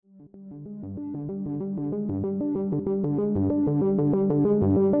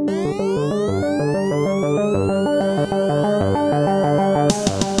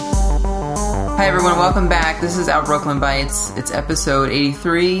welcome back. This is Our Brooklyn Bites. It's episode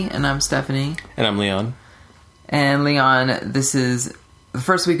 83, and I'm Stephanie. And I'm Leon. And Leon, this is the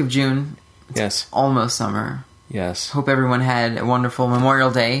first week of June. Yes. Almost summer. Yes. Hope everyone had a wonderful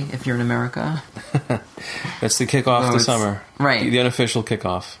Memorial Day, if you're in America. That's the kickoff to summer. Right. The unofficial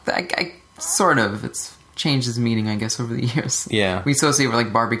kickoff. Sort of. It's changed its meaning, I guess, over the years. Yeah. We associate with,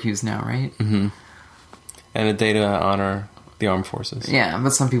 like, barbecues now, right? Mm-hmm. And a day to honor the armed forces. Yeah,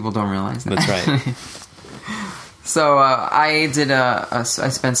 but some people don't realize that. That's right. So, I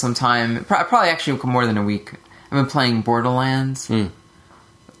spent some time, probably actually more than a week. I've been playing Borderlands.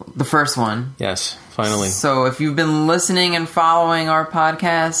 The first one. Yes, finally. So if you've been listening and following our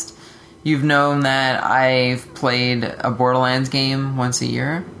podcast, you've known that I've played a Borderlands game once a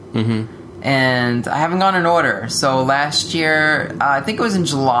year. Mm-hmm. And I haven't gone in order. So last year, I think it was in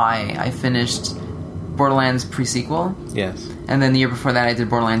July, I finished Borderlands pre-sequel. Yes. And then the year before that, I did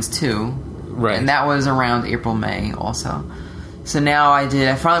Borderlands 2. Right. And that was around April, May also. So now I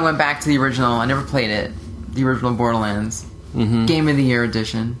finally went back to the original. I never played it. The original Borderlands. Mm-hmm. Game of the Year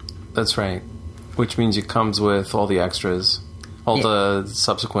edition. That's right. Which means it comes with all the extras. The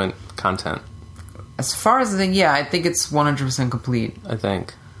subsequent content. As far as I think it's 100% complete. I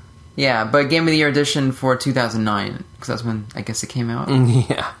think. Yeah, but Game of the Year edition for 2009. Because that's when, I guess, it came out.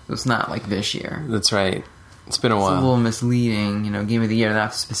 Yeah. It's not like this year. That's right. It's been a while. It's a little misleading, Game of the Year. They're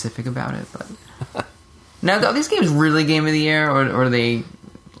not specific about it, but... Now, are these games really Game of the Year, or are they...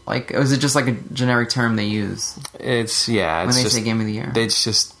 Like, is it just like a generic term they use? It's when they say Game of the Year.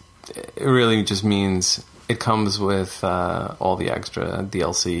 It really just means it comes with all the extra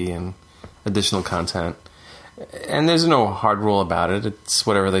DLC and additional content. And there's no hard rule about it. It's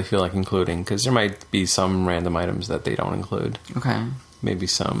whatever they feel like including, because there might be some random items that they don't include. Okay. Maybe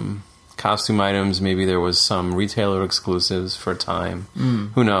some costume items. Maybe there was some retailer exclusives for a time.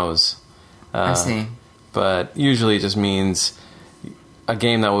 Who knows? I see. But usually it just means a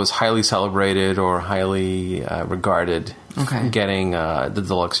game that was highly celebrated or highly regarded getting the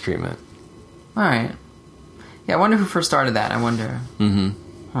deluxe treatment. All right. Yeah, I wonder who first started that. I wonder. Mm-hmm.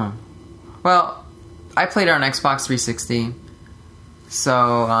 Huh. Well, I played it on Xbox 360.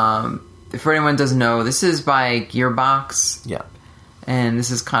 So, if anyone doesn't know, this is by Gearbox. Yeah. And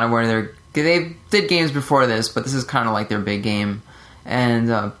this is kind of where they did games before this, but this is kind of like their big game. And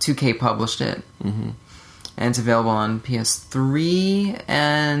 2K published it. Mm-hmm. And it's available on PS3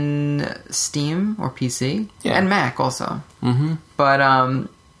 and Steam or PC. Yeah. And Mac also. Mm-hmm. But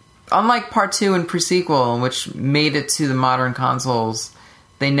unlike Part 2 and Pre-Sequel, which made it to the modern consoles,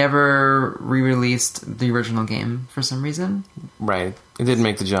 they never re-released the original game for some reason. Right. It didn't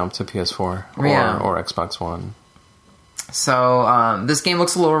make the jump to PS4 or Xbox One. So this game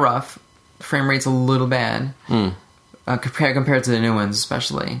looks a little rough. Frame rate's a little bad. Compared to the new ones,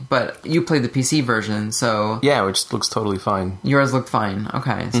 especially. But you played the PC version, so... Yeah, which looks totally fine. Yours looked fine.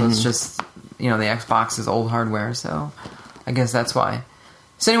 Okay, so it's just, the Xbox is old hardware, so I guess that's why.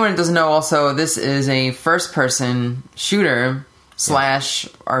 So anyone who doesn't know, also, this is a first-person shooter /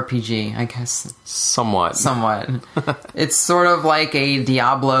 RPG, I guess. Somewhat. It's sort of like a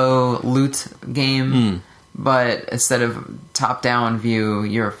Diablo loot game, but instead of top-down view,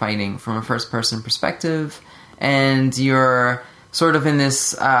 you're fighting from a first-person perspective... And you're sort of in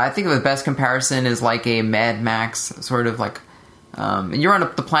this, I think the best comparison is like a Mad Max, sort of like, you're on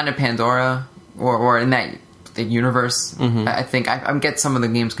the planet Pandora, or in that the universe. Mm-hmm. I think, I get some of the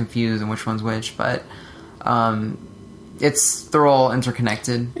games confused and which one's which, but they're all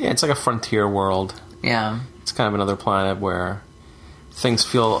interconnected. Yeah, it's like a frontier world. Yeah. It's kind of another planet where things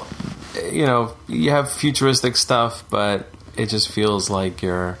feel, you have futuristic stuff, but it just feels like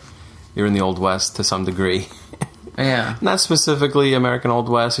you're in the Old West to some degree. Yeah. Not specifically American Old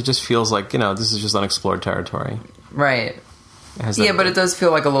West. It just feels like, this is just unexplored territory. Right. Yeah, but it does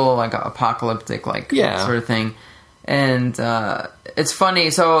feel like a little like apocalyptic sort of thing. And it's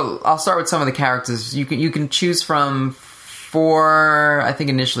funny. So I'll start with some of the characters. You can choose from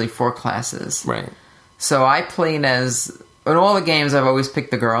initially four classes. Right. So I played as... In all the games, I've always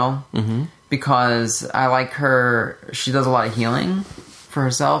picked the girl. Mm-hmm. Because I like her... She does a lot of healing for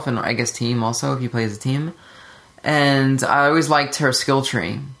herself, and I guess team also, if you play as a team. And I always liked her skill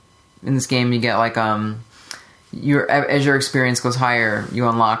tree. In this game, you get as your experience goes higher, you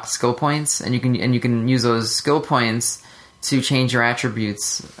unlock skill points, and you can use those skill points to change your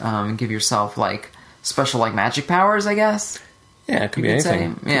attributes and give yourself special magic powers, I guess. Yeah, it could be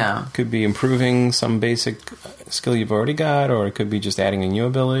anything. Yeah, could be improving some basic skill you've already got, or it could be just adding a new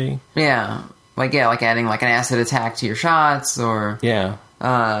ability. Yeah. Like adding an acid attack to your shots, or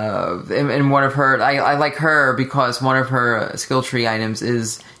in one of her, I like her because one of her skill tree items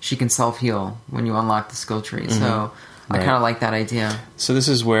is she can self-heal when you unlock the skill tree. So I kind of like that idea. So this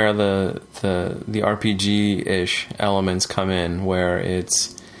is where the RPG-ish elements come in, where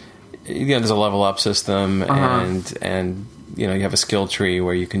it's, there's a level up system and you have a skill tree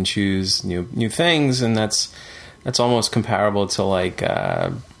where you can choose new things, and that's almost comparable to like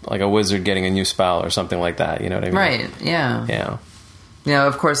a wizard getting a new spell or something like that. You know what I mean? Right. Yeah. Yeah. Yeah.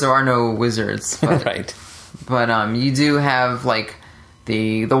 Of course, there are no wizards, but, right? But you do have like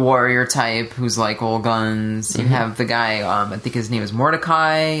the warrior type who's like all guns. You have the guy. I think his name is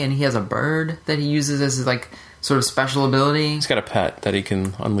Mordecai, and he has a bird that he uses as his like sort of special ability. He's got a pet that he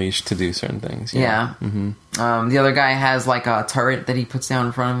can unleash to do certain things. Yeah. The other guy has like a turret that he puts down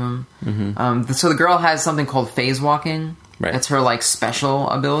in front of him. So the girl has something called phase walking. Right. That's her like special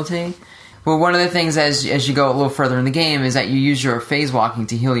ability. Well, one of the things as you go a little further in the game is that you use your phase walking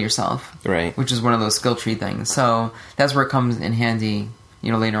to heal yourself. Right. Which is one of those skill tree things. So that's where it comes in handy.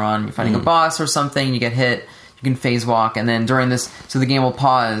 Later on, you're fighting a boss or something, you get hit, you can phase walk, and then during this, so the game will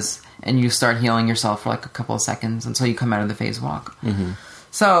pause, and you start healing yourself for like a couple of seconds until you come out of the phase walk.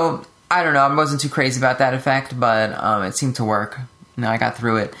 So, I don't know, I wasn't too crazy about that effect, but it seemed to work. I got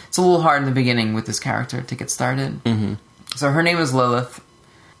through it. It's a little hard in the beginning with this character to get started. So her name is Lilith.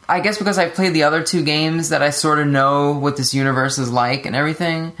 I guess because I've played the other two games that I sort of know what this universe is like and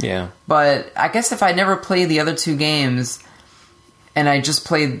everything. Yeah. But I guess if I never played the other two games, and I just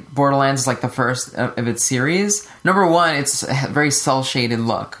played Borderlands like the first of its series, number one, it's a very cel-shaded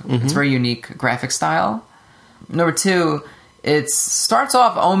look. It's very unique graphic style. Number two, it starts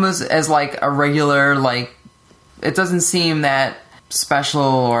off almost as like a regular, like, it doesn't seem that special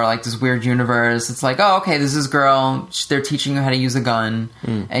or like this weird universe. It's like, oh, okay, this is girl, they're teaching you how to use a gun,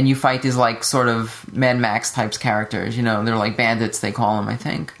 and you fight these like sort of Mad Max types characters, they're like bandits, they call them, I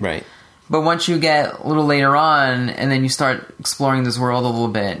think. Right. But once you get a little later on, and then you start exploring this world a little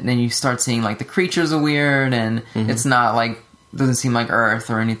bit, and then you start seeing, like, the creatures are weird, and it's not, like, doesn't seem like Earth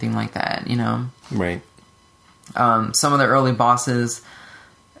or anything like that, Right. Some of the early bosses,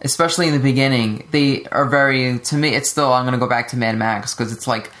 especially in the beginning, they are very, to me, it's still, I'm going to go back to Mad Max, because it's,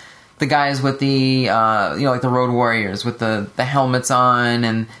 like, the guys with the, like the Road Warriors, with the helmets on,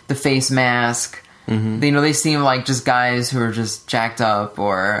 and the face mask. They seem like just guys who are just jacked up,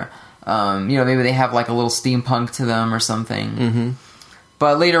 or... maybe they have like a little steampunk to them or something.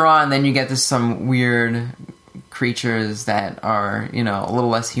 But later on, then you get to some weird creatures that are, a little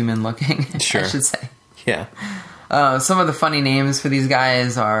less human looking, Sure. I should say. Yeah. Some of the funny names for these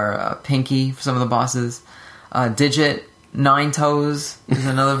guys are Pinky for some of the bosses. Digit, Nine Toes is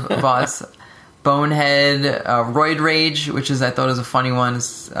another boss. Bonehead, Roid Rage, which I thought is a funny one,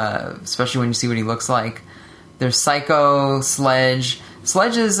 especially when you see what he looks like. There's Psycho, Sledge.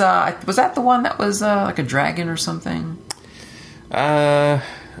 Sledge is, was that the one that was like a dragon or something? I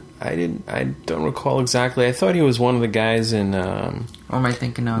don't recall exactly. I thought he was one of the guys in... what am I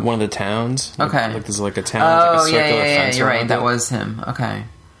thinking of? One of the towns. Okay. Like there's like a town, like a circular fence you're right. around That it. was him. Okay.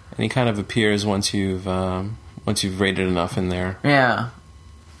 And he kind of appears once you've raided enough in there. Yeah.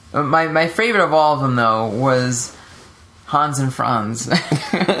 My favorite of all of them, though, was Hans and Franz.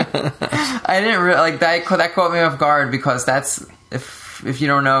 I didn't really... Like, that caught me off guard, because that's... If you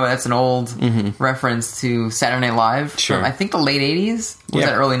don't know, that's an old reference to Saturday Night Live. Sure. From, I think the late 80s? Was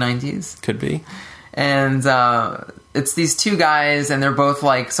that early 90s? Could be. And it's these two guys, and they're both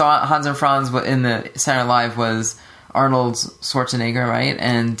like... So Hans and Franz in the Saturday Night Live was Arnold Schwarzenegger, right?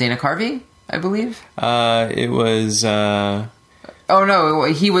 And Dana Carvey, I believe? It was... Oh no,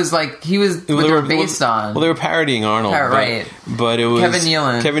 he was what they were based on. Well, they were parodying Arnold, right? But it was Kevin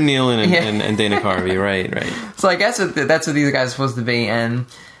Nealon and Dana Carvey, right? So I guess that's what these guys are supposed to be. And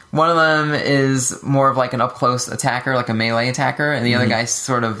one of them is more of like an up close attacker, like a melee attacker, and the other guy's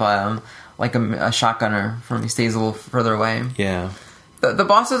sort of like a shotgunner. He stays a little further away. Yeah. The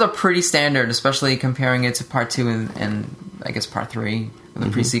bosses are pretty standard, especially comparing it to Part 2 and I guess Part 3 of the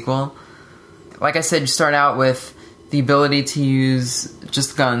pre-sequel. Like I said, you start out with the ability to use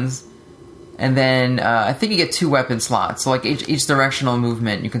just guns, and then I think you get 2 weapon slots. So like each directional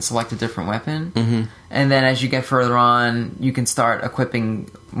movement, you can select a different weapon, and then as you get further on, you can start equipping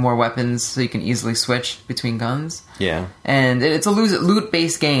more weapons, so you can easily switch between guns. Yeah, and it's a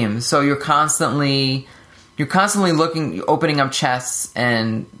loot-based game, so you're constantly opening up chests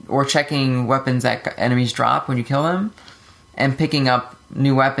or checking weapons that enemies drop when you kill them, and picking up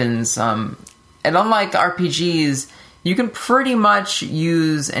new weapons. And unlike RPGs, you can pretty much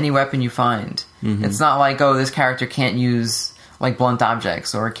use any weapon you find. It's not like, oh, this character can't use like blunt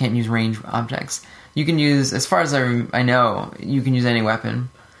objects or can't use range objects. You can use, as far as I know, you can use any weapon.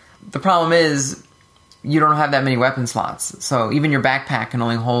 The problem is you don't have that many weapon slots. So even your backpack can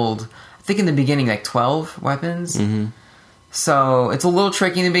only hold, I think in the beginning, like 12 weapons. Mm-hmm. So it's a little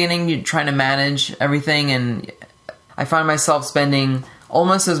tricky in the beginning. You're trying to manage everything, and I find myself spending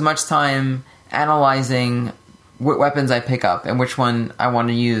almost as much time analyzing what weapons I pick up and which one I want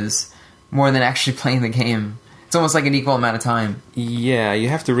to use more than actually playing the game. It's almost like an equal amount of time. Yeah, you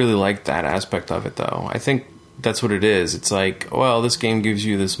have to really like that aspect of it, though. I think that's what it is. It's like, well, this game gives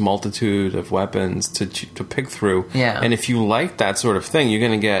you this multitude of weapons to pick through. Yeah. And if you like that sort of thing, you're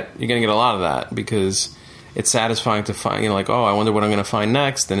gonna get a lot of that, because it's satisfying to find, like, oh, I wonder what I'm gonna find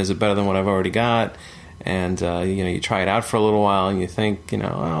next, and is it better than what I've already got? And you try it out for a little while, and you think,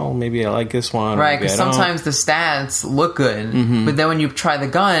 oh, maybe I like this one. Right, because sometimes the stats look good, but then when you try the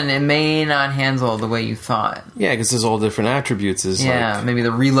gun, it may not handle the way you thought. Yeah, because there's all different attributes. Maybe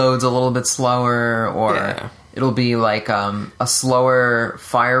the reload's a little bit slower, or it'll be like a slower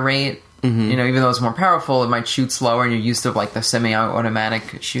fire rate. Mm-hmm. Even though it's more powerful, it might shoot slower, and you're used to like the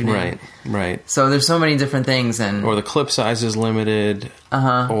semi-automatic shooting. Right. So there's so many different things, or the clip size is limited,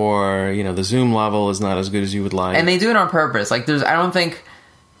 or the zoom level is not as good as you would like. And they do it on purpose. Like I don't think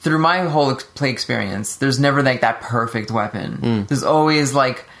through my whole play experience, there's never like that perfect weapon. There's always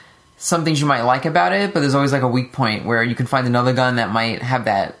like some things you might like about it, but there's always like a weak point where you can find another gun that might have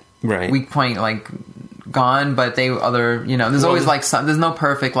that weak point like gone, but there's always like there's no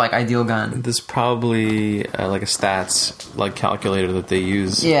perfect like ideal gun. There's probably like a stats like calculator that they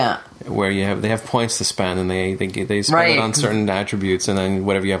use, where they have points to spend, and they spend it on certain attributes, and then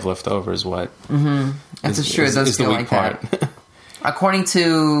whatever you have left over is what. That's true. It does feel like that. According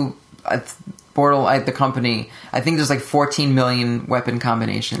to Bortle, the company, I think there's like 14 million weapon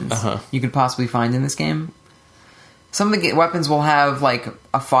combinations you could possibly find in this game. Some of the weapons will have like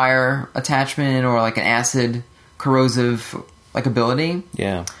a fire attachment or like an acid corrosive like ability.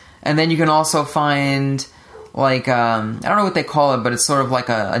 Yeah. And then you can also find like I don't know what they call it, but it's sort of like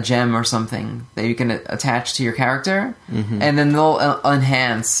a gem or something that you can attach to your character, and then they'll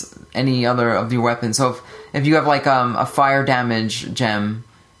enhance any other of your weapons. So if you have like a fire damage gem,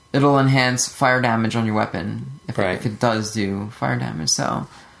 it'll enhance fire damage on your weapon if it does do fire damage. So.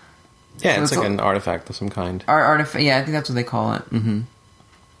 Yeah, so it's like an artifact of some kind. Artifact, yeah, I think that's what they call it. Mm-hmm.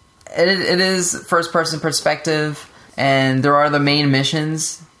 It is first-person perspective, and there are the main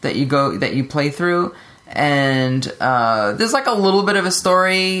missions that you play through, and there's like a little bit of a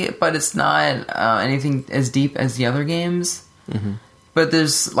story, but it's not anything as deep as the other games. Mm-hmm. But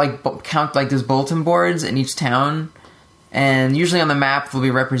there's there's bulletin boards in each town, and usually on the map they'll be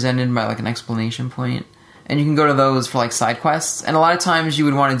represented by like an explanation point. And you can go to those for like side quests. And a lot of times you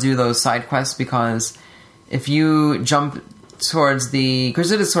would want to do those side quests because if you jump towards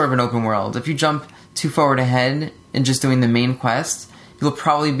because it is sort of an open world, if you jump too forward ahead and just doing the main quest, you'll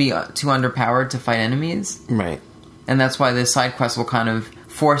probably be too underpowered to fight enemies. Right. And that's why the side quests will kind of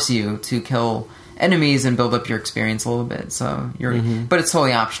force you to kill enemies and build up your experience a little bit. So but it's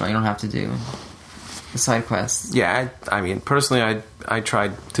totally optional. You don't have to do the side quests. Yeah, I mean, personally, I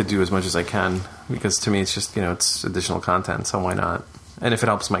tried to do as much as I can, because to me it's just, it's additional content, so why not? And if it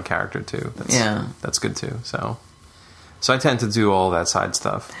helps my character too, that's good too. So I tend to do all that side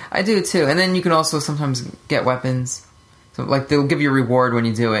stuff. I do too. And then you can also sometimes get weapons. So like they'll give you a reward when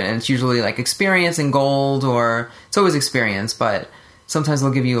you do it, and it's usually like experience and gold, or it's always experience, but sometimes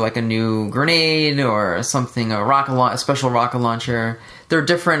they'll give you like a new grenade or something, a special rocket launcher. There are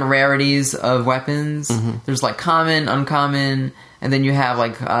different rarities of weapons. Mm-hmm. There's like common, uncommon, and then you have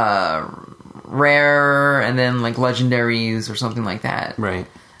like rare, and then like legendaries or something like that. Right.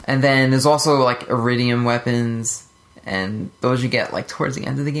 And then there's also like iridium weapons, and those you get like towards the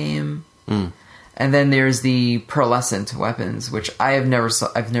end of the game. Mm. And then there's the pearlescent weapons, which I've never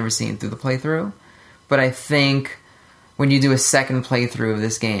seen through the playthrough, but I think when you do a second playthrough of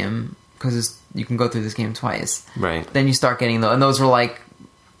this game, because you can go through this game twice, right? Then you start getting those, and those are like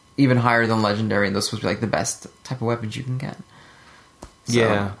even higher than legendary, and those supposed to be like the best type of weapons you can get.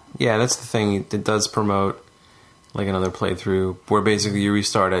 So. Yeah, that's the thing. It does promote like another playthrough where basically you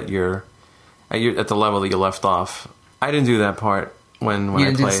restart at the level that you left off. I didn't do that part when I played. You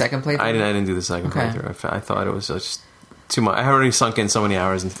didn't do the second playthrough? I didn't do the second playthrough. I thought it was just too much. I had already sunk in so many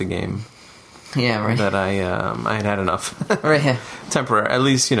hours into the game. Yeah, right. That I had enough. Right. Yeah. Temporary, at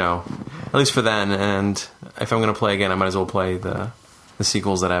least for then. And if I'm going to play again, I might as well play the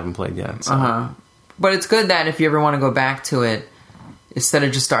sequels that I haven't played yet. So. But it's good that if you ever want to go back to it, instead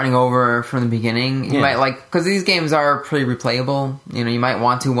of just starting over from the beginning, you might because these games are pretty replayable. You might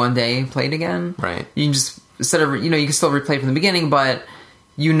want to one day play it again. Right. You can just instead of, you can still replay from the beginning, but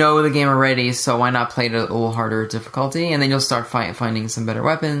you know the game already, so why not play it at a little harder difficulty, and then you'll start finding some better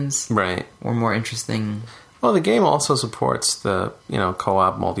weapons, Right. or more interesting. Well, the game also supports the,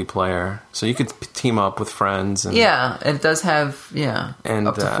 co-op multiplayer, so you could team up with friends. And, Yeah, it does have, and,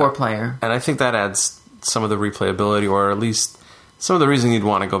 up to 4-player. And I think that adds some of the replayability, or at least some of the reason you'd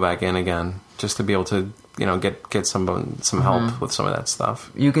want to go back in again, just to be able to, get some help with some of that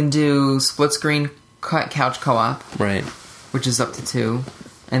stuff. You can do split-screen couch co-op, Right. which is up to 2,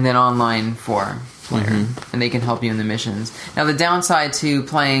 and then online 4-player, and they can help you in the missions. Now, the downside to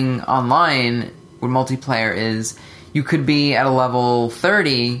playing online with multiplayer is you could be at a level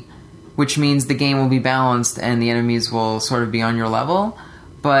 30, which means the game will be balanced and the enemies will sort of be on your level.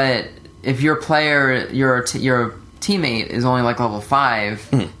 But if your player, your teammate is only like level 5,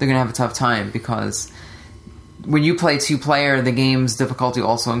 they're going to have a tough time, because when you play 2-player, the game's difficulty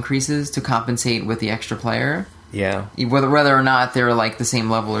also increases to compensate with the extra player. Yeah. Whether or not they're like the same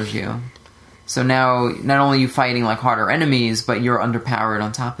level as you. So now, not only are you fighting like harder enemies, but you're underpowered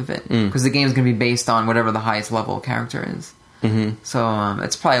on top of it, because the game's going to be based on whatever the highest level character is. So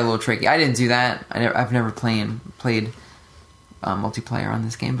it's probably a little tricky. I didn't do that. I've never played multiplayer on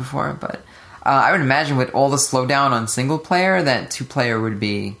this game before, but I would imagine with all the slowdown on single player, that 2-player would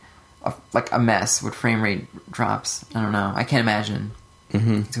be like a mess with frame rate drops. I don't know. I can't imagine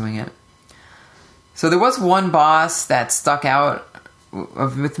doing it. So there was one boss that stuck out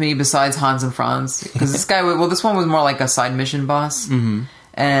with me besides Hans and Franz, because this one was more like a side mission boss,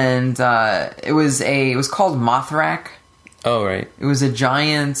 and it was called Mothrak. Oh, right. It was a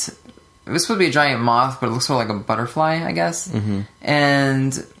giant. It was supposed to be a giant moth, but it looks sort of like a butterfly, I guess.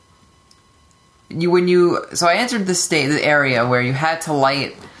 And so I entered the area where you had to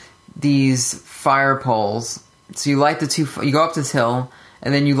light these fire poles. So you light you go up this hill,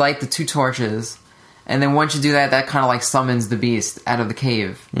 and then you light the 2 torches. And then once you do that kind of like summons the beast out of the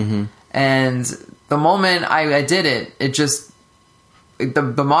cave. And the moment I did it, it just... The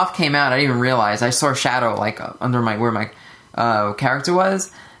moth came out, I didn't even realize. I saw a shadow like under where my character was.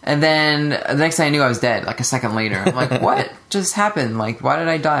 And then the next thing I knew, I was dead, like a second later. I'm like, what just happened? Like, why did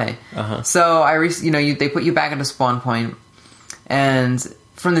I die? So they put you back at a spawn point. And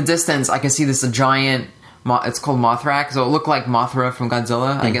from the distance, I can see this giant... It's called Mothrak, so it looked like Mothra from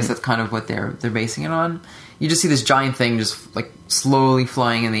Godzilla. I guess that's kind of what they're basing it on. You just see this giant thing just like slowly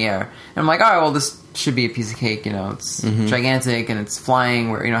flying in the air, and I'm like, all right, well, this should be a piece of cake, It's gigantic and it's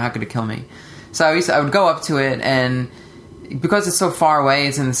flying. Where how could it kill me? So I would go up to it, and because it's so far away,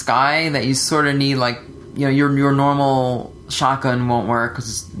 it's in the sky, that you sort of need like your normal shotgun won't work,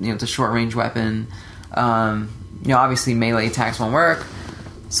 because it's a short range weapon. Obviously melee attacks won't work.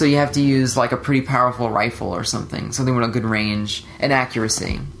 So you have to use like a pretty powerful rifle or something with a good range and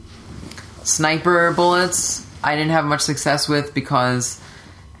accuracy. Sniper bullets, I didn't have much success with, because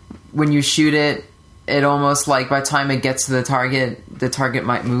when you shoot it, it almost like by the time it gets to the target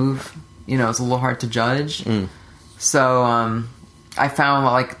might move. It's a little hard to judge. So I found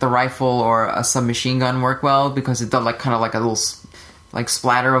like the rifle or a submachine gun work well, because it does like kind of like a little like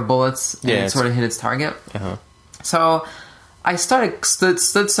splatter of bullets, and it sort of hit its target. So I stood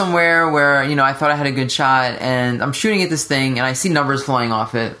somewhere where, I thought I had a good shot, and I'm shooting at this thing, and I see numbers flying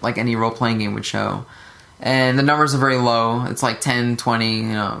off it, like any role-playing game would show. And the numbers are very low. It's like 10, 20,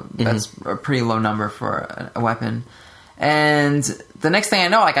 that's a pretty low number for a weapon. And the next thing I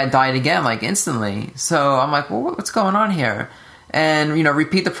know, like, I died again, like, instantly. So I'm like, well, what's going on here? And,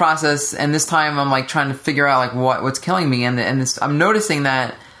 repeat the process, and this time I'm, like, trying to figure out, like, what's killing me. And I'm noticing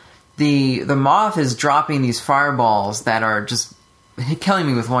that the moth is dropping these fireballs that are just killing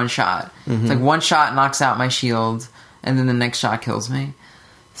me with one shot. It's like one shot knocks out my shield, and then the next shot kills me.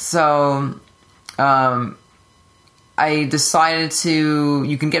 So I decided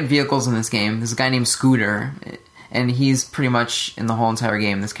you can get vehicles in this game. There's a guy named Scooter, and he's pretty much in the whole entire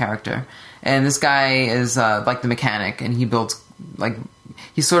game, this character. And this guy is like the mechanic, and he builds, like,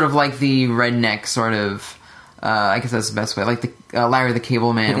 he's sort of like the redneck sort of... I guess that's the best way. Like the Larry the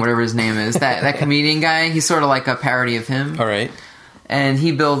Cable Man, whatever his name is. That comedian guy, he's sort of like a parody of him. All right. And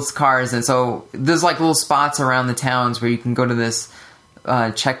he builds cars, and so there's like little spots around the towns where you can go to this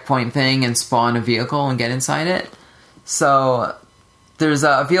checkpoint thing and spawn a vehicle and get inside it. So there's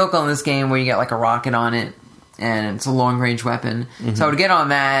a vehicle in this game where you get like a rocket on it, and it's a long-range weapon. So I would get on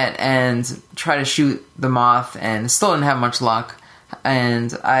that and try to shoot the moth, and still didn't have much luck.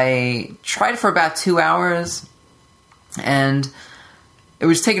 And I tried for about 2 hours, and it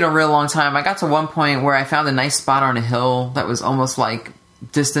was taking a real long time. I got to one point where I found a nice spot on a hill that was almost like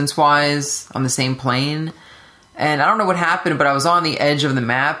distance-wise on the same plane. And I don't know what happened, but I was on the edge of the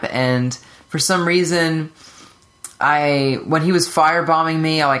map, and for some reason when he was firebombing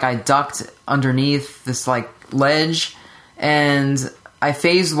me, I ducked underneath this like ledge, and I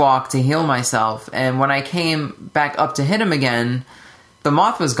phase walked to heal myself. And when I came back up to hit him again, the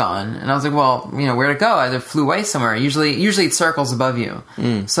moth was gone, and I was like, well, where'd it go? Either flew away somewhere. Usually it circles above you.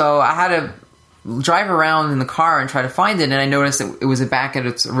 So I had to drive around in the car and try to find it, and I noticed it was back at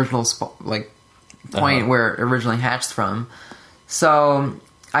its original point where it originally hatched from. So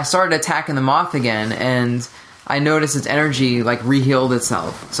I started attacking the moth again, and I noticed its energy rehealed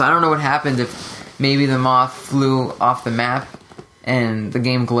itself. So I don't know what happened, if maybe the moth flew off the map and the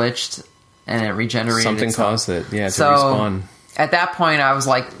game glitched and it regenerated Something itself. caused it, to respawn. At that point, I was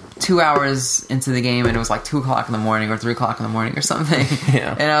 2 hours into the game, and it was 2 o'clock in the morning or 3 o'clock in the morning or something.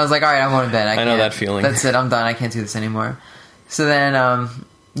 Yeah. And I was like, all right, I'm going to bed. I know that feeling. That's it. I'm done. I can't do this anymore. So then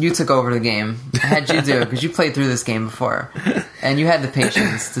you took over the game. I had you do it because you played through this game before. And you had the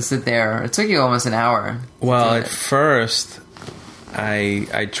patience to sit there. It took you almost an hour. Well, at first,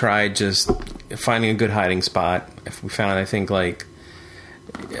 I tried just finding a good hiding spot. We found, I think, it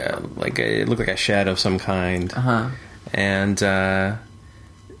looked like a shed of some kind. Uh-huh. And, I'd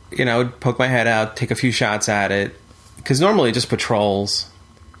poke my head out, take a few shots at it. Because normally it just patrols,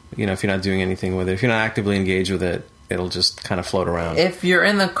 if you're not doing anything with it. If you're not actively engaged with it, it'll just kind of float around. If you're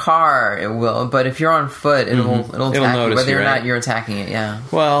in the car, it will. But if you're on foot, it'll attack you. Whether or not you're attacking it, yeah.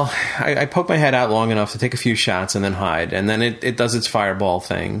 Well, I poke my head out long enough to take a few shots and then hide. And then it does its fireball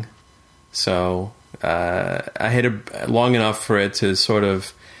thing. So I hit it long enough for it to sort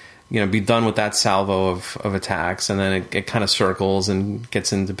of... be done with that salvo of attacks, and then it kind of circles and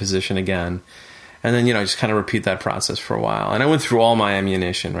gets into position again. And then, just kind of repeat that process for a while. And I went through all my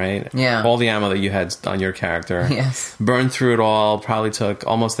ammunition, right? Yeah. All the ammo that you had on your character. Yes. Burned through it all, probably took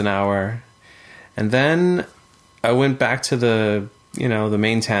almost an hour. And then I went back to the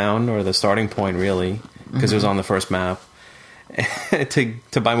main town, or the starting point, really, because it was on the first map,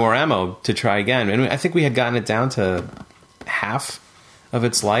 to buy more ammo to try again. And I think we had gotten it down to half of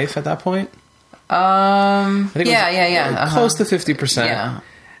its life at that point. I think close to 50%. Yeah.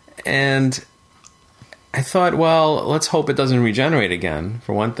 And I thought, well, let's hope it doesn't regenerate again,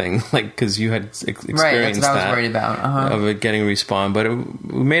 for one thing, because you had experienced right, that's what I was worried about. of it getting respawned. But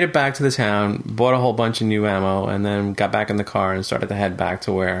we made it back to the town, bought a whole bunch of new ammo, and then got back in the car and started to head back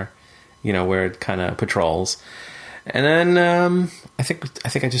to where it kind of patrols. And then I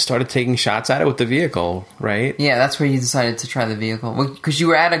think I just started taking shots at it with the vehicle, right? Yeah, that's where you decided to try the vehicle. Because you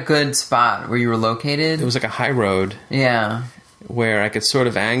were at a good spot where you were located. It was like a high road. Yeah. Where I could sort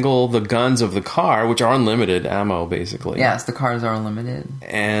of angle the guns of the car, which are unlimited ammo, basically. Yes, the cars are unlimited.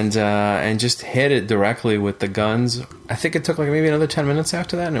 And just hit it directly with the guns. I think it took maybe another 10 minutes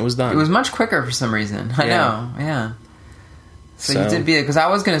after that, and it was done. It was much quicker for some reason. I know, yeah. So you did beat it, because I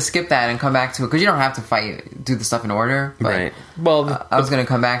was going to skip that and come back to it, because you don't have to do the stuff in order. But right. Well, I was going to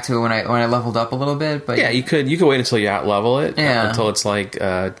come back to it when I leveled up a little bit. But yeah, you could wait until you out-level it. Yeah. Until it's like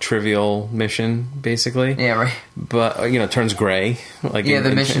a trivial mission, basically. Yeah, right. But, it turns gray.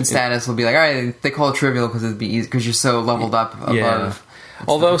 The mission status will be all right, they call it trivial because it'd be easy, because you're so leveled up above. Yeah.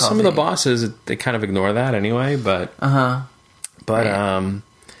 Although some of the bosses, they kind of ignore that anyway, but... Uh-huh. But, yeah.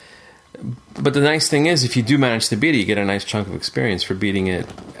 But the nice thing is, if you do manage to beat it, you get a nice chunk of experience for beating it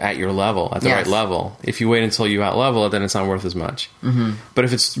at your level, at the right level. If you wait until you out-level it, then it's not worth as much. Mm-hmm. But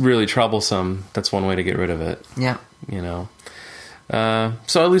if it's really troublesome, that's one way to get rid of it. Yeah.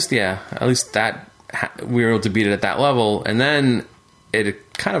 So at least that we were able to beat it at that level, and then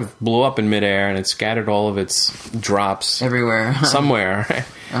it kind of blew up in midair, and it scattered all of its drops everywhere, somewhere.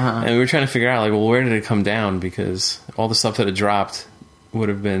 Uh-huh. And we were trying to figure out, where did it come down? Because all the stuff that it dropped would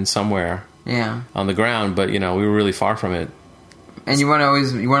have been somewhere on the ground, but we were really far from it. And you want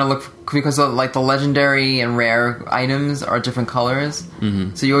to look, because the legendary and rare items are different colors.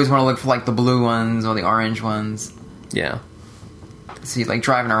 Mm-hmm. So you always want to look for the blue ones or the orange ones. Yeah. So you're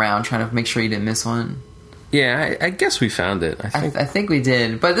driving around trying to make sure you didn't miss one. Yeah, I guess we found it. I think we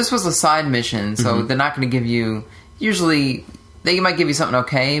did, but this was a side mission, so mm-hmm. they're not going to give you. Usually, they might give you something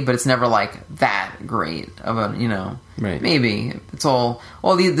okay, but it's never that great of a Right. Maybe it's all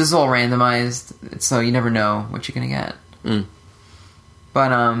this is all randomized, so you never know what you're gonna get. Mm.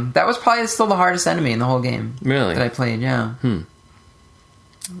 But that was probably still the hardest enemy in the whole game. Really? That I played, yeah.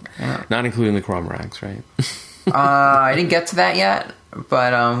 Yeah. Not including the Cromrags, right? I didn't get to that yet,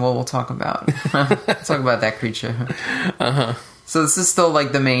 but we'll talk about that creature. Uh-huh. So this is still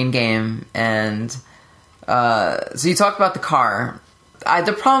the main game, and so you talked about the car.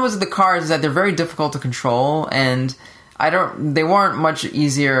 The problem with the cars is that they're very difficult to control, and they weren't much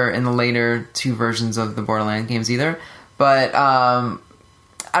easier in the later two versions of the Borderlands games either. But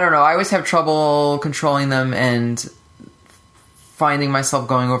I don't know. I always have trouble controlling them and finding myself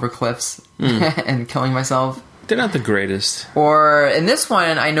going over cliffs and killing myself. They're not the greatest. Or in this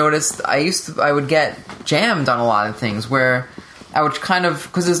one, I noticed I would get jammed on a lot of things where I would kind of,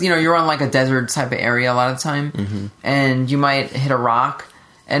 because you're on like a desert type of area a lot of the time, and you might hit a rock,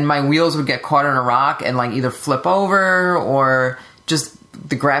 and my wheels would get caught in a rock and like either flip over or just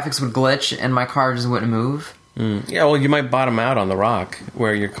the graphics would glitch and my car just wouldn't move. Yeah, well, you might bottom out on the rock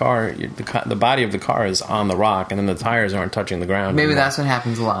where your car, the body of the car is on the rock, and then the tires aren't touching the ground. Maybe that's what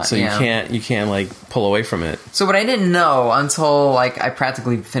happens a lot. So you can't like pull away from it. So what I didn't know until like I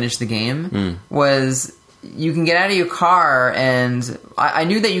practically finished the game was you can get out of your car, and I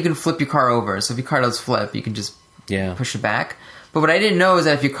knew that you can flip your car over. So if your car does flip, you can just push it back. But what I didn't know is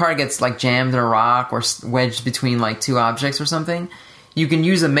that if your car gets like jammed in a rock or wedged between like two objects or something, you can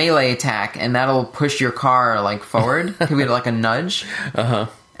use a melee attack, and that'll push your car like forward. It could be like a nudge.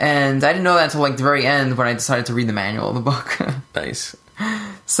 And I didn't know that until like the very end when I decided to read the manual of the book. Nice.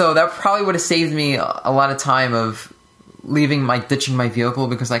 So that probably would have saved me a lot of time of ditching my vehicle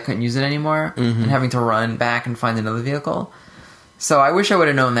because I couldn't use it anymore and having to run back and find another vehicle. So I wish I would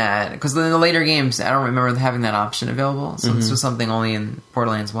have known that, because in the later games, I don't remember having that option available. So this was something only in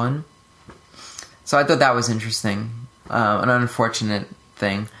Borderlands 1. So I thought that was interesting. An unfortunate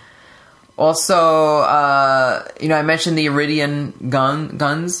thing. Also, I mentioned the Iridium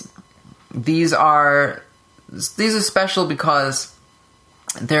guns. These are special because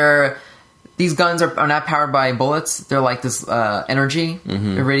these guns are not powered by bullets. They're like this energy.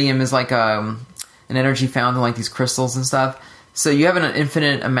 Iridium is like an energy found in like these crystals and stuff. So you have an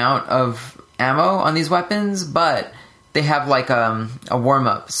infinite amount of ammo on these weapons, but they have like a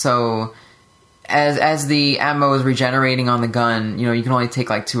warm-up. So as the ammo is regenerating on the gun, you can only take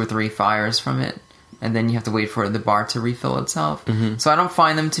like 2 or 3 fires from it, and then you have to wait for the bar to refill itself. So I don't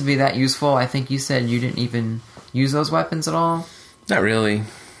find them to be that useful. I think you said you didn't even use those weapons at all? Not really.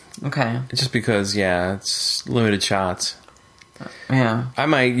 Okay. It's just because, it's limited shots. Yeah. I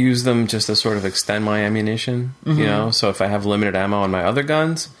might use them just to sort of extend my ammunition, so if I have limited ammo on my other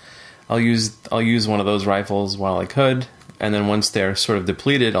guns, I'll use one of those rifles while I could, and then once they're sort of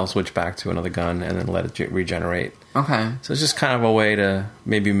depleted, I'll switch back to another gun and then let it regenerate. Okay. So it's just kind of a way to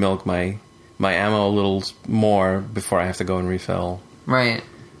maybe milk my ammo a little more before I have to go and refill. Right.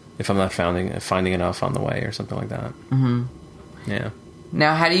 If I'm not finding enough on the way or something like that. Yeah.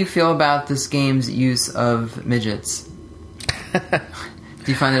 Now, how do you feel about this game's use of midgets? Do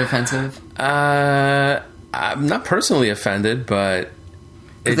you find it offensive? I'm not personally offended, but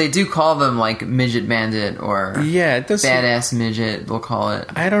because they do call them like midget bandit or badass midget. They'll call it.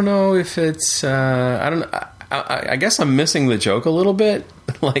 I don't know if it's. I don't. I guess I'm missing the joke a little bit.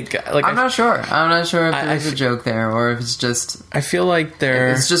 I'm not sure. I'm not sure if there's a joke there or if it's just. I feel like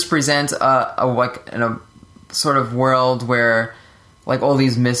it's just present in a sort of world where like all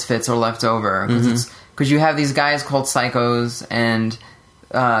these misfits are left over because you have these guys called psychos, and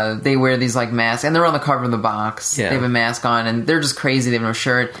they wear these like masks, and they're on the cover of the box. They have a mask on, and they're just crazy. They have no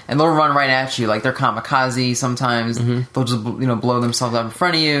shirt, and they'll run right at you like they're kamikaze. Sometimes they'll just blow themselves up in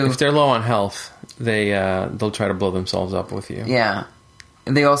front of you. If they're low on health, they'll try to blow themselves up with you. Yeah.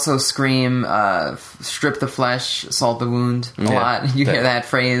 And they also scream, strip the flesh, salt the wound a lot. You hear that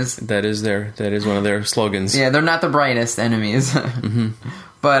phrase. That is one of their slogans. Yeah, they're not the brightest enemies.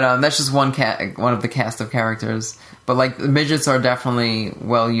 But that's just one of the cast of characters. But like the midgets are definitely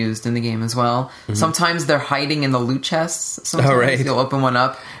well used in the game as well. Sometimes they're hiding in the loot chests. Sometimes you'll open one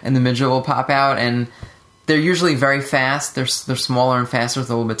up and the midget will pop out, and they're usually very fast. They're smaller and faster, so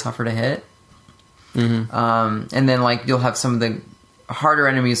they're a little bit tougher to hit. And then like you'll have some of the harder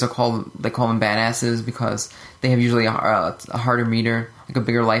enemies they call them badasses because they have usually a harder meter, like a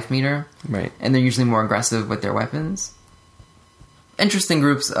bigger life meter, right? And they're usually more aggressive with their weapons. Interesting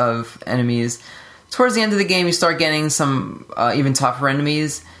groups of enemies. Towards the end of the game, you start getting some even tougher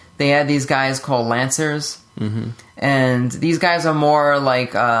enemies. They add these guys called Lancers, and these guys are more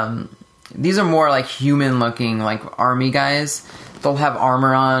like human-looking, like army guys. They'll have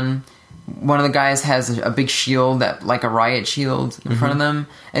armor on. One of the guys has a big shield, like a riot shield in front of them.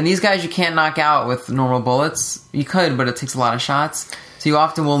 And these guys you can't knock out with normal bullets. You could, but it takes a lot of shots. So you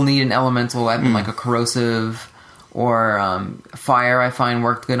often will need an elemental weapon, like a corrosive or fire, I find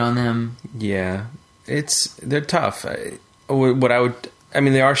worked good on them. Yeah. They're tough. They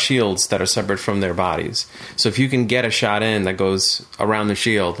are shields that are separate from their bodies. So if you can get a shot in that goes around the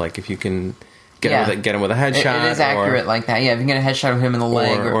shield, like if you can... Get him with a headshot. It is accurate like that. Yeah, if you can get a headshot with him in the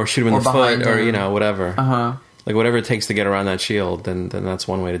leg, or shoot him in the foot, him. or whatever. Like whatever it takes to get around that shield, then that's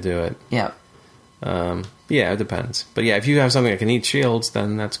one way to do it. Yeah. Yeah, it depends. But yeah, if you have something that can eat shields,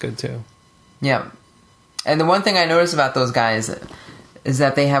 then that's good too. Yeah. And the one thing I noticed about those guys is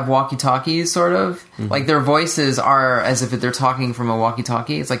that they have walkie-talkies, sort of. Like, their voices are as if they're talking from a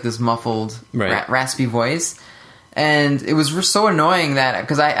walkie-talkie. It's like this muffled, raspy voice. And it was so annoying that...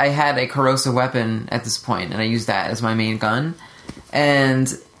 Because I had a corrosive weapon at this point, and I used that as my main gun.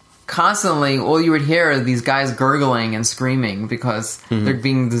 And constantly, all you would hear are these guys gurgling and screaming because they're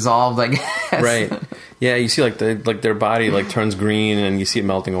being dissolved, I guess. Right. Yeah, you see their body turns green and you see it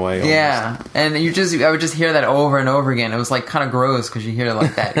melting away. Almost. Yeah, and I would just hear that over and over again. It was like kind of gross because you hear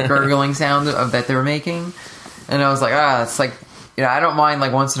like that gurgling sound that they were making, and I was like, it's like, I don't mind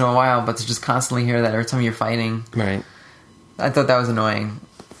like once in a while, but to just constantly hear that every time you're fighting, right? I thought that was annoying.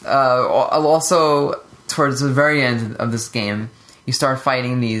 Also, towards the very end of this game, you start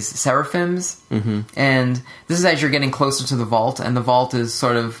fighting these seraphims, and this is as you're getting closer to the vault, and the vault is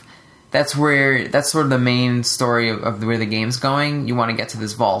sort of... That's sort of the main story of where the game's going. You want to get to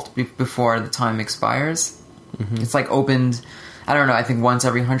this vault before the time expires. It's like opened, I don't know, I think once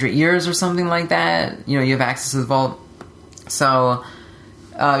every 100 years or something like that. You have access to the vault. So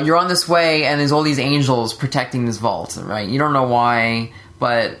you're on this way, and there's all these angels protecting this vault, right? You don't know why,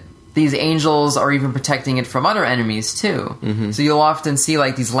 but these angels are even protecting it from other enemies too. So you'll often see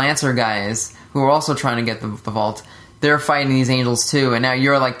like these Lancer guys who are also trying to get the vault. They're fighting these angels too, and now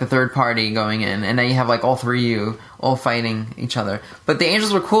you're like the third party going in, and now you have like all three of you all fighting each other. But the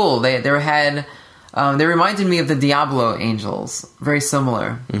angels were cool. They reminded me of the Diablo angels, very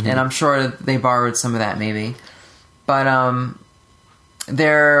similar, and I'm sure they borrowed some of that maybe. But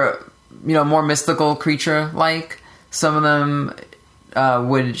they're more mystical creature like. Some of them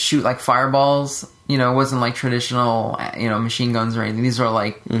would shoot like fireballs. It wasn't like traditional machine guns or anything. These are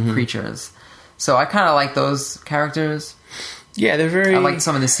like creatures. So I kind of like those characters. Yeah, they're very... I like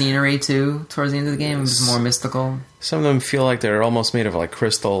some of the scenery, too, towards the end of the game. It was more mystical. Some of them feel like they're almost made of, like,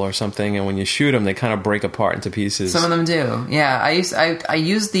 crystal or something, and when you shoot them, they kind of break apart into pieces. Some of them do, yeah. I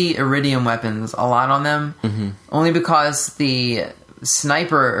use the Iridium weapons a lot on them, only because the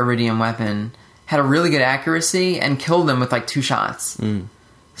sniper Iridium weapon had a really good accuracy and killed them with, like, 2 shots.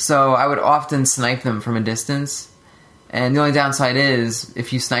 So I would often snipe them from a distance, and the only downside is,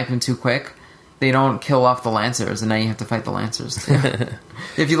 if you snipe them too quick... They don't kill off the Lancers, and now you have to fight the Lancers, too.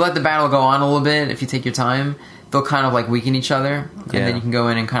 If you let the battle go on a little bit, if you take your time, they'll kind of, like, weaken each other, and then you can go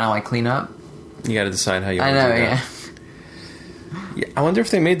in and kind of, like, clean up. You gotta decide how you want to do that. Yeah, I wonder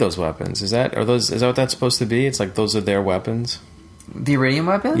if they made those weapons. Is that what that's supposed to be? It's like those are their weapons? The Iridium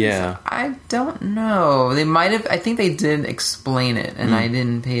weapons? Yeah. I don't know. They might have... I think they did explain it, and I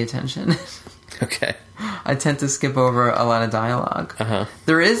didn't pay attention. Okay. I tend to skip over a lot of dialogue.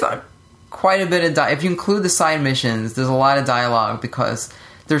 There is... quite a bit of if you include the side missions, there's a lot of dialogue because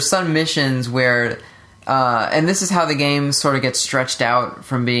there's some missions where and this is how the game sort of gets stretched out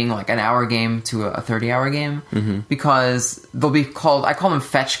from being like an hour game to a 30-hour game because they'll be called, I call them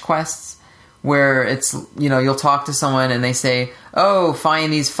fetch quests, where it's, you'll talk to someone and they say,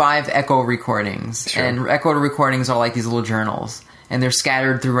 find these 5 echo recordings. Sure. And echo recordings are like these little journals, and they're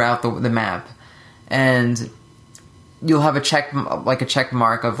scattered throughout the map. And you'll have a check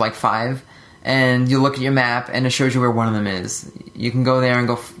mark of like 5, and you look at your map and it shows you where one of them is. You can go there and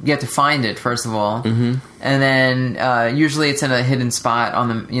you have to find it first of all, and then usually it's in a hidden spot on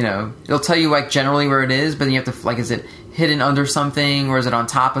the, it'll tell you like generally where it is, but then you have to, like, is it hidden under something or is it on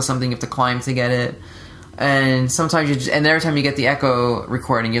top of something? You have to climb to get it. And sometimes and every time you get the echo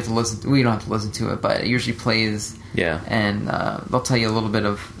recording, you have to listen. Well, you don't have to listen to it, but it usually plays. Yeah. And they'll tell you a little bit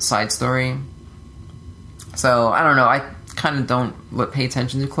of side story. So, I don't know, I kind of don't pay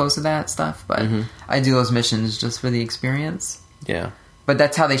attention too close to that stuff, but I do those missions just for the experience. Yeah. But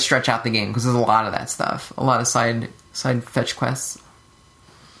that's how they stretch out the game, because there's a lot of that stuff. A lot of side fetch quests.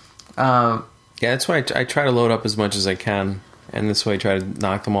 Yeah, that's why I try to load up as much as I can, and this way I try to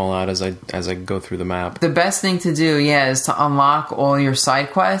knock them all out as I go through the map. The best thing to do, is to unlock all your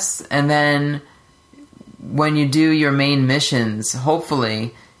side quests, and then when you do your main missions,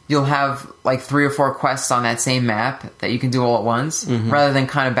 hopefully... you'll have like 3 or 4 quests on that same map that you can do all at once, rather than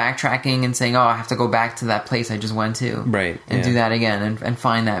kind of backtracking and saying, I have to go back to that place I just went to. Right. And do that again and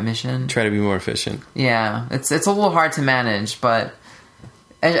find that mission. Try to be more efficient. Yeah. It's a little hard to manage, but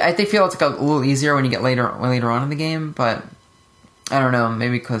I feel it's like a little easier when you get later on in the game, but I don't know,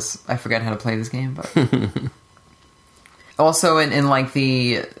 maybe because I forget how to play this game, but... Also in like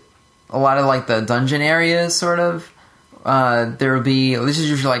a lot of like the dungeon areas, sort of, there will be, this is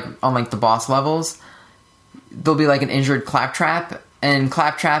usually like on like the boss levels, there'll be like an injured Claptrap, and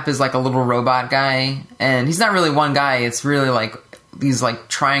Claptrap is like a little robot guy, and he's not really one guy, it's really like these like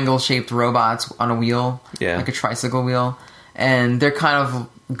triangle shaped robots on a wheel, like a tricycle wheel, and they're kind of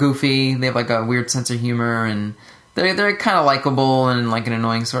goofy. They have like a weird sense of humor, and they're kind of likable in like an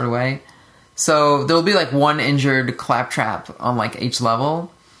annoying sort of way. So there'll be like one injured Claptrap on like each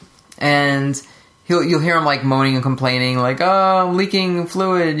level, and you'll hear him like moaning and complaining, like, "Oh, I'm leaking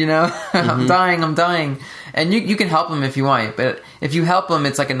fluid, you know, I'm dying." And you can help him if you want, but if you help him,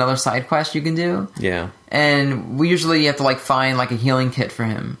 it's like another side quest you can do. Yeah. And we usually have to like find like a healing kit for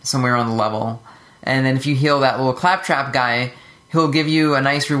him somewhere on the level, and then if you heal that little Claptrap guy, he'll give you a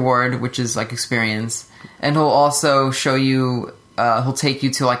nice reward, which is like experience, and he'll also show you. He'll take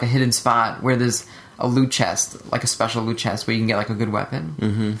you to like a hidden spot where there's a loot chest, like a special loot chest where you can get like a good weapon.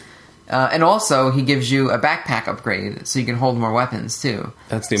 Mm-hmm. And also, he gives you a backpack upgrade, so you can hold more weapons too.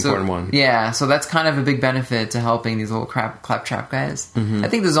 That's the important one. Yeah, so that's kind of a big benefit to helping these little Claptrap guys. Mm-hmm. I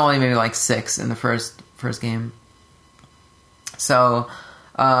think there's only maybe like 6 in the first game. So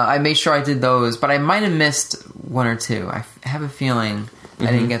I made sure I did those, but I might have missed 1 or 2. I have a feeling I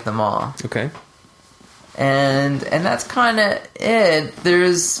didn't get them all. Okay. And that's kind of it.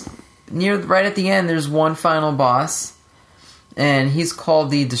 There's right at the end. There's one final boss, and he's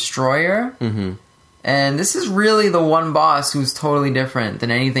called the Destroyer. Mm-hmm. And this is really the one boss who's totally different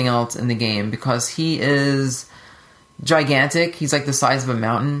than anything else in the game because he is gigantic. He's like the size of a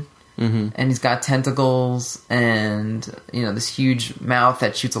mountain, and he's got tentacles and this huge mouth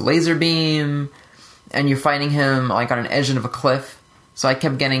that shoots a laser beam. And you're fighting him like on an edge of a cliff. So I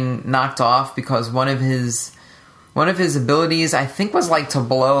kept getting knocked off because one of his abilities, I think, was like to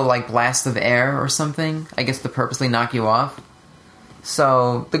blow like blast of air or something. I guess to purposely knock you off.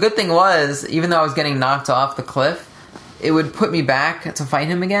 So the good thing was, even though I was getting knocked off the cliff, it would put me back to fight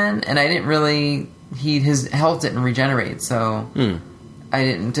him again, and I didn't really. His health didn't regenerate, so I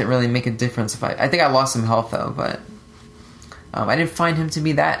didn't really make a difference. I think I lost some health though, but I didn't find him to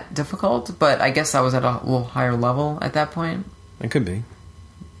be that difficult. But I guess I was at a little higher level at that point. It could be.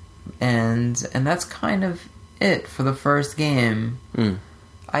 And that's kind of it for the first game.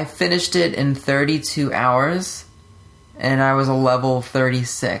 I finished it in 32 hours, and I was a level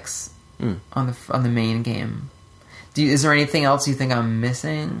 36 on the main game. Is there anything else you think I'm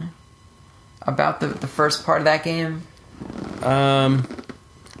missing about the first part of that game? I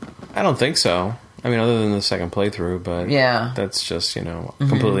don't think so. I mean, other than the second playthrough, but that's just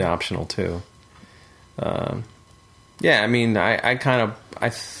completely optional too. Yeah, I mean,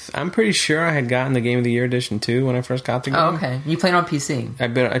 I'm pretty sure I had gotten the Game of the Year edition too when I first got the game. Oh, okay. You played on PC. I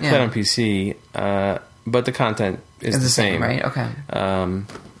played on PC, but the content is the same, right? Okay.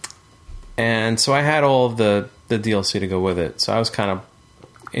 And so I had all of the DLC to go with it. So I was kind of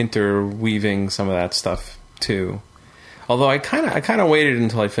interweaving some of that stuff too. Although I kind of waited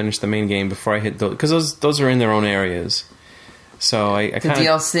until I finished the main game before I hit those, because those are in their own areas. So I the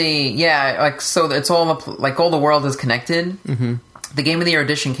DLC, like so it's all all the world is connected. Mm-hmm. The Game of the Year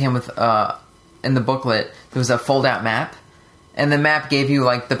edition came with in the booklet there was a fold out map, and the map gave you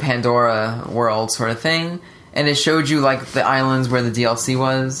like the Pandora world sort of thing, and it showed you like the islands where the DLC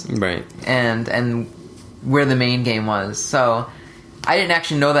was, right, and where the main game was. So I didn't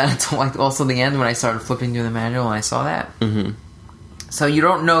actually know that until like also the end when I started flipping through the manual and I saw that. Mm-hmm. So you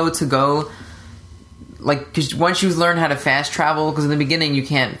don't know to go. Like, because once you learn how to fast travel, because in the beginning you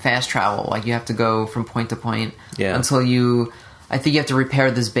can't fast travel. Like, you have to go from point to point until I think you have to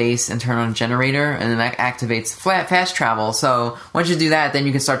repair this base and turn on a generator, and then that activates fast travel. So once you do that, then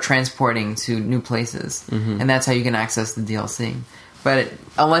you can start transporting to new places, and that's how you can access the DLC. But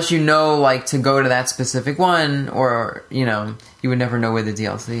unless you know, like, to go to that specific one, or, you would never know where the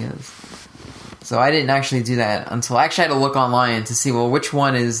DLC is. So I didn't actually do that until I actually had to look online to see, well, which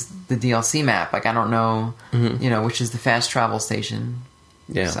one is the DLC map? Like, I don't know, which is the fast travel station.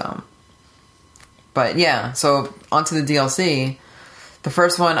 Yeah. So, but yeah, so onto the DLC. The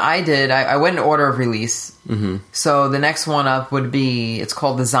first one I did, I went in order of release. Mm-hmm. So the next one up would be, it's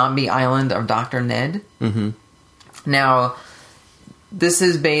called The Zombie Island of Dr. Ned. Mm-hmm. Now, this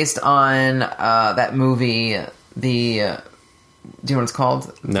is based on that movie, do you know what it's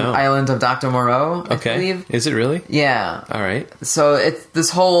called? No. The Island of Dr. Moreau, I believe. Is it really? Yeah. All right. So it's the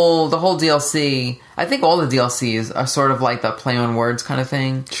whole DLC. I think all the DLCs are sort of like the play on words kind of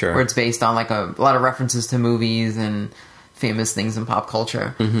thing. Sure. Where it's based on like a lot of references to movies and famous things in pop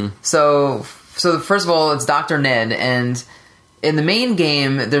culture. Mm-hmm. So first of all, it's Dr. Ned, and in the main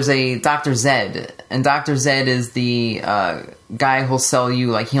game, there's a Dr. Zed, and Dr. Zed is the guy who'll sell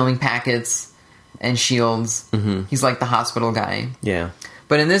you like healing packets and shields. Mm-hmm. He's like the hospital guy. Yeah.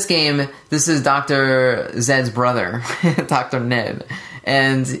 But in this game, this is Dr. Zed's brother, Dr. Ned.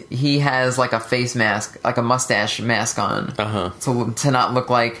 and he has like a face mask, like a mustache mask on, to not look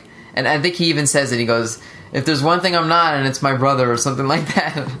like. And I think he even says it. He goes, "If there's one thing I'm not, and it's my brother," or something like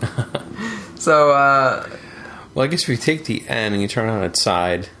that. So, well, I guess if you take the N and you turn it on its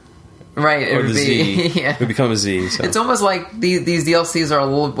side, right, it or would the be Z, it would become a Z. So. It's almost like these DLCs are a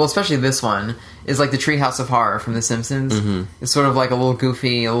little, well, especially this one is like the Treehouse of Horror from The Simpsons. It's sort of like a little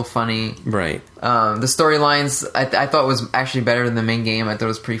goofy, a little funny. Right. The storylines I thought was actually better than the main game. I thought it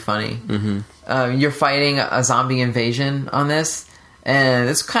was pretty funny. You're fighting a zombie invasion on this, and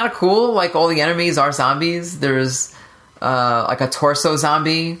it's kind of cool. Like, all the enemies are zombies. There's like a torso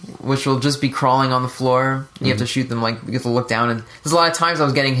zombie, which will just be crawling on the floor. You have to shoot them, like, you have to look down. And there's a lot of times I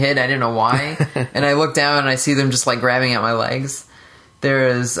was getting hit, I didn't know why. And I look down and I see them just, like, grabbing at my legs.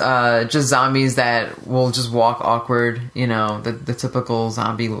 There's just zombies that will just walk awkward, you know, the typical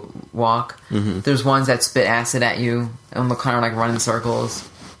zombie walk. There's ones that spit acid at you and they'll kind of, like, run in circles.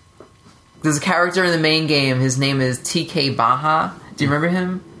 There's a character in the main game, his name is TK Baha. Do you remember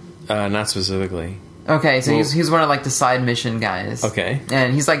him? Not specifically. Okay, so he's one of, like, the side mission guys. Okay.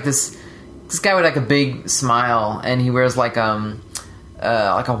 And he's like this guy with, like, a big smile, and he wears like a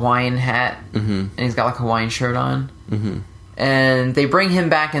Hawaiian hat, and he's got like a Hawaiian shirt on. And they bring him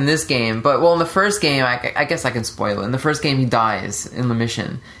back in this game, but well, in the first game, I guess I can spoil it. In the first game, he dies in the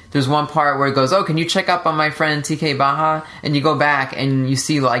mission. There's one part where it goes, "Oh, can you check up on my friend TK Baha?" And you go back and you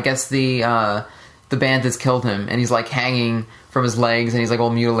see, I guess the bandits killed him, and he's like hanging from his legs, and he's like all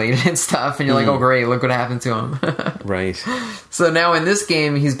mutilated and stuff, and you're like, "Oh great, look what happened to him." Right. So now in this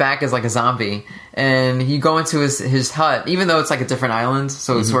game, he's back as like a zombie, and you go into his hut, even though it's like a different island,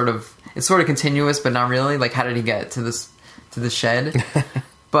 so it's sort of continuous, but not really. Like, how did he get to the shed?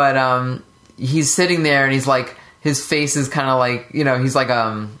 But he's sitting there, and he's like, his face is kind of like, you know, he's like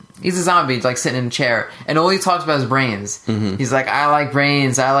he's a zombie, like sitting in a chair, and all he talks about is brains. He's like, I like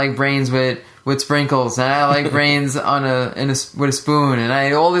brains with sprinkles, and I like brains with a spoon,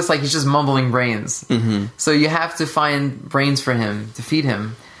 and all this, like, he's just mumbling brains. So you have to find brains for him to feed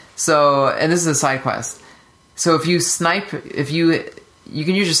him. So, and this is a side quest. So if you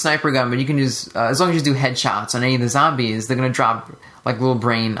can use your sniper gun, but you can use, as long as you do headshots on any of the zombies, they're going to drop like little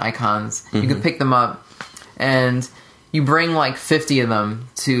brain icons. You can pick them up, and you bring like 50 of them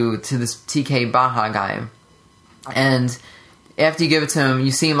to this TK Baha guy, and after you give it to him,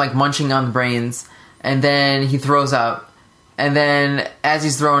 you see him like munching on the brains, and then he throws up, and then as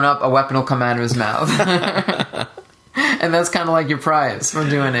he's throwing up, a weapon will come out of his mouth. And that's kind of like your prize for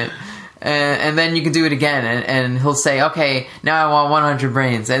doing it. And then you can do it again, and he'll say, "Okay, now I want 100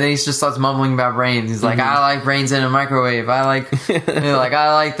 brains." And then he just starts mumbling about brains. He's like, "I like brains in a microwave. I like,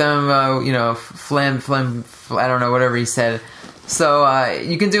 I like them, flam, I don't know, whatever he said." So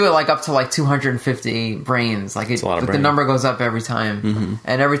you can do it like up to like 250 brains. Like, the number goes up every time,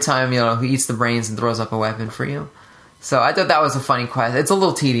 and every time, you know, he eats the brains and throws up a weapon for you. So I thought that was a funny quest. It's a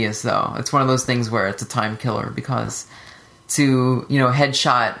little tedious though. It's one of those things where it's a time killer, because to, you know,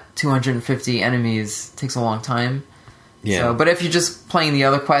 headshot 250 enemies takes a long time. Yeah. So, but if you're just playing the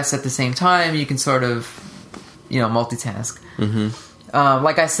other quests at the same time, you can sort of, you know, multitask.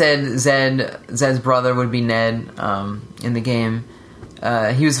 Like I said, Zed's brother would be Ned in the game.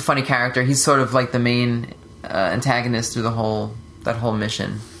 He was a funny character. He's sort of like the main antagonist through that whole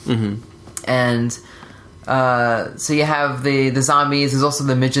mission. And so you have the zombies. There's also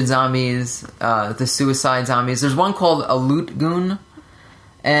the midget zombies, the suicide zombies. There's one called a Loot Goon,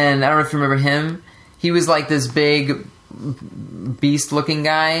 and I don't know if you remember him. He was like this big beast-looking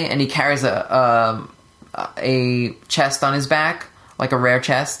guy, and he carries a chest on his back, like a rare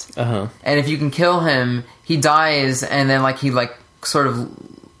chest. And if you can kill him, he dies, and then like he like sort of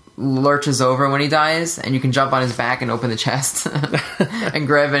lurches over when he dies, and you can jump on his back and open the chest and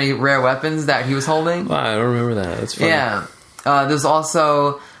grab any rare weapons that he was holding. Wow, I don't remember that. That's funny. Yeah. There's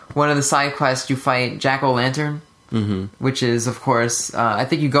also one of the side quests, you fight Jack-o'-lantern, which is, of course, I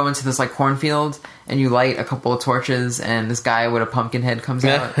think you go into this like cornfield and you light a couple of torches, and this guy with a pumpkin head comes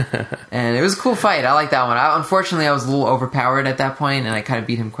out. And it was a cool fight. I like that one. Unfortunately, I was a little overpowered at that point, and I kind of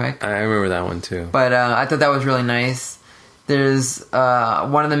beat him quick. I remember that one too. But I thought that was really nice. There's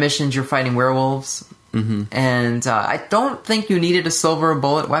one of the missions you're fighting werewolves, and I don't think you needed a silver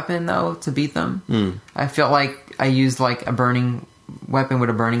bullet weapon though to beat them. I felt like I used like a burning weapon with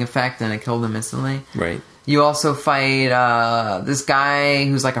a burning effect, and it killed them instantly. Right. You also fight this guy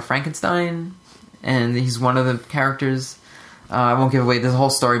who's like a Frankenstein, and he's one of the characters. I won't give away. There's a whole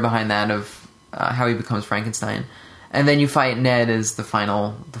story behind that of how he becomes Frankenstein, and then you fight Ned as the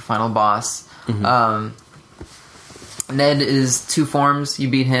final boss. Ned is two forms. You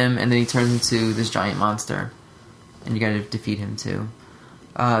beat him, and then he turns into this giant monster, and you got to defeat him too.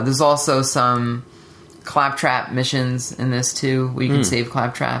 There's also some claptrap missions in this too, where you can save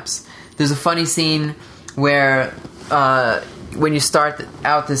claptraps. There's a funny scene where when you start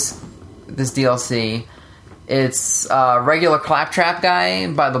out this DLC, it's a regular claptrap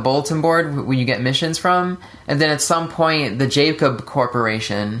guy by the bulletin board when you get missions from, and then at some point the Jacob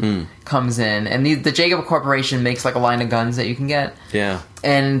Corporation comes in, and the Jacob Corporation makes like a line of guns that you can get. Yeah.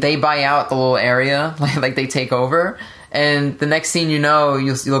 And they buy out the little area, like they take over. And the next scene, you know,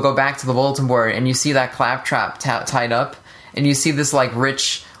 you'll go back to the bulletin board and you see that claptrap tied up, and you see this like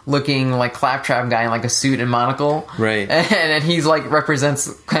rich looking like claptrap guy in like a suit and monocle, right? And he's like represents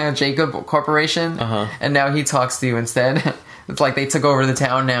kind of Jacob Corporation, and now he talks to you instead. It's like they took over the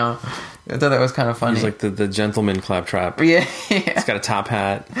town now. I thought that was kind of funny. He's like the gentleman claptrap. Yeah. He's got a top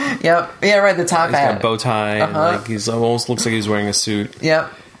hat. Yep. Yeah, right. The top hat. He's got a bow tie. And like he's almost looks like he's wearing a suit.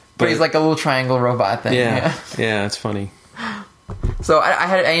 Yep. But he's like a little triangle robot thing. Yeah. Yeah, it's funny. So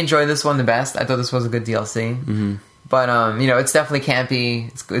I enjoyed this one the best. I thought this was a good DLC. Mm-hmm. But, you know, it's definitely campy.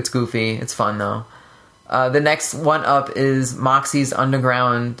 It's goofy. It's fun, though. The next one up is Moxie's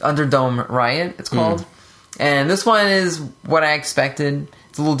Underdome Riot, it's called. And this one is what I expected.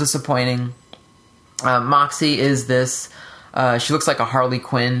 It's a little disappointing. Moxie is this... she looks like a Harley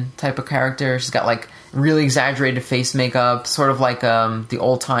Quinn type of character. She's got, like, really exaggerated face makeup, sort of like the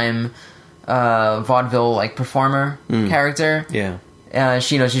old-time vaudeville, like, performer character. Yeah.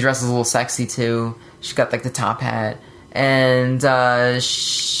 She dresses a little sexy, too. She got, like, the top hat. And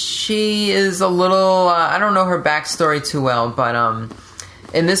she is a little... I don't know her backstory too well, but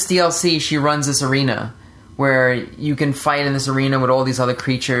in this DLC, she runs this arena where you can fight in this arena with all these other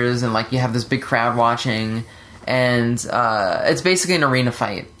creatures, and, like, you have this big crowd watching, and it's basically an arena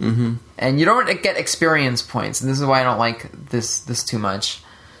fight. Mm-hmm. And you don't get experience points, and this is why I don't like this too much.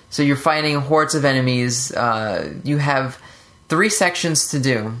 So you're fighting hordes of enemies. You have 3 sections to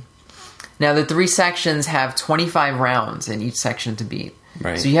do. Now, the 3 sections have 25 rounds in each section to beat.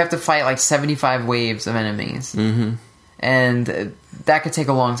 Right. So you have to fight like 75 waves of enemies. Mm-hmm. And that could take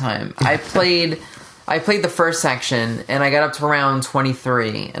a long time. I played the first section, and I got up to round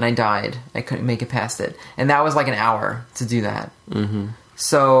 23, and I died. I couldn't make it past it. And that was like an hour to do that. Mm-hmm.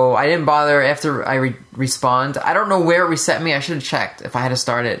 So I didn't bother after I respawned. I don't know where it reset me. I should have checked if I had to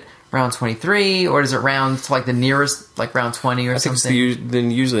start it round 23, or does it round to like the nearest, like round 20 or something? I think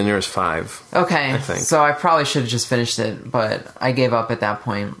it's usually the nearest 5. Okay, I think. So I probably should have just finished it, but I gave up at that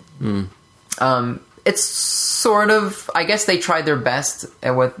point. It's sort of, I guess they tried their best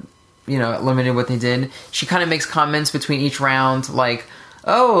at what, limited what they did. She kind of makes comments between each round, like,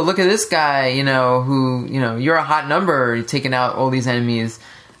 oh, look at this guy, who, you're a hot number, you're taking out all these enemies.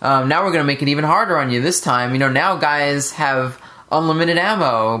 Now we're going to make it even harder on you this time. Now guys have unlimited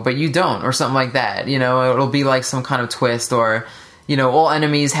ammo, but you don't, or something like that. It'll be like some kind of twist, or, all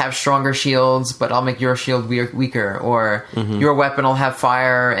enemies have stronger shields, but I'll make your shield weaker, or your weapon will have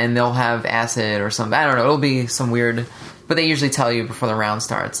fire and they'll have acid or something. I don't know. It'll be some weird, but they usually tell you before the round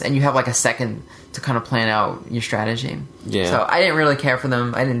starts, and you have like a second to kind of plan out your strategy. Yeah. So I didn't really care for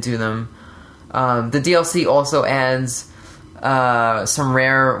them. I didn't do them. The DLC also adds some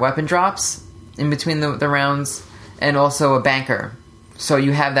rare weapon drops in between the rounds, and also a banker. So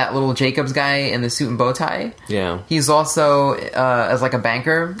you have that little Jacobs guy in the suit and bow tie. Yeah. He's also as like a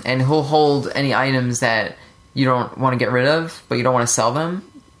banker, and he'll hold any items that you don't want to get rid of, but you don't want to sell them.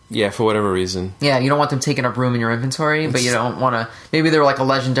 Yeah, for whatever reason. Yeah, you don't want them taking up room in your inventory, but you don't want to... Maybe they're like a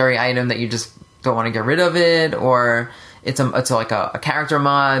legendary item that you just don't want to get rid of it, or it's like a character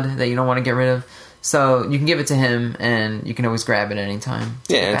mod that you don't want to get rid of. So you can give it to him, and you can always grab it anytime.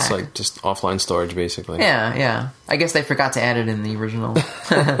 Yeah, it's like just offline storage, basically. Yeah. I guess they forgot to add it in the original,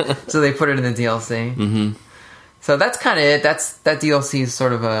 so they put it in the DLC. Mm-hmm. So that's kind of it. That DLC is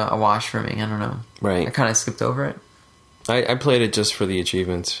sort of a wash for me. I don't know. Right. I kind of skipped over it. I played it just for the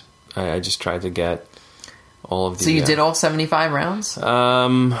achievements. I just tried to get all of the... So you did all 75 rounds?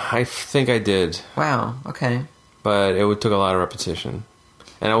 I think I did. Wow, okay. But it took a lot of repetition.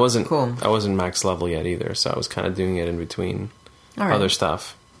 And I wasn't max level yet either, so I was kind of doing it in between other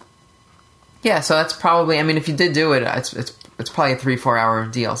stuff. Yeah, so that's probably... I mean, if you did do it, it's probably a 3-4 hour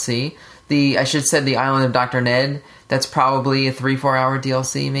DLC. I should say the Island of Dr. Ned, that's probably a 3-4 hour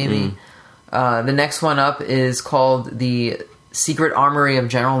DLC, maybe. The next one up is called The Secret Armory of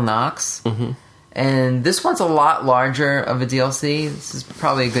General Knox. Mm-hmm. And this one's a lot larger of a DLC. This is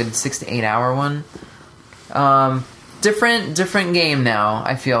probably a good 6 to 8 hour one. Different game now,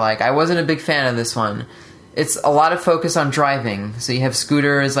 I feel like. I wasn't a big fan of this one. It's a lot of focus on driving. So you have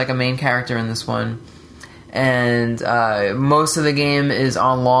Scooter as like a main character in this one. And most of the game is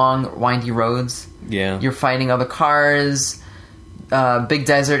on long, windy roads. Yeah. You're fighting other cars. big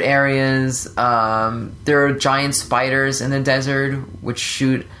desert areas. There are giant spiders in the desert which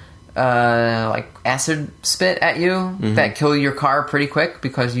shoot like acid spit at you that kill your car pretty quick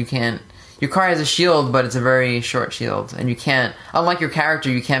because you can't. Your car has a shield, but it's a very short shield, and you can't. Unlike your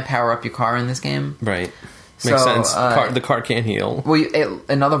character, you can't power up your car in this game. Right. Makes sense. The car can't heal. Well,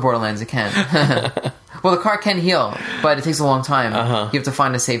 in other Borderlands, it can. Well, the car can heal, but it takes a long time. You have to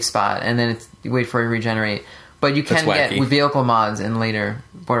find a safe spot, and then you wait for it to regenerate. But you can get vehicle mods in later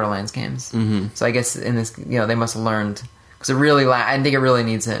Borderlands games. So I guess in this, they must have learned because it really. I think it really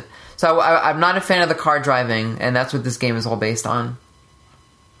needs it. So I'm not a fan of the car driving, and that's what this game is all based on.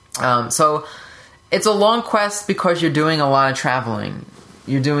 So it's a long quest because you're doing a lot of traveling.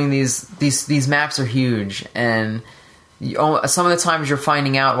 You're doing these maps are huge, and some of the times you're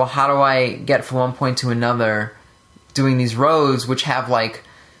finding out, well, how do I get from one point to another? Doing these roads which have like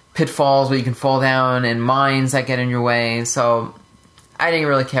pitfalls where you can fall down and mines that get in your way. So I didn't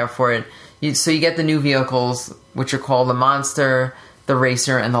really care for it. So you get the new vehicles, which are called the Monster, the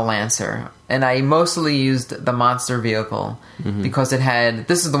Racer, and the Lancer. And I mostly used the Monster vehicle because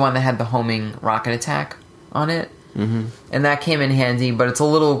this is the one that had the homing rocket attack on it. And that came in handy, but it's a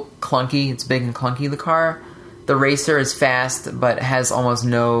little clunky. It's big and clunky, the car. The Racer is fast, but has almost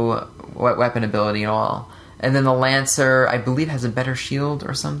no weapon ability at all. And then the Lancer, I believe, has a better shield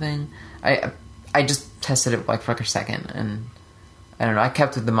or something. I just tested it for a second, and I don't know. I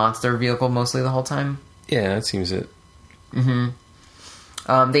kept with the Monster vehicle mostly the whole time. Yeah, that seems it.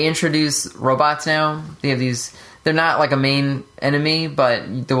 They introduce robots now. They have these. They're not like a main enemy,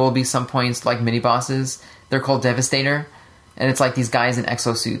 but there will be some points like mini bosses. They're called Devastator, and it's like these guys in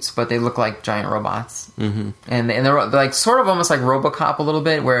exosuits, but they look like giant robots. And they're like sort of almost like RoboCop a little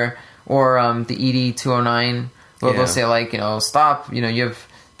bit, or the ED-209. They'll say like, stop. You have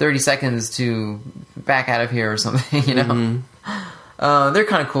 30 seconds to back out of here or something. They're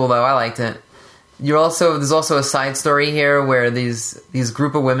kind of cool though. I liked it. There's also a side story here where these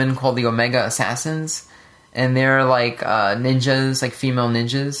group of women called the Omega Assassins, and they're like ninjas, like female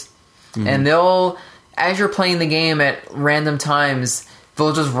ninjas, and they'll, as you're playing the game at random times,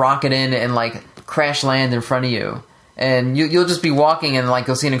 they'll just rocket in and like crash land in front of you, and you'll just be walking and like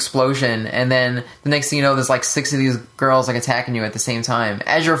you'll see an explosion, and then the next thing you know, there's like 6 of these girls like attacking you at the same time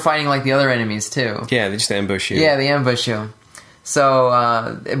as you're fighting like the other enemies too. Yeah, they just ambush you. Yeah, they ambush you.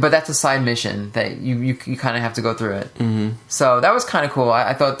 So, but that's a side mission that you kind of have to go through it. So that was kind of cool.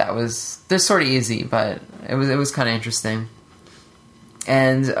 I thought they're sort of easy, but it was kind of interesting.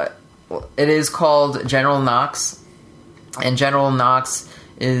 And it is called General Knox, and General Knox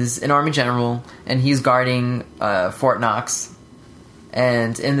is an army general, and he's guarding Fort Knox.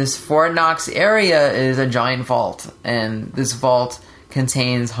 And in this Fort Knox area is a giant vault, and this vault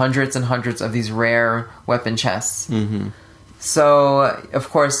contains hundreds and hundreds of these rare weapon chests. So,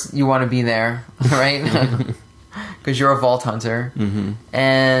 of course, you want to be there, right? Because you're a vault hunter.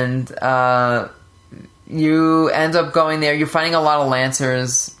 And you end up going there. You're fighting a lot of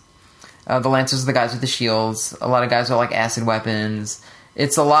Lancers. The Lancers are the guys with the shields. A lot of guys with, like, acid weapons.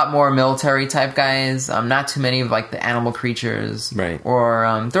 It's a lot more military-type guys. Not too many of, like, the animal creatures. Right.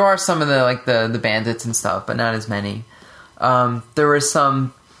 Or there are some of the, like, the bandits and stuff, but not as many. There was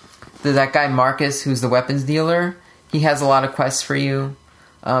that guy Marcus, who's the weapons dealer. He has a lot of quests for you,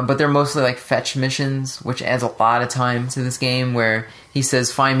 but they're mostly like fetch missions, which adds a lot of time to this game, where he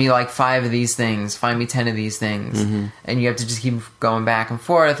says, find me like 5 of these things, find me 10 of these things, and you have to just keep going back and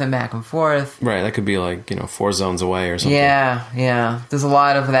forth and back and forth. Right, that could be like, 4 zones away or something. Yeah. There's a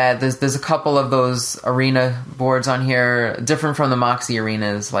lot of that. There's a couple of those arena boards on here, different from the Moxie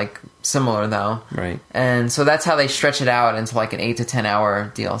arenas, like similar though. Right. And so that's how they stretch it out into like an 8 to 10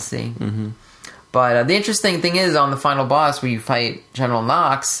 hour DLC. But the interesting thing is, on the final boss where you fight General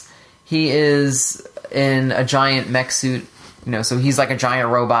Knox, he is in a giant mech suit, so he's like a giant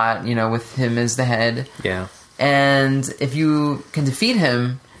robot, with him as the head. Yeah. And if you can defeat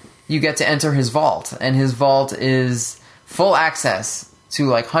him, you get to enter his vault. And his vault is full access to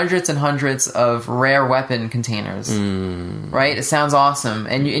like hundreds and hundreds of rare weapon containers. Right? It sounds awesome.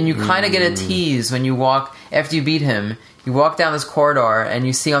 And you kind of get a tease when you walk, after you beat him, you walk down this corridor and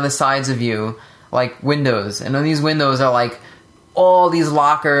you see on the sides of you like windows, and on these windows are like all these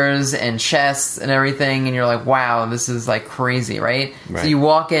lockers and chests and everything, and you're like, wow, this is like crazy, right? So you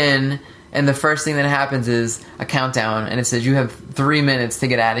walk in, and the first thing that happens is a countdown, and it says you have 3 minutes to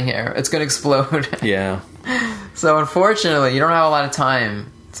get out of here. It's gonna explode. Yeah. So unfortunately, you don't have a lot of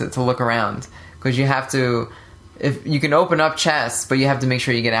time to look around, because you have to, if you can open up chests, but you have to make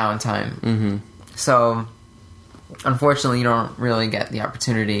sure you get out in time. So unfortunately, you don't really get the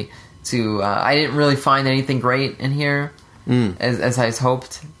opportunity to. I didn't really find anything great in here. as I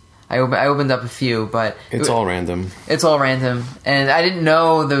hoped. I opened up a few, but it's all random. It's all random, and I didn't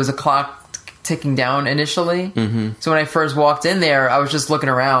know there was a clock ticking down initially. So when I first walked in there, I was just looking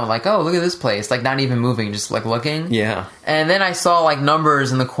around, like, oh, look at this place, like not even moving, just like looking. Yeah. And then I saw like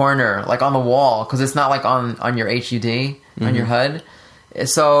numbers in the corner, like on the wall, because it's not like on your HUD on your HUD.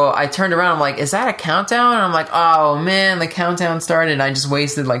 So I turned around, I'm like, is that a countdown? And I'm like, oh man, the countdown started, and I just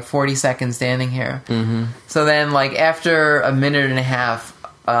wasted like 40 seconds standing here. So then, like, after a minute and a half,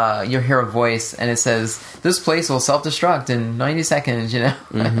 you'll hear a voice, and it says, this place will self-destruct in 90 seconds, you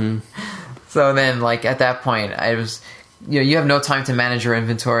know? So then, like, at that point, I was, you have no time to manage your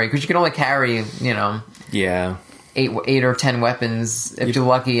inventory, because you can only carry, Yeah. 8 or 10 weapons, if you're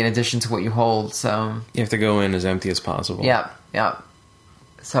lucky, in addition to what you hold, so... You have to go in as empty as possible. Yeah.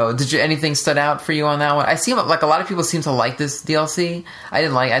 So, anything stood out for you on that one? I see, like, a lot of people seem to like this DLC. I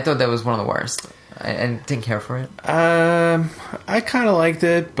didn't like it. I thought that was one of the worst. I didn't care for it. I kind of liked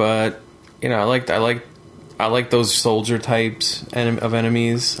it, but, I like those soldier types of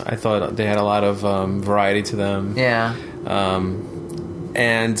enemies. I thought they had a lot of variety to them. Yeah.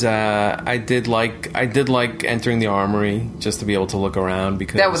 And I did like entering the armory just to be able to look around,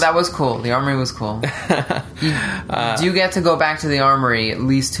 because that was cool. The armory was cool. Do you get to go back to the armory at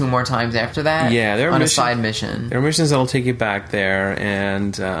least 2 more times after that? Yeah, there are on a side mission. There are missions that'll take you back there,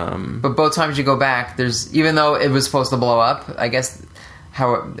 and but both times you go back, there's, even though it was supposed to blow up, I guess.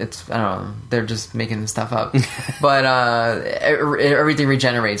 How it's, I don't know, they're just making stuff up, but everything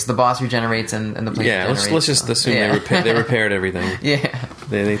regenerates. The boss regenerates, and the place regenerates. Let's just assume they repaired everything. Yeah,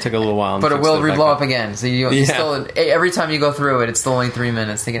 they took a little while, but it will reblow up again. So you still, every time you go through it, it's still only 3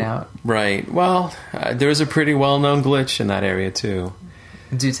 minutes to get out. Right. Well, there's a pretty well-known glitch in that area too.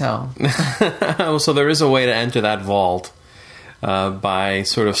 Do tell. So there is a way to enter that vault by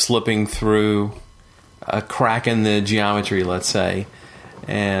sort of slipping through a crack in the geometry, let's say.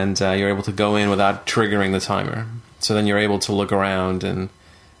 And you're able to go in without triggering the timer. So then you're able to look around and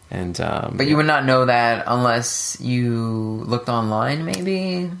but you would not know that unless you looked online,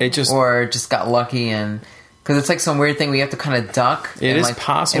 maybe, or just got lucky, and because it's like some weird thing where you have to kind of duck. It is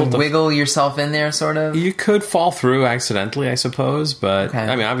possible to wiggle yourself in there, sort of. You could fall through accidentally, I suppose, but okay.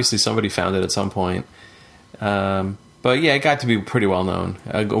 I mean, obviously somebody found it at some point. But yeah, it got to be pretty well known,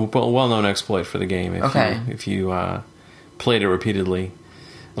 a well-known exploit for the game. If you played it repeatedly.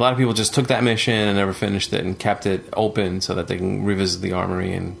 A lot of people just took that mission and never finished it and kept it open so that they can revisit the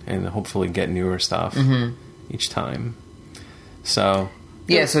armory and hopefully get newer stuff each time. So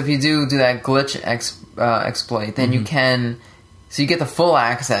yeah, so if you do that glitch exploit, then you can. So you get the full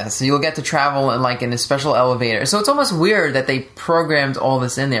access. So you'll get to travel in a special elevator. So it's almost weird that they programmed all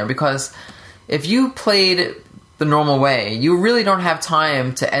this in there, because if you played the normal way, you really don't have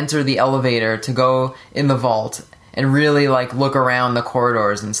time to enter the elevator to go in the vault and really look around the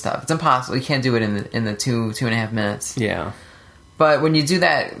corridors and stuff. It's impossible. You can't do it in the 2.5 minutes. Yeah. But when you do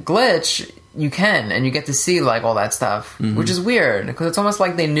that glitch, you can, and you get to see all that stuff, which is weird, because it's almost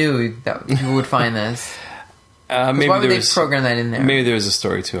like they knew that people would find this. Maybe why would they program that in there? Maybe there was a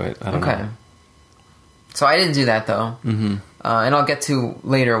story to it. I don't know. So I didn't do that, though. And I'll get to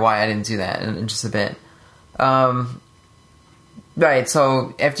later why I didn't do that in just a bit. Right,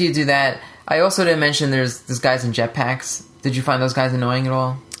 so after you do that, I also didn't mention there's guys in jetpacks. Did you find those guys annoying at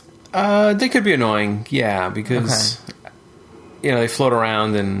all? They could be annoying, yeah, because they float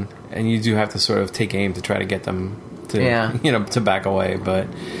around and you do have to sort of take aim to try to get them to to back away. But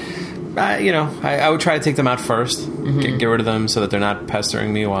I would try to take them out first, get rid of them so that they're not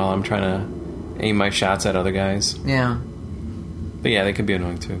pestering me while I'm trying to aim my shots at other guys. Yeah, but yeah, they could be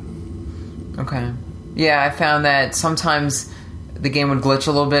annoying too. Okay, yeah, I found that sometimes the game would glitch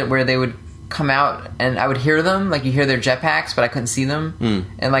a little bit where they would come out and I would hear them, you hear their jetpacks, but I couldn't see them.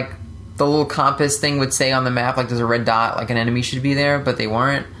 And the little compass thing would say on the map, there's a red dot, an enemy should be there, but they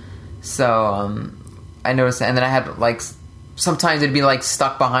weren't. So I noticed that, and then I had sometimes it'd be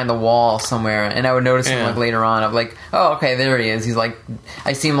stuck behind the wall somewhere, and I would notice him later on. I'm oh, okay, there he is. He's I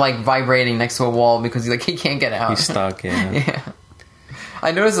see him vibrating next to a wall because he can't get out. He's stuck. Yeah. Yeah.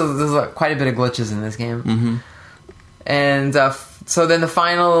 I noticed there's quite a bit of glitches in this game. And so then the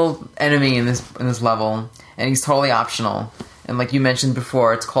final enemy in this level, and he's totally optional. And like you mentioned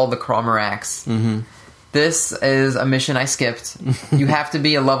before, it's called the Crawmerax. This is a mission I skipped. You have to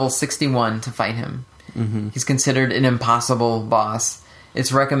be a level 61 to fight him. He's considered an impossible boss.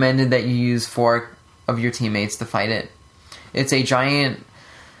 It's recommended that you use 4 of your teammates to fight it. It's a giant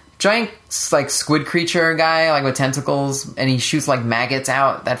squid creature guy, with tentacles, and he shoots maggots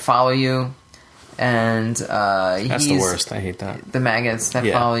out that follow you. And that's the worst. I hate that. The maggots that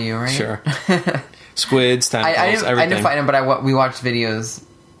follow you, right? Sure. Squids, tentacles, everything. I didn't fight him, but we watched videos,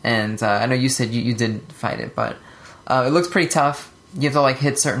 and I know you said you did fight it, but it looks pretty tough. You have to like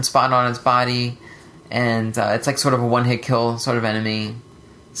hit certain spot on its body, and it's like sort of a one-hit kill sort of enemy.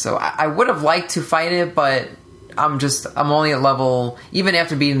 So I would have liked to fight it, but I'm only at level, even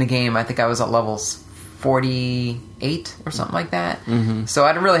after beating the game, I think I was at levels 48 or something like that. Mm-hmm. So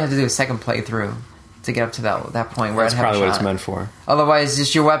I didn't really have to do a second playthrough to get up to that point where that's I'd have probably a shot. What it's meant for. Otherwise,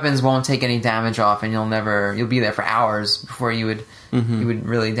 just your weapons won't take any damage off, and you'll be there for hours before you would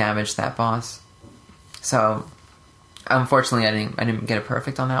really damage that boss. So unfortunately, I didn't get it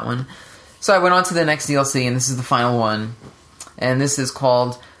perfect on that one. So I went on to the next DLC, and this is the final one, and this is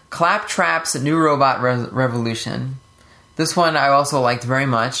called Claptrap's New Robot Revolution. This one I also liked very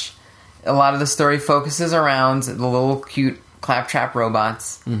much. A lot of the story focuses around the little cute Claptrap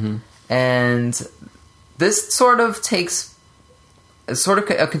robots, and this sort of takes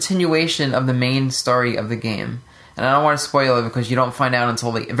a continuation of the main story of the game. And I don't want to spoil it because you don't find out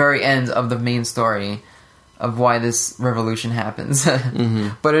until the very end of the main story of why this revolution happens.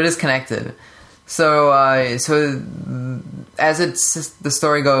 But it is connected. So as the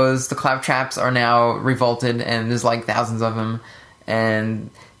story goes, the Claptraps are now revolted, and there's like thousands of them,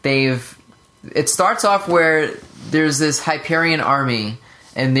 and it starts off where there's this Hyperion army,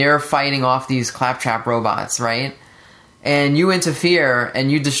 and they're fighting off these Claptrap robots, right? And you interfere,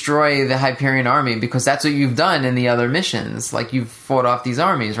 and you destroy the Hyperion army, because that's what you've done in the other missions. Like, you've fought off these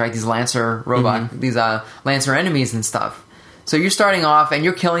armies, right? These Lancer these Lancer enemies and stuff. So you're starting off, and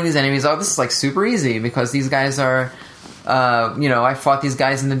you're killing these enemies. Oh, this is, like, super easy, because these guys are, I fought these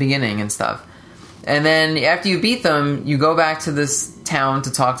guys in the beginning and stuff. And then after you beat them, you go back to this town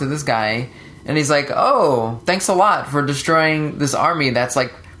to talk to this guy, and he's like, oh, thanks a lot for destroying this army that's,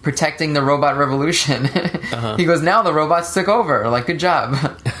 like, protecting the robot revolution. He goes, now the robots took over. Like, good job.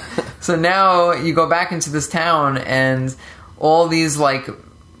 So now you go back into this town, and all these, like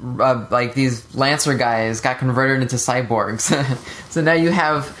these Lancer guys got converted into cyborgs. So now you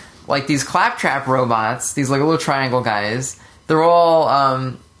have, like, these Claptrap robots, these, like, little triangle guys. They're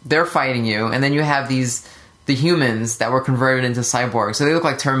all, they're fighting you, and then you have the humans that were converted into cyborgs. So they look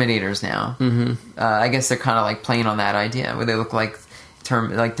like Terminators now. I guess they're kind of like playing on that idea, where they look like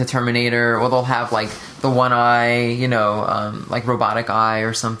the Terminator, or they'll have like the one eye, like robotic eye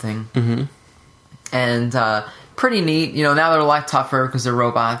or something. And pretty neat. Now they're a lot tougher because they're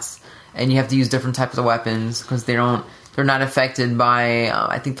robots, and you have to use different types of weapons because they're not affected by.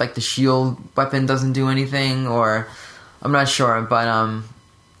 I think like the shield weapon doesn't do anything, or I'm not sure, but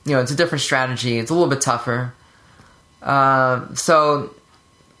it's a different strategy. It's a little bit tougher. So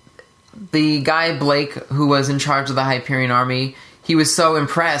the guy Blake, who was in charge of the Hyperion army, he was so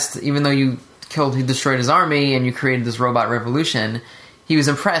impressed, even though he destroyed his army and you created this robot revolution, he was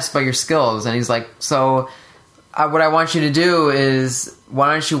impressed by your skills. And he's like, so what I want you to do is,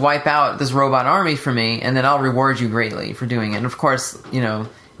 why don't you wipe out this robot army for me, and then I'll reward you greatly for doing it. And of course,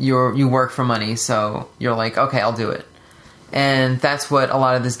 you work for money, so you're like, okay, I'll do it. And that's what a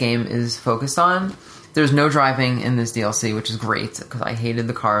lot of this game is focused on. There's no driving in this DLC, which is great, because I hated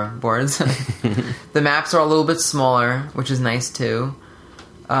the car boards. The maps are a little bit smaller, which is nice too.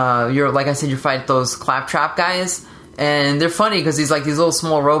 Like I said, you fight those Claptrap guys, and they're funny because these little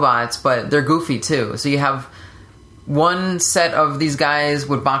small robots, but they're goofy too. So you have one set of these guys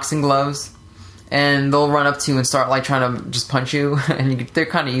with boxing gloves, and they'll run up to you and start like trying to just punch you, and they're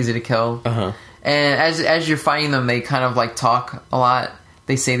kind of easy to kill. And as you're fighting them, they kind of like talk a lot.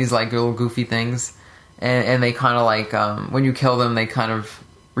 They say these like little goofy things. And they kind of like, when you kill them, they kind of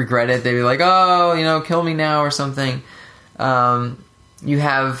regret it. They be like, oh, kill me now or something. You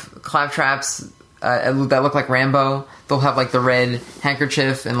have Claptraps that look like Rambo. They'll have like the red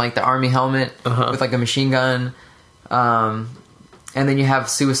handkerchief and like the army helmet with like a machine gun. And then you have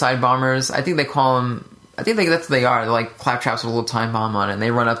suicide bombers. I think they call them, that's what they are. They're like Claptraps with a little time bomb on it, and they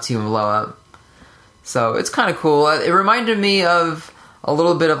run up to you and blow up. So it's kind of cool. It reminded me of a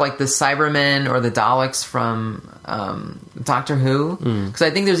little bit of like the Cybermen or the Daleks from Doctor Who, because I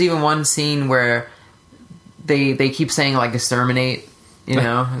think there's even one scene where they keep saying like exterminate,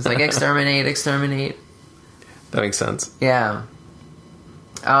 it's like exterminate. That makes sense. Yeah.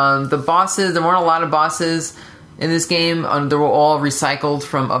 The bosses, there weren't a lot of bosses in this game. They were all recycled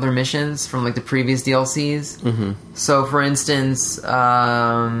from other missions from like the previous DLCs. So for instance,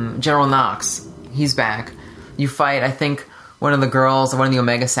 General Knox, he's back. You fight, I think, one of the girls, one of the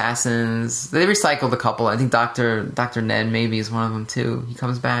Omega Assassins. They recycled a couple. I think Dr. Ned maybe is one of them too. He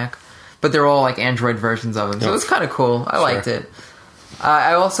comes back. But they're all like Android versions of him. So it's kind of cool. I liked it.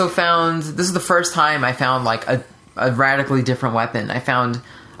 I also found, this is the first time I found like a radically different weapon. I found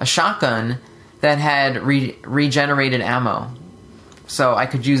a shotgun that had regenerated ammo. So I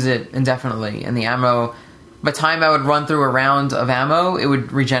could use it indefinitely. And the ammo, by the time I would run through a round of ammo, it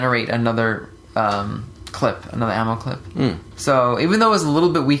would regenerate another another ammo clip. So even though it was a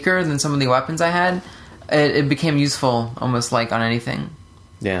little bit weaker than some of the weapons I had, it became useful almost like on anything.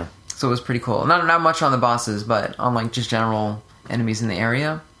 Yeah. So it was pretty cool. Not much on the bosses, but on like just general enemies in the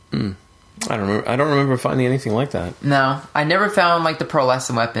area. I don't remember finding anything like that. No, I never found like the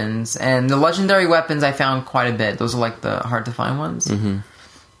pearlescent weapons, and the legendary weapons I found quite a bit. Those are like the hard to find ones.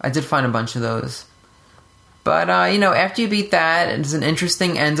 I did find a bunch of those. But after you beat that, it's an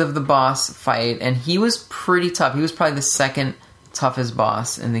interesting end of the boss fight, and he was pretty tough. He was probably the second toughest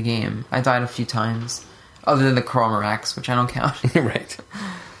boss in the game. I died a few times, other than the Chromarax, which I don't count. Right.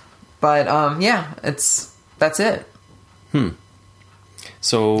 But that's it.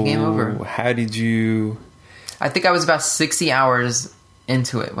 So Game over. How did you? I think I was about 60 hours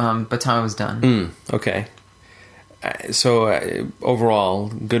into it by the time I was done. Okay. So overall,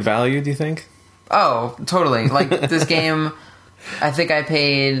 good value, do you think? Oh, totally. Like this game, I think I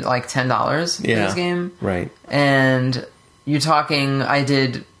paid like $10 for this game. Right. And you're talking, I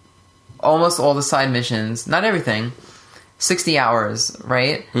did almost all the side missions, not everything, 60 hours,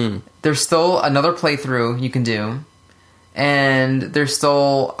 right? There's still another playthrough you can do. And there's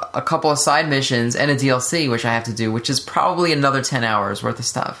still a couple of side missions and a DLC, which I have to do, which is probably another 10 hours worth of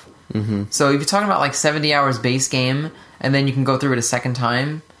stuff. So if you're talking about like 70 hours base game, and then you can go through it a second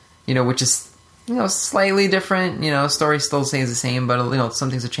time, which is, slightly different, story still stays the same, but, some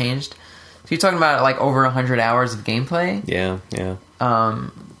things have changed. So you're talking about like over 100 hours of gameplay. Yeah.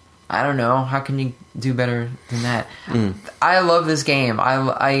 I don't know. How can you do better than that? I love this game.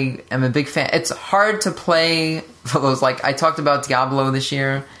 I am a big fan. It's hard to play those. Like I talked about Diablo this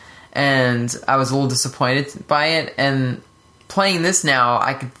year, and I was a little disappointed by it. And playing this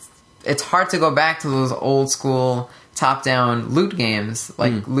now, it's hard to go back to those old school top-down loot games,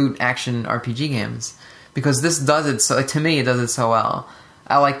 like loot action RPG games, because this does it. So to me, it does it so well.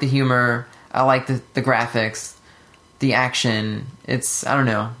 I like the humor. I like the graphics. The action, I don't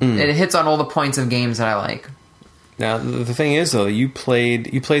know. It hits on all the points of games that I like. Now, the thing is, though, you played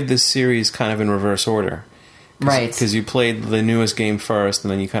this series kind of in reverse order. Right. Because you played the newest game first,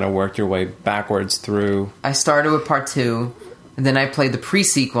 and then you kind of worked your way backwards through. I started with part 2, and then I played the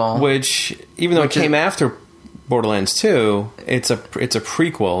pre-sequel. Which, even though it came after Borderlands 2, it's a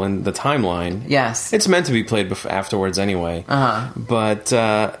prequel in the timeline. Yes. It's meant to be played afterwards anyway. But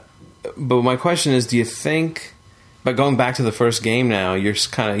my question is, do you think... But going back to the first game now, you're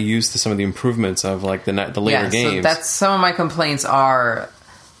kind of used to some of the improvements of like the later games. So that's some of my complaints are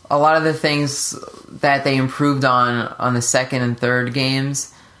a lot of the things that they improved on the second and third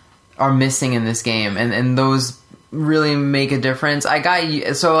games are missing in this game, and those really make a difference. Like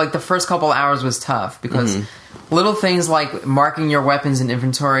the first couple hours was tough because little things like marking your weapons in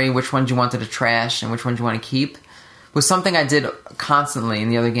inventory, which ones you wanted to trash and which ones you want to keep, was something I did constantly in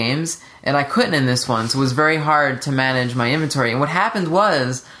the other games, and I couldn't in this one, so it was very hard to manage my inventory. And what happened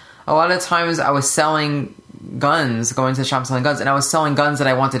was, a lot of times I was selling guns, going to the shop selling guns, and I was selling guns that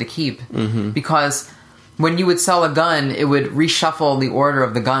I wanted to keep, because when you would sell a gun, it would reshuffle the order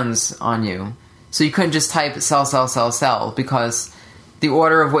of the guns on you. So you couldn't just type sell, sell, sell, sell, because the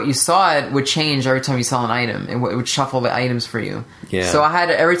order of what you saw it would change every time you sell an item. It would shuffle the items for you. Yeah. So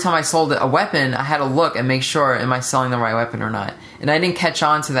every time I sold a weapon, I had to look and make sure, am I selling the right weapon or not? And I didn't catch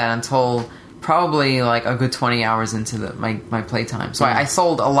on to that until probably like a good 20 hours into my playtime. So I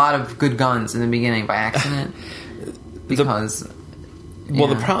sold a lot of good guns in the beginning by accident. Because...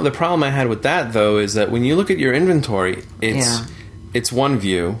 the problem I had with that, though, is that when you look at your inventory, it's one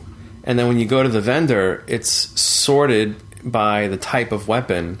view. And then when you go to the vendor, it's sorted by the type of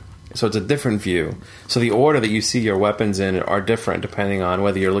weapon, so it's a different view. So the order that you see your weapons in are different depending on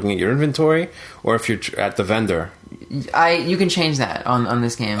whether you're looking at your inventory or if you're at the vendor. You can change that on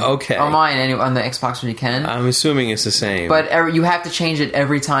this game. Okay. On mine, on the Xbox, when you can. I'm assuming it's the same. But you have to change it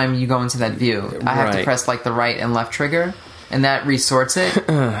every time you go into that view. I have to press like the right and left trigger, and that resorts it.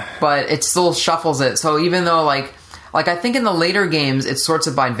 But it still shuffles it. So even though like I think in the later games it sorts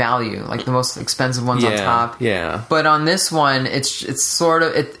it by value, like the most expensive ones on top. Yeah. But on this one, it's sort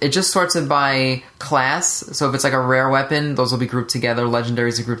of it just sorts it by class. So if it's like a rare weapon, those will be grouped together.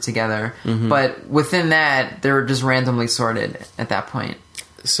 Legendaries are grouped together. But within that, they're just randomly sorted at that point.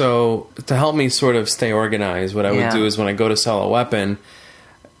 So to help me sort of stay organized, what I would do is when I go to sell a weapon,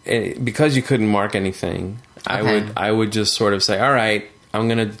 because you couldn't mark anything, I would just sort of say, all right, I'm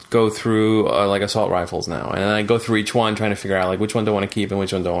gonna go through like assault rifles now, and then I go through each one trying to figure out like which one do I want to keep and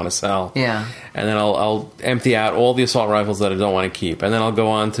which one do I want to sell. Yeah. And then I'll empty out all the assault rifles that I don't want to keep, and then I'll go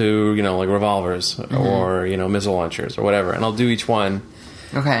on to like revolvers or missile launchers or whatever, and I'll do each one.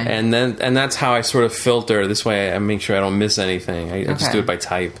 Okay. And that's how I sort of filter. This way I make sure I don't miss anything. I just do it by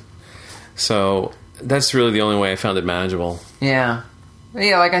type. So that's really the only way I found it manageable. Yeah.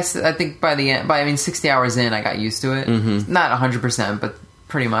 Yeah, like I said, I think by 60 hours in, I got used to it. Mm-hmm. Not 100%, but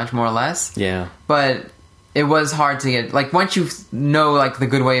pretty much, more or less. Yeah. But it was hard to get, like, once you know, like, the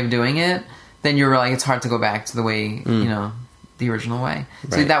good way of doing it, then you're like, it's hard to go back to the way, the original way.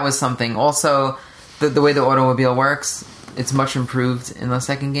 Right. So that was something. Also, the way the automobile works, it's much improved in the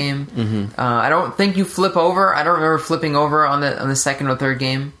second game. Mm-hmm. I don't think you flip over. I don't remember flipping over on the second or third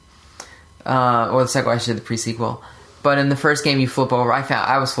game. Or the second, I should the pre-sequel. But in the first game, you flip over.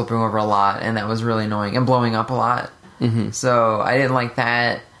 I was flipping over a lot, and that was really annoying, and blowing up a lot. Mm-hmm. So I didn't like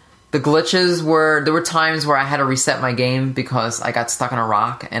that. The glitches there were times where I had to reset my game because I got stuck on a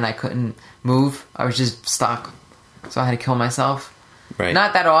rock and I couldn't move. I was just stuck. So I had to kill myself. Right.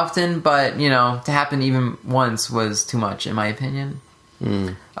 Not that often, but, to happen even once was too much, in my opinion.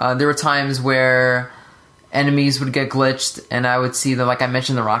 Mm. There were times where enemies would get glitched, and I would see like I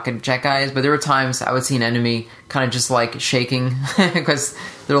mentioned, the rocket jet guys, but there were times I would see an enemy kind of just like shaking because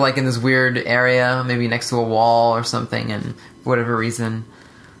they're like in this weird area, maybe next to a wall or something, and for whatever reason,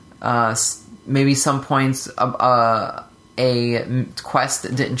 maybe some points a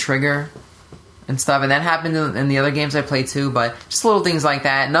quest didn't trigger and stuff, and that happened in the other games I played too. But just little things like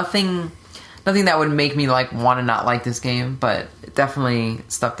that, nothing that would make me like want to not like this game, but definitely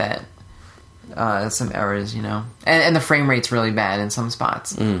stuff that. Some errors, and the frame rate's really bad in some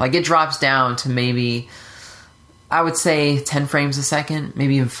spots. Like it drops down to maybe, I would say 10 frames a second,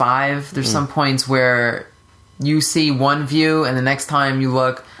 maybe even 5. There's some points where you see one view and the next time you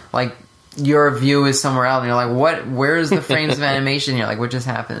look, like your view is somewhere else, and you're like, where's the frames of animation here? Like, what just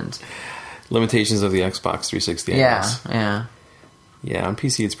happened? Limitations of the Xbox 360. Yeah. On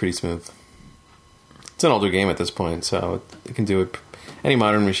PC it's pretty smooth. It's an older game at this point, so it can do it. Any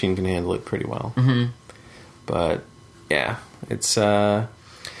modern machine can handle it pretty well. Mm-hmm. But, yeah, it's... definitely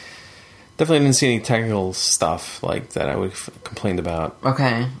didn't see any technical stuff like that I would have complained about.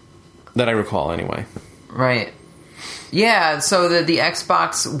 Okay. That I recall, anyway. Right. Yeah, so the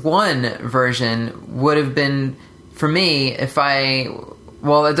Xbox One version would have been, for me, if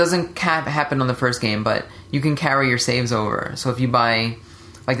well, it doesn't happen on the first game, but you can carry your saves over. So if you buy,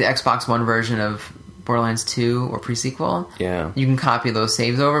 like, the Xbox One version of Borderlands 2 or pre-sequel, you can copy those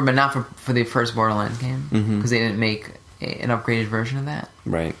saves over, but not for the first Borderlands game, because they didn't make an upgraded version of that.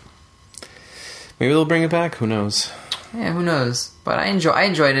 Right. Maybe they'll bring it back. Who knows? Yeah, who knows? But I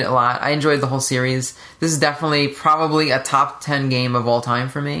enjoyed it a lot. I enjoyed the whole series. This is definitely probably a top 10 game of all time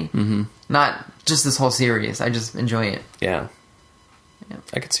for me. Mm-hmm. Not just this whole series. I just enjoy it. Yeah.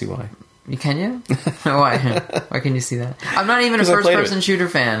 I could see why. Can you? Why? Why can you see that? I'm not even a first-person shooter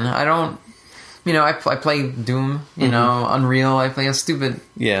fan. I don't... I play Doom, Unreal. I play stupid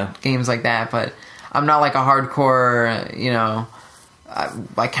games like that, but I'm not like a hardcore,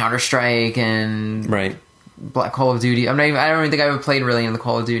 like Counter-Strike and Black Call of Duty. I don't even think I've played really in the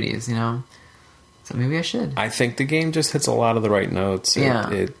Call of Duties, So maybe I should. I think the game just hits a lot of the right notes.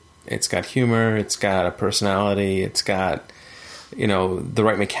 It's got humor. It's got a personality. It's got, the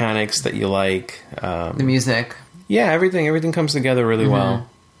right mechanics that you like. The music. Yeah, everything comes together really well.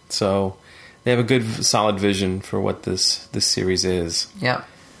 So... They have a good, solid vision for what this series is. Yeah.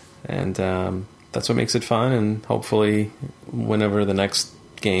 And that's what makes it fun, and hopefully whenever the next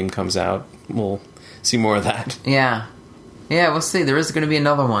game comes out, we'll see more of that. Yeah. Yeah, we'll see. There is going to be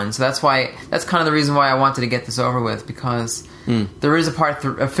another one, so that's kind of the reason why I wanted to get this over with, because there is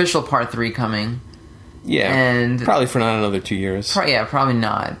official part 3 coming. Yeah, and probably for not another 2 years. Probably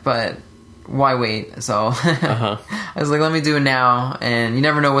not, but... Why wait? So I was like, let me do it now, and you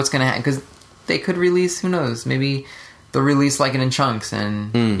never know what's going to happen, because they could release, who knows, maybe they'll release like it in chunks,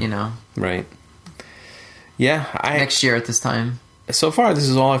 and right. Yeah, next year at this time. So far, this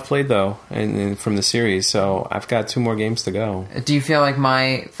is all I've played though, and from the series. So I've got 2 more games to go. Do you feel like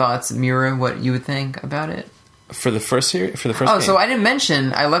my thoughts mirror what you would think about it for the first series? For the first. Oh, game? So I didn't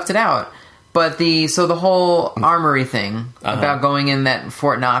mention. I left it out. But the whole armory thing about going in that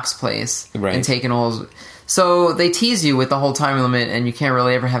Fort Knox place and taking all. So they tease you with the whole time limit, and you can't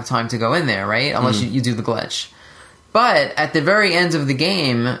really ever have time to go in there, right? Unless you do the glitch. But at the very end of the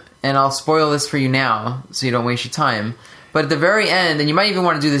game, and I'll spoil this for you now, so you don't waste your time. But at the very end, and you might even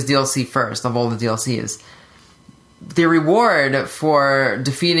want to do this DLC first of all the DLCs, the reward for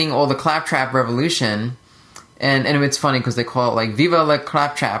defeating all the Claptrap Revolution and it's funny because they call it like Viva la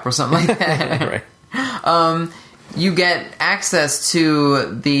Claptrap or something like that. Right. You get access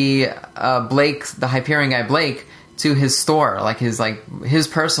to the Blake, the Hyperion guy Blake, to his store, like his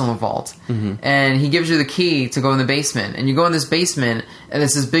personal vault, and he gives you the key to go in the basement. And you go in this basement, and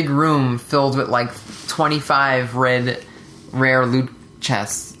it's this big room filled with like 25 rare loot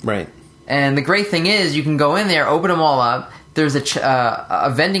chests. Right. And the great thing is, you can go in there, open them all up. There's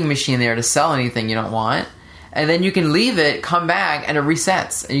a vending machine there to sell anything you don't want. And then you can leave it, come back, and it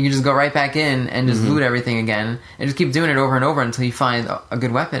resets. And you can just go right back in and just loot everything again. And just keep doing it over and over until you find a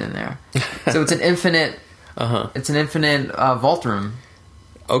good weapon in there. So it's an infinite... It's an infinite vault room.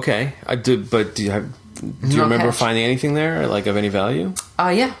 Okay. Do you remember finding anything there, like, of any value?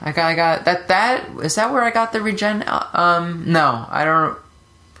 Yeah. I got... That... Is that where I got the regen? No. I don't...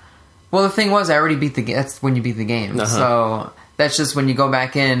 Well, the thing was, I already beat the game. That's when you beat the game. So... That's just when you go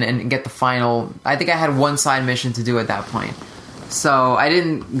back in and get the final... I think I had one side mission to do at that point. So I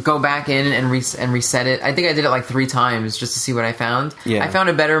didn't go back in and reset it. I think I did it like 3 times just to see what I found. Yeah. I found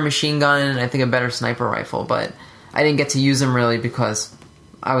a better machine gun and I think a better sniper rifle, but I didn't get to use them really because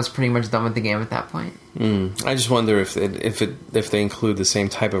I was pretty much done with the game at that point. I just wonder if they include the same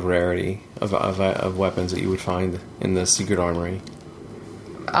type of rarity of weapons that you would find in the secret armory.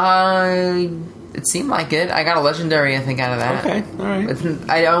 It seemed like it. I got a legendary, I think, out of that. Okay,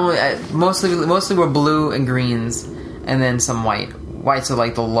 all right. Mostly were blue and greens, and then some white. Whites are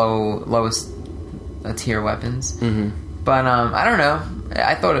like the lowest tier weapons. But I don't know.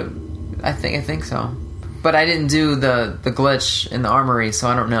 I think so. But I didn't do the glitch in the armory, so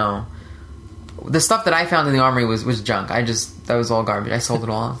I don't know. The stuff that I found in the armory was junk. That was all garbage. I sold it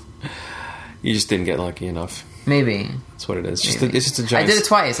all. You just didn't get lucky enough. Maybe. That's what it is. It's just a giant... I did it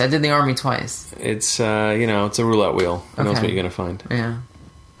twice. I did the army twice. It's, it's a roulette wheel. Who knows what you're going to find. Yeah.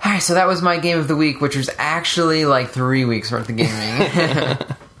 Alright, so that was my game of the week, which was actually like 3 weeks worth of gaming.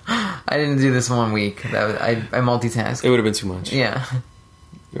 I didn't do this 1 week. I multitasked. It would have been too much. Yeah.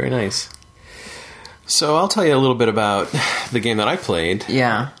 Very nice. So I'll tell you a little bit about the game that I played.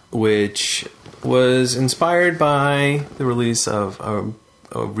 Yeah. Which was inspired by the release of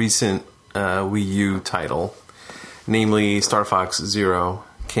a recent Wii U title. Namely, Star Fox Zero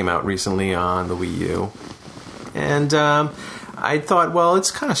came out recently on the Wii U. And I thought, well, it's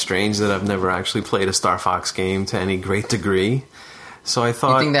kind of strange that I've never actually played a Star Fox game to any great degree. So I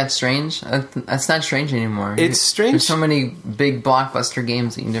thought... You think that's strange? That's not strange anymore. It's strange. There's so many big blockbuster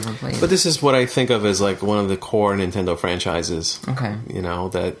games that you never played. But this is what I think of as like one of the core Nintendo franchises. Okay.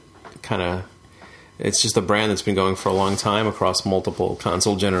 That kind of... It's just a brand that's been going for a long time across multiple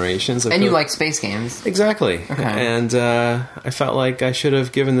console generations. And you like space games. Exactly. Okay. And I felt like I should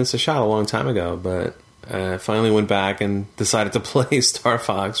have given this a shot a long time ago, but I finally went back and decided to play Star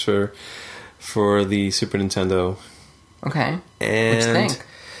Fox for the Super Nintendo. Okay. And what do you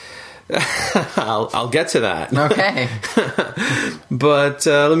think? I'll get to that. Okay. But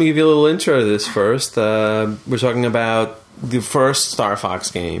let me give you a little intro to this first. We're talking about the first Star Fox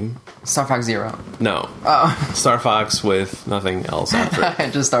game. Star Fox Zero. No. Oh. Star Fox with nothing else after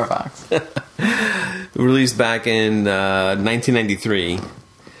it. Just Star Fox. Released back in 1993.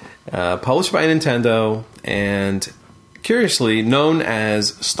 Published by Nintendo and curiously known as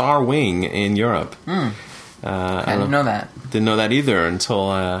Star Wing in Europe. I didn't know that. Didn't know that either until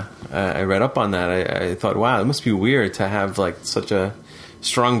I read up on that. I thought, wow, it must be weird to have like such a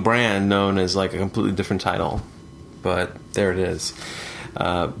strong brand known as like a completely different title. But there it is.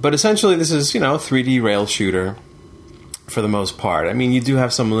 But essentially, this is, 3D rail shooter for the most part. I mean, you do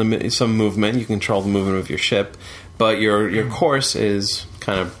have some movement. You control the movement of your ship, but your course is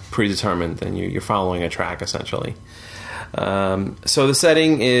kind of predetermined, and you're following a track essentially. So the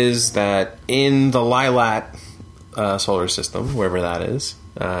setting is that in the Lilat solar system, wherever that is,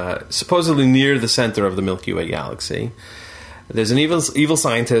 supposedly near the center of the Milky Way galaxy, there's an evil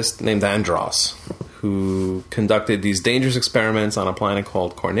scientist named Andros who conducted these dangerous experiments on a planet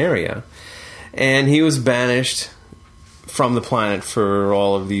called Corneria, and he was banished from the planet for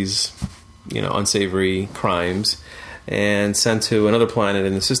all of these, unsavory crimes, and sent to another planet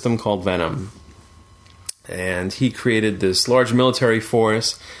in the system called Venom. And he created this large military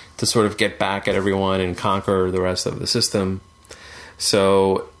force to sort of get back at everyone and conquer the rest of the system.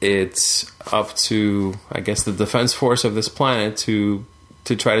 So it's up to, I guess, the defense force of this planet to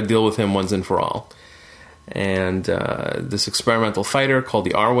try to deal with him once and for all. And this experimental fighter called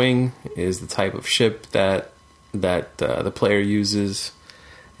the R-Wing is the type of ship that the player uses,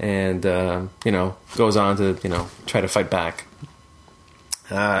 and goes on to try to fight back.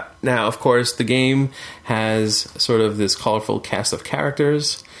 Now, of course, the game has sort of this colorful cast of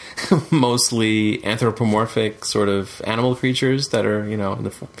characters, mostly anthropomorphic sort of animal creatures that are, you know, in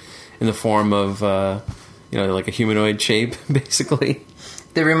the form of, you know, like a humanoid shape, basically.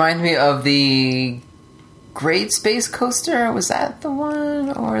 They remind me of the Great Space Coaster. Was that the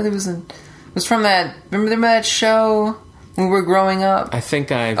one? Or there was it was from that, remember that show when we were growing up? I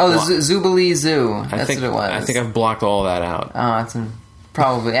think I... Zoobilee Zoo. That's what it was. I think I've blocked all that out. Oh, that's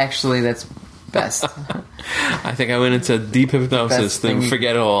probably. Actually, that's best. I think I went into deep hypnosis to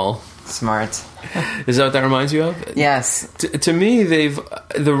forget it all. Smart. Is that what that reminds you of? Yes. To me,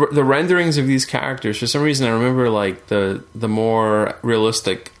 the renderings of these characters, for some reason I remember like the more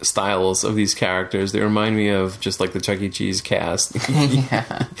realistic styles of these characters. They remind me of just like the Chuck E. Cheese cast.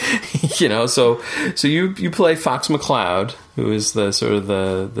 Yeah. You know, so you play Fox McCloud, who is the sort of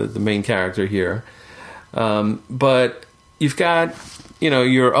the main character here. But you've got, you know,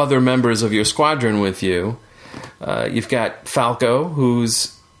 your other members of your squadron with you. You've got Falco,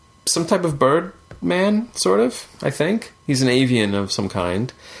 who's some type of bird man, sort of, I think. He's an avian of some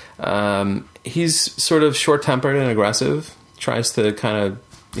kind. He's sort of short-tempered and aggressive. Tries to kind of,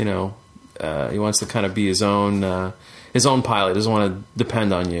 you know, he wants to kind of be his own pilot. Doesn't want to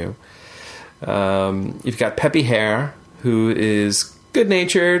depend on you. You've got Peppy Hare, who is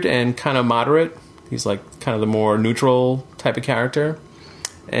good-natured and kind of moderate. He's like kind of the more neutral type of character.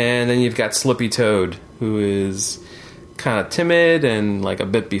 And then you've got Slippy Toad, who is kind of timid and like a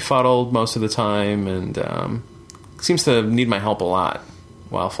bit befuddled most of the time, and seems to need my help a lot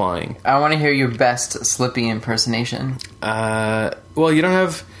while flying. I want to hear your best Slippy impersonation. Well, you don't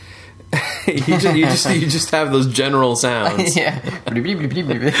have. you just have those general sounds. Yeah.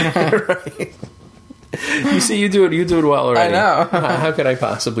 Right. You see, you do it well already. I know. How could I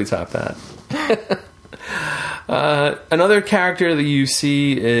possibly top that? Another character that you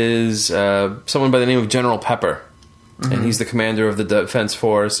see is someone by the name of General Pepper. Mm-hmm. And he's the commander of the Defense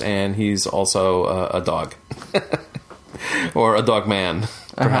Force, and he's also a dog. Or a dog man,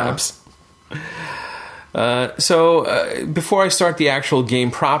 perhaps. So before I start the actual game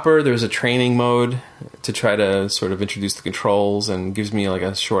proper, there's a training mode to try to sort of introduce the controls, and gives me like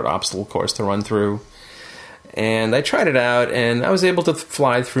a short obstacle course to run through. And I tried it out, and I was able to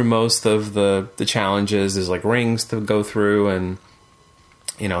fly through most of the challenges. There's like rings to go through, and,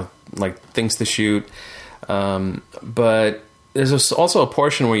 you know, like things to shoot. But there's also a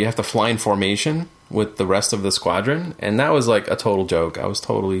portion where you have to fly in formation with the rest of the squadron, and that was like a total joke. I was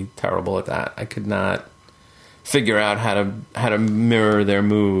totally terrible at that. I could not figure out how to mirror their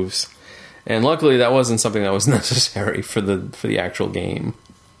moves, and luckily that wasn't something that was necessary for the actual game.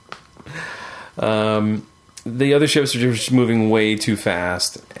 The other ships are just moving way too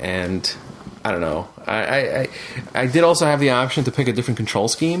fast, and I don't know. I did also have the option to pick a different control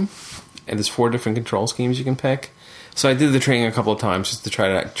scheme. And there's 4 different control schemes you can pick. So I did the training a couple of times just to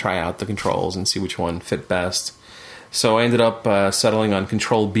try out the controls and see which one fit best. So I ended up settling on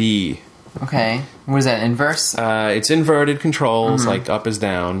Control B. Okay. What is that, inverse? It's inverted controls, like up is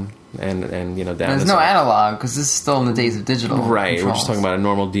down, and you know, down There's is no up. analog, because this is still in the days of digital. Right, controls. we're just talking about a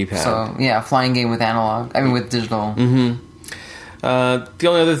normal D-pad. So, yeah, a flying game with analog. I mean, with digital. Mm-hmm. The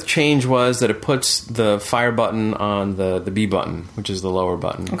only other change was that it puts the fire button on the B button, which is the lower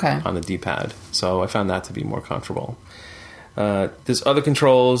button on the D-pad. So I found that to be more comfortable. There's other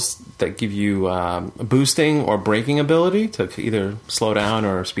controls that give you boosting or braking ability to either slow down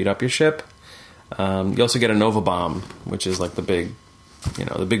or speed up your ship. You also get a Nova Bomb, which is like the big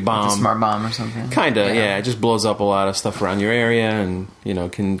bomb. Like a smart bomb or something. Kinda, yeah. It just blows up a lot of stuff around your area, and, you know,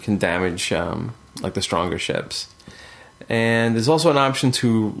 can damage like the stronger ships. And there's also an option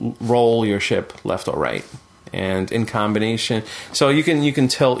to roll your ship left or right, and in combination, so you can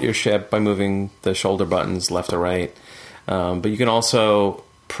tilt your ship by moving the shoulder buttons left or right, but you can also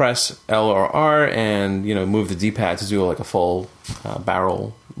press L or R and, you know, move the D-pad to do like a full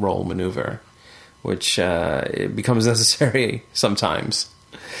barrel roll maneuver, which it becomes necessary sometimes.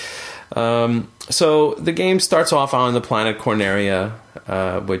 So the game starts off on the planet Corneria,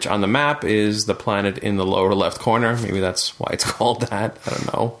 which on the map is the planet in the lower left corner. Maybe that's why it's called that. I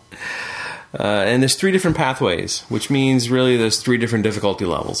don't know. And there's 3 different pathways, which means really there's 3 different difficulty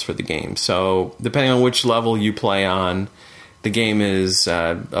levels for the game. So depending on which level you play on, the game is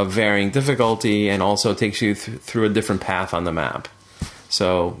of varying difficulty, and also takes you through a different path on the map.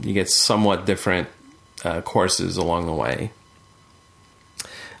 So you get somewhat different courses along the way.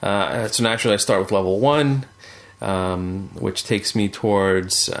 So naturally I start with level 1, which takes me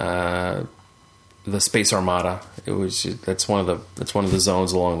towards the Space Armada. That's one of the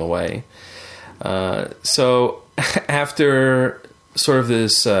zones along the way. So after sort of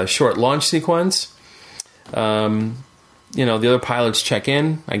this short launch sequence. The other pilots check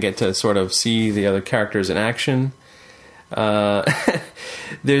in. I get to sort of see the other characters in action.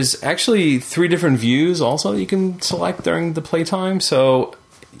 There's actually 3 different views also that you can select during the playtime. So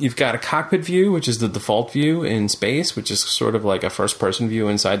you've got a cockpit view, which is the default view in space, which is sort of like a first-person view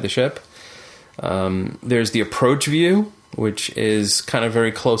inside the ship. There's the approach view, which is kind of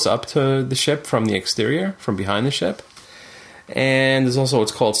very close up to the ship from the exterior, from behind the ship. And there's also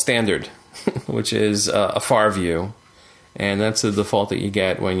what's called standard, which is a far view. And that's the default that you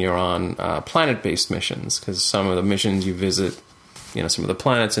get when you're on planet-based missions, because some of the missions you visit, some of the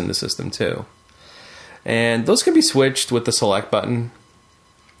planets in the system too. And those can be switched with the select button,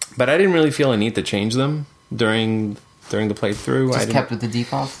 but I didn't really feel a need to change them during the playthrough. Just kept with the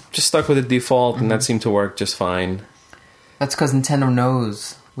default? Just stuck with the default, and that seemed to work just fine. That's because Nintendo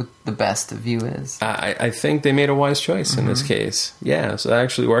knows what the best view is. I think they made a wise choice in this case. Yeah, so that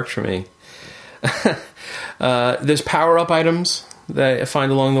actually worked for me. There's power-up items that I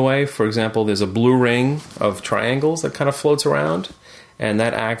find along the way. For example, there's a blue ring of triangles that kind of floats around, and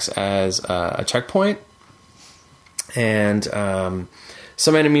that acts as a checkpoint. And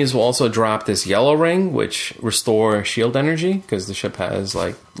some enemies will also drop this yellow ring, which restore shield energy, because the ship has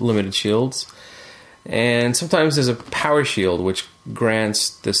limited shields. And sometimes there's a power shield, which grants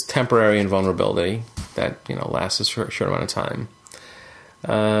this temporary invulnerability that lasts a short amount of time.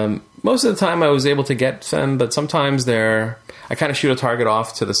 Most of the time I was able to get them, but sometimes I kind of shoot a target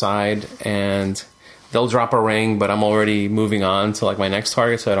off to the side and they'll drop a ring, but I'm already moving on to my next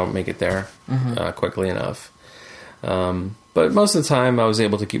target, so I don't make it there quickly enough. But most of the time I was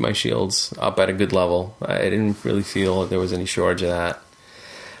able to keep my shields up at a good level. I didn't really feel there was any shortage of that.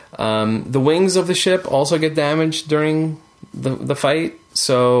 The wings of the ship also get damaged during the fight,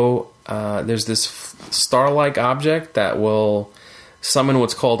 so there's this star-like object that will summon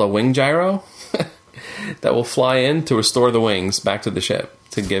what's called a wing gyro that will fly in to restore the wings back to the ship,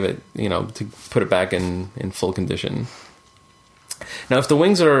 to give it, to put it back in full condition. Now, if the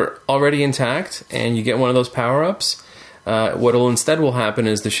wings are already intact and you get one of those power-ups, what will instead happen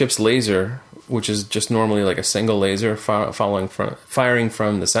is the ship's laser, which is just normally a single laser firing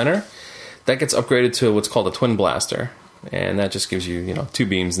from the center, that gets upgraded to what's called a twin blaster, and that just gives you 2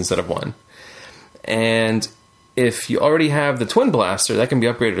 beams instead of 1. And if you already have the twin blaster, that can be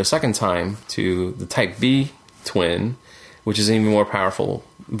upgraded a second time to the Type B twin, which is an even more powerful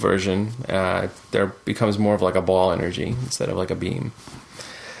version. There becomes more of a ball energy instead of a beam.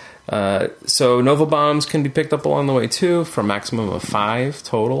 So Nova Bombs can be picked up along the way too, for a maximum of 5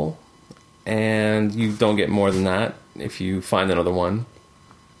 total. And you don't get more than that if you find another one.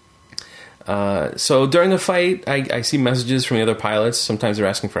 So during the fight, I see messages from the other pilots. Sometimes they're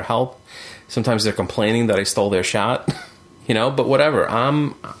asking for help. Sometimes they're complaining that I stole their shot. But whatever.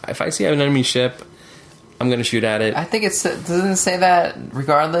 If I see an enemy ship, I'm going to shoot at it. I think doesn't it say that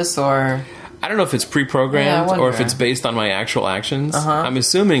regardless, or... I don't know if it's pre-programmed or if it's based on my actual actions. I'm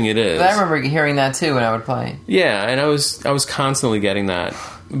assuming it is. But I remember hearing that too when I would play. Yeah, and I was constantly getting that.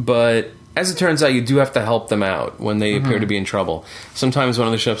 But as it turns out, you do have to help them out when they appear to be in trouble. Sometimes one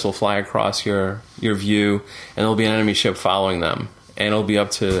of the ships will fly across your view, and there'll be an enemy ship following them, and it'll be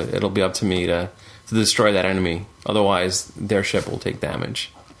up to me to destroy that enemy. Otherwise, their ship will take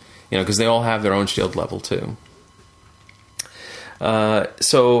damage. Because they all have their own shield level too.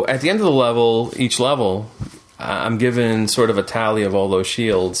 So at the end of the level, each level, I'm given sort of a tally of all those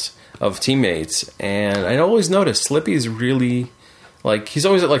shields of teammates, and I always notice Slippy's really, he's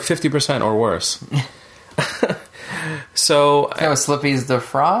always at 50% or worse. So Slippy's the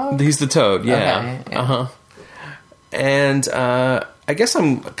frog? He's the toad, yeah. Okay, yeah. And I guess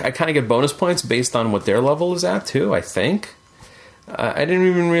I kind of get bonus points based on what their level is at too, I think. I didn't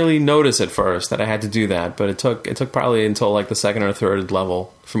even really notice at first that I had to do that, but it took probably until the second or third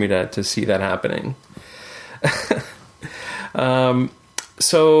level for me to see that happening.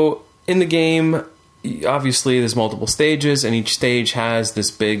 So in the game, obviously there's multiple stages, and each stage has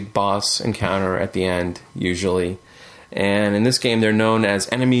this big boss encounter at the end, usually. And in this game, they're known as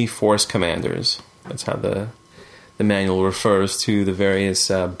enemy force commanders. That's how the manual refers to the various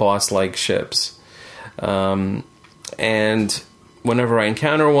boss-like ships. And whenever I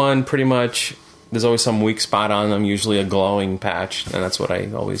encounter one, pretty much there's always some weak spot on them, usually a glowing patch, and that's what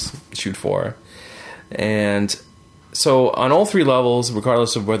I always shoot for. And so on all 3 levels,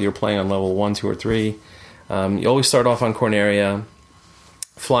 regardless of whether you're playing on level 1, 2, or 3, you always start off on Corneria,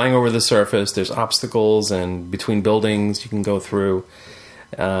 flying over the surface. There's obstacles, and between buildings you can go through.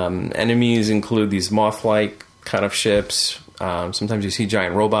 Enemies include these moth-like kind of ships. Sometimes you see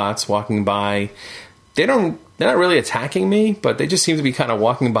giant robots walking by. They don't they're not really attacking me, but they just seem to be kind of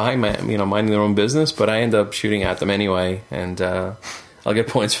walking by, minding their own business. But I end up shooting at them anyway, and I'll get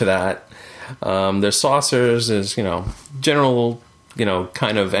points for that. There's saucers, there's general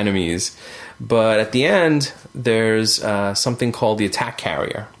kind of enemies, but at the end there's something called the attack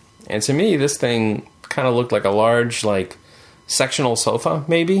carrier, and to me this thing kind of looked like a large sectional sofa,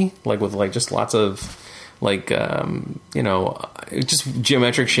 maybe with just lots of just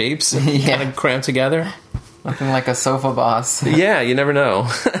geometric shapes kind of cramped together. Looking like a sofa boss. Yeah, you never know.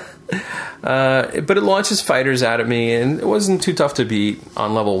 But it launches fighters out at me, and it wasn't too tough to beat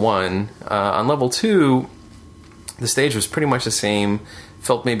on level 1. On level 2, the stage was pretty much the same.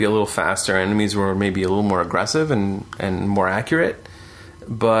 Felt maybe a little faster. Enemies were maybe a little more aggressive and more accurate.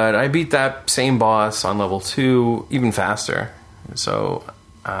 But I beat that same boss on level 2 even faster. So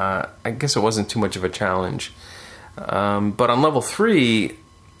I guess it wasn't too much of a challenge. But on level 3,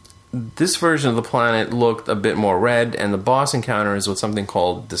 this version of the planet looked a bit more red, and the boss encounter is with something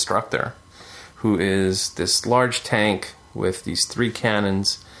called Destructor, who is this large tank with these 3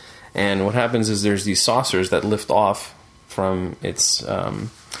 cannons. And what happens is there's these saucers that lift off from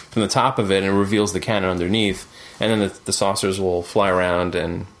the top of it, and it reveals the cannon underneath. And then the saucers will fly around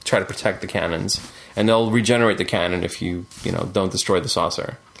and try to protect the cannons, and they'll regenerate the cannon if you don't destroy the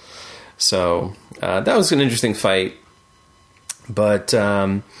saucer. So that was an interesting fight. But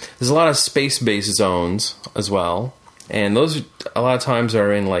there's a lot of space-based zones as well, and those a lot of times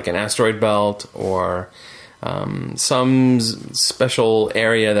are in an asteroid belt or some special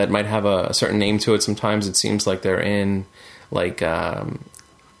area that might have a certain name to it. Sometimes it seems like they're in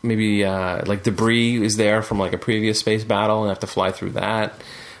maybe debris is there from a previous space battle and have to fly through that,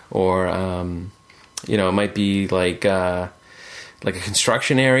 or it might be a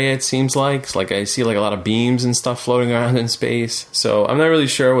construction area. It seems like I see a lot of beams and stuff floating around in space. So I'm not really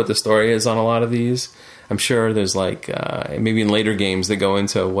sure what the story is on a lot of these. I'm sure there's maybe in later games they go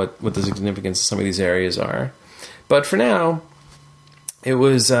into what the significance of some of these areas are. But for now, it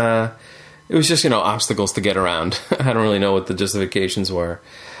was just obstacles to get around. I don't really know what the justifications were.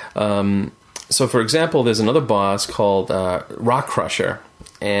 So for example, there's another boss called Rock Crusher.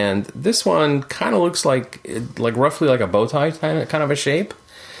 And this one kind of looks like roughly like a bow tie kind of a shape,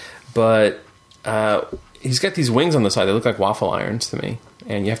 but he's got these wings on the side. They look like waffle irons to me,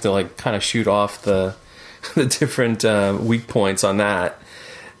 and you have to kind of shoot off the different weak points on that.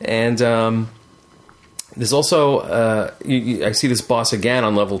 And there's also I see this boss again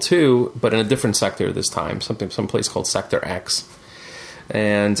on level 2, but in a different sector this time, some place called Sector X,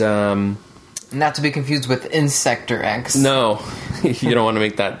 and. Not to be confused with Insector X. No, you don't want to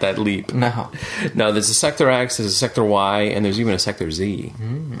make that leap. No, there's a Sector X, there's a Sector Y, and there's even a Sector Z.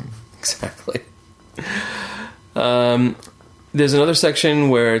 Exactly. There's another section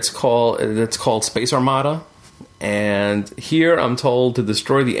where that's called Space Armada, and here I'm told to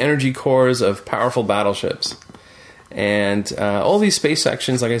destroy the energy cores of powerful battleships. And all these space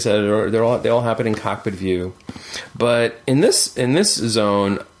sections, like I said, they all happen in cockpit view. But in this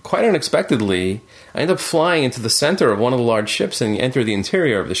zone, quite unexpectedly, I end up flying into the center of one of the large ships and enter the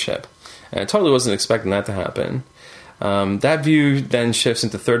interior of the ship. And I totally wasn't expecting that to happen. That view then shifts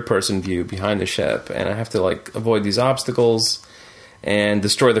into third-person view behind the ship, and I have to avoid these obstacles and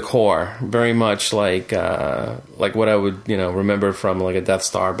destroy the core. Very much like what I would remember from a Death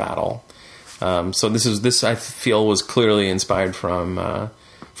Star battle. So this I feel was clearly inspired from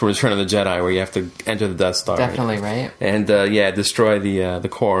Return of the Jedi, where you have to enter the Death Star. Definitely, right? And destroy the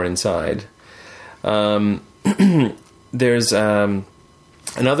core inside. There's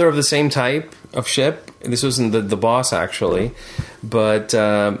another of the same type of ship. This wasn't the boss actually, but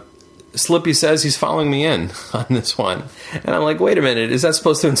Slippy says he's following me in on this one, and I'm like, wait a minute, is that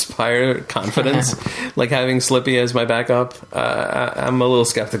supposed to inspire confidence? Having Slippy as my backup? I'm a little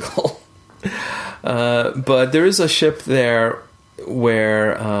skeptical. But there is a ship there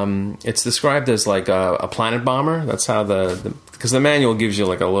where it's described as a planet bomber. That's how because the manual gives you a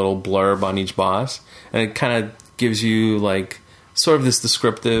little blurb on each boss, and it kind of gives you sort of this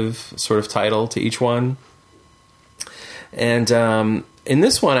descriptive sort of title to each one. And in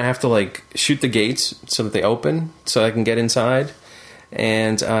this one, I have to shoot the gates so that they open so I can get inside,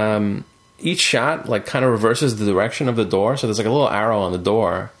 and each shot kind of reverses the direction of the door. So there's a little arrow on the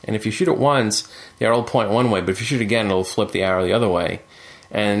door, and if you shoot it once, the arrow will point one way, but if you shoot again, it'll flip the arrow the other way.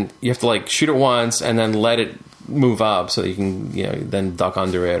 And you have to shoot it once and then let it move up so that you can then duck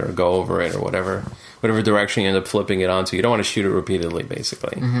under it or go over it or whatever direction you end up flipping it onto. You don't want to shoot it repeatedly,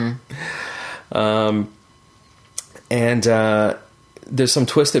 basically. Mm-hmm. And There's some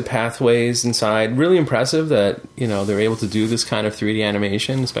twisted pathways inside. Really impressive that, they're able to do this kind of 3D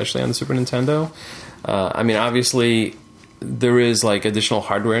animation, especially on the Super Nintendo. Obviously, there is like additional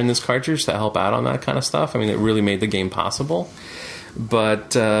hardware in this cartridge to help out on that kind of stuff. It really made the game possible.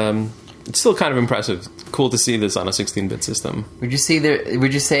 But it's still kind of impressive. Cool to see this on a 16-bit system. Would you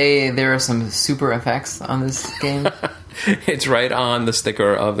say there are some super effects on this game? It's right on the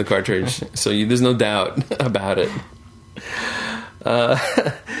sticker of the cartridge, so there's no doubt about it.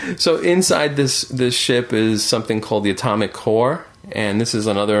 So inside this ship is something called the atomic core, and this is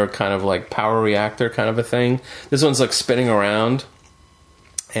another kind of like power reactor kind of a thing. This one's like spinning around,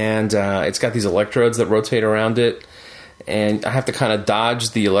 and it's got these electrodes that rotate around it, and I have to kind of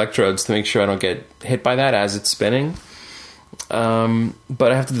dodge the electrodes to make sure I don't get hit by that as it's spinning.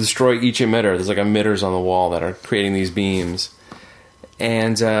 But I have to destroy each emitter. There's like emitters on the wall that are creating these beams.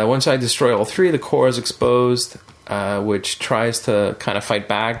 And once I destroy all three, the core is exposed, which tries to kind of fight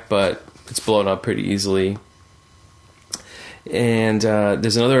back, but it's blown up pretty easily. And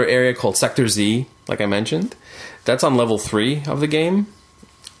there's another area called Sector Z, like I mentioned. That's on level 3 of the game.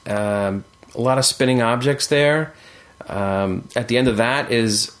 A lot of spinning objects there. At the end of that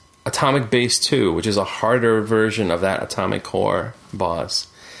is Atomic Base 2, which is a harder version of that Atomic Core boss.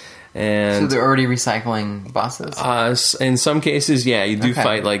 And so they're already recycling bosses? In some cases, yeah, you do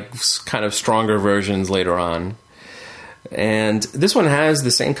fight like kind of stronger versions later on. And this one has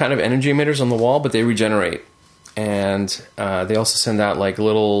the same kind of energy emitters on the wall, but they regenerate. And they also send out like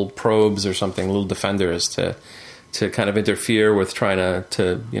little probes or something, little defenders to kind of interfere with trying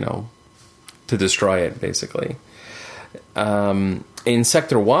to destroy it, basically. In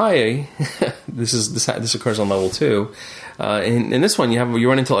Sector Y, this occurs on level 2. In this one, you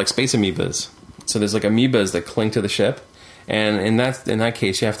run into like space amoebas. So there's like amoebas that cling to the ship, and in that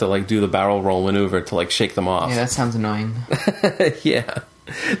case, you have to like do the barrel roll maneuver to like shake them off. Yeah, that sounds annoying. Yeah,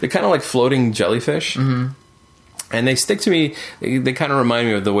 they're kind of like floating jellyfish. Mm-hmm. And they stick to me. They kind of remind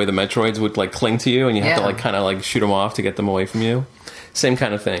me of the way the Metroids would like cling to you, and you have to like kind of like shoot them off to get them away from you. Same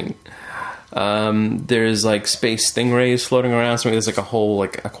kind of thing. There's like space stingrays floating around, so there's like a whole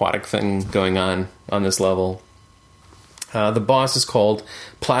like aquatic thing going on this level. The boss is called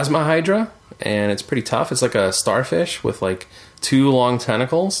Plasma Hydra, and it's pretty tough. It's like a starfish with like 2 long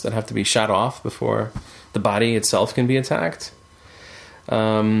tentacles that have to be shot off before the body itself can be attacked.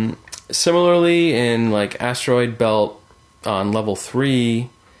 Similarly, in like Asteroid Belt on level 3,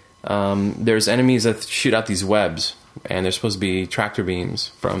 there's enemies that shoot out these webs, and they're supposed to be tractor beams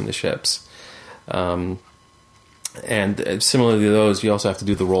from the ships. And similarly to those, you also have to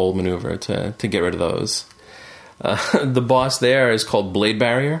do the roll maneuver to get rid of those. The boss there is called Blade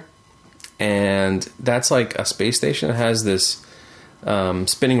Barrier, and that's like a space station that has this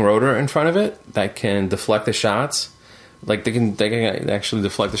spinning rotor in front of it that can deflect the shots. Like they can actually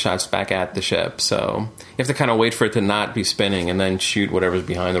deflect the shots back at the ship. So you have to kind of wait for it to not be spinning and then shoot whatever's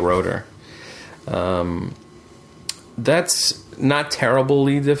behind the rotor. That's not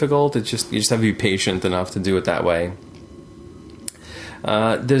terribly difficult. It's just you just have to be patient enough to do it that way.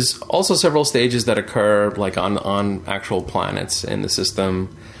 There's also several stages that occur like on actual planets in the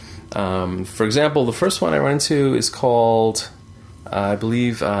system. For example, the first one I run into is called, I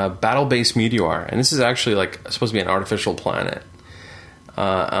believe, Battle Base Meteor, and this is actually like supposed to be an artificial planet.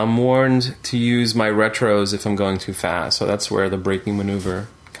 I'm warned to use my retros if I'm going too fast, so that's where the braking maneuver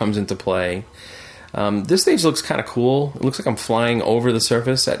comes into play. This stage looks kind of cool. It looks like I'm flying over the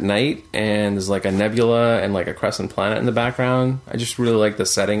surface at night, and there's like a nebula and like a crescent planet in the background. I just really like the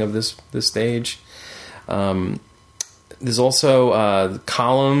setting of this stage. There's also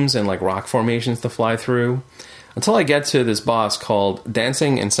columns and like rock formations to fly through, until I get to this boss called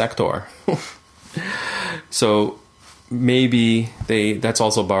Dancing Insector. So maybe that's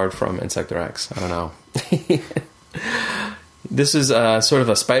also borrowed from Insector X. I don't know. This is sort of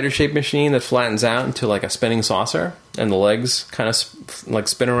a spider-shaped machine that flattens out into like a spinning saucer, and the legs kind of like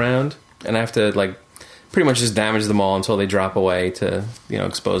spin around, and I have to like pretty much just damage them all until they drop away to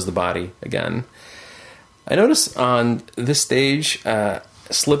expose the body again. I notice on this stage,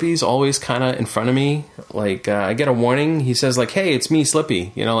 Slippy's always kind of in front of me. Like I get a warning. He says like, "Hey, it's me,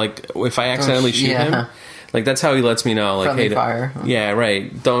 Slippy." Like if I accidentally shoot him, like that's how he lets me know. Like, friendly hey, fire. Yeah,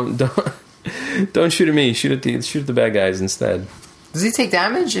 right. Don't shoot at me. Shoot at the bad guys instead. Does he take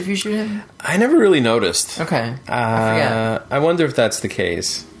damage if you shoot him? I never really noticed. Okay, I forget. I wonder if that's the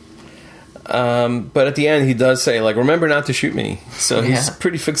case. But at the end, he does say, like, remember not to shoot me. So he's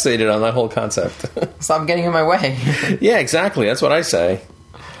pretty fixated on that whole concept. Stop getting in my way. Yeah, exactly. That's what I say.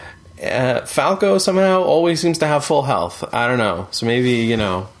 Falco somehow always seems to have full health. I don't know. So maybe,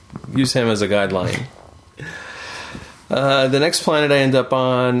 use him as a guideline. The next planet I end up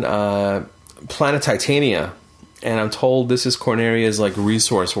on, planet Titania. And I'm told this is Corneria's like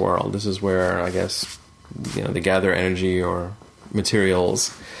resource world. This is where, I guess, they gather energy or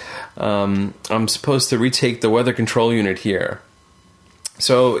materials. I'm supposed to retake the weather control unit here.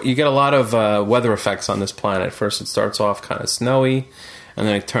 So you get a lot of weather effects on this planet. First it starts off kind of snowy, and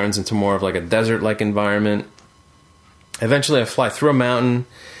then it turns into more of like a desert-like environment. Eventually I fly through a mountain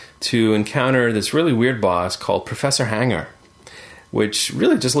to encounter this really weird boss called Professor Hanger, which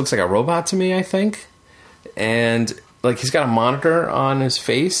really just looks like a robot to me, I think. And like he's got a monitor on his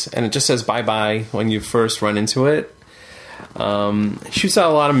face, and it just says bye-bye when you first run into it. Shoots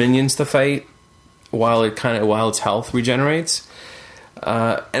out a lot of minions to fight while its health regenerates.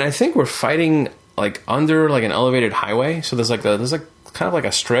 And I think we're fighting like under like an elevated highway. So there's kind of like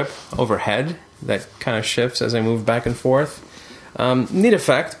a strip overhead that kind of shifts as I move back and forth. Neat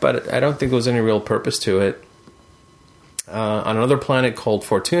effect, but I don't think there was any real purpose to it. On another planet called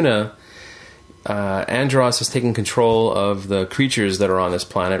Fortuna, Andros has taken control of the creatures that are on this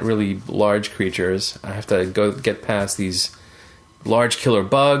planet, really large creatures. I have to go get past these large killer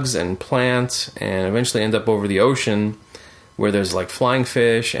bugs and plants and eventually end up over the ocean where there's like flying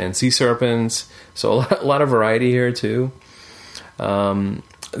fish and sea serpents. So a lot of variety here too. It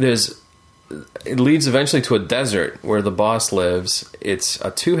leads eventually to a desert where the boss lives. It's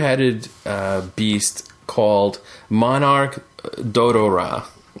a two-headed beast called Monarch Dodora.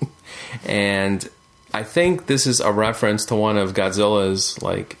 And I think this is a reference to one of Godzilla's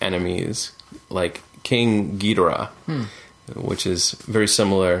like enemies, like King Ghidorah, which is very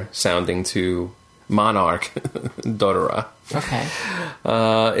similar sounding to Monarch Dodora. Okay.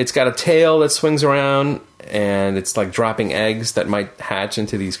 It's got a tail that swings around, and it's like dropping eggs that might hatch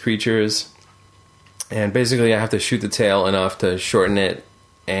into these creatures. And basically, I have to shoot the tail enough to shorten it,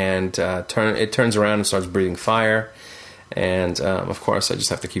 and it turns around and starts breathing fire. And of course, I just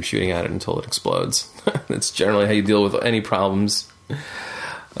have to keep shooting at it until it explodes. That's generally how you deal with any problems.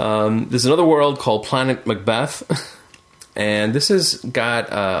 There's another world called Planet Macbeth, and this has got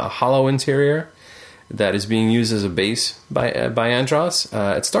a hollow interior that is being used as a base by Andros.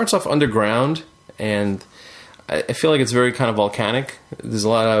 It starts off underground, and I feel like it's very kind of volcanic. There's a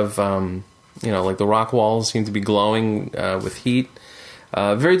lot of, like the rock walls seem to be glowing with heat.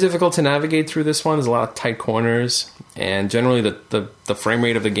 Very difficult to navigate through this one. There's a lot of tight corners, and generally the frame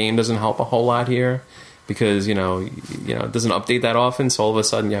rate of the game doesn't help a whole lot here because it doesn't update that often. So all of a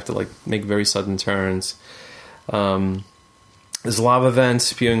sudden you have to like make very sudden turns. There's lava vents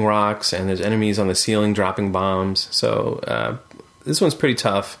spewing rocks, and there's enemies on the ceiling dropping bombs. So this one's pretty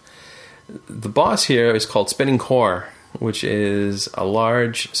tough. The boss here is called Spinning Core, which is a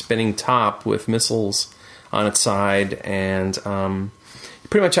large spinning top with missiles on its side, and you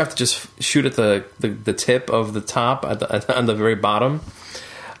pretty much have to just shoot at the tip of the top on the very bottom.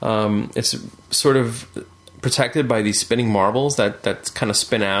 It's sort of protected by these spinning marbles that kind of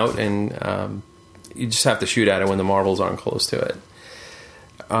spin out, and you just have to shoot at it when the marbles aren't close to it.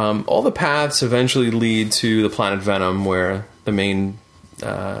 All the paths eventually lead to the planet Venom, where the main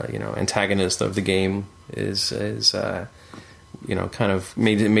antagonist of the game is kind of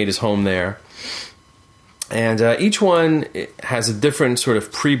made his home there. And each one has a different sort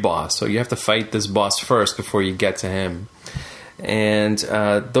of pre-boss, so you have to fight this boss first before you get to him. And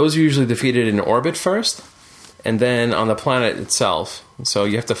those are usually defeated in orbit first, and then on the planet itself. So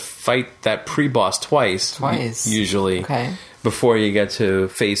you have to fight that pre-boss twice. Usually, okay, before you get to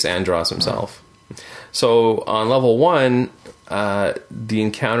face Andros himself. Right. So on level 1, the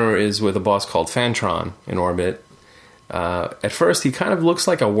encounter is with a boss called Fantron in orbit. At first, he kind of looks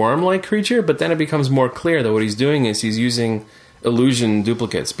like a worm-like creature, but then it becomes more clear that what he's doing is he's using illusion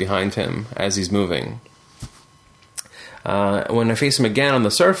duplicates behind him as he's moving. When I face him again on the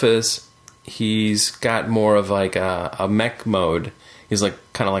surface, he's got more of like a mech mode. He's like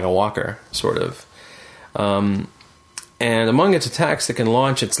kind of like a walker, sort of. And among its attacks, it can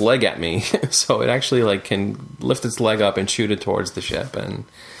launch its leg at me. So it actually like can lift its leg up and shoot it towards the ship, and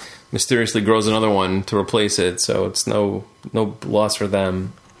mysteriously grows another one to replace it. So it's no loss for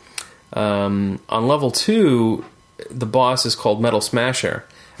them. On level 2, the boss is called Metal Smasher,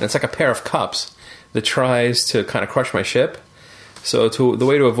 and it's like a pair of cups that tries to kind of crush my ship. So the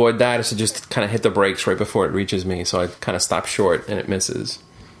way to avoid that is to just kind of hit the brakes right before it reaches me. So I kind of stop short and it misses.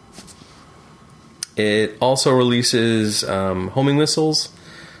 It also releases homing missiles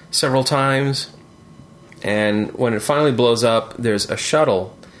several times. And when it finally blows up, there's a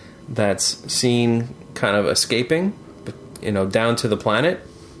shuttle that's seen kind of escaping, down to the planet.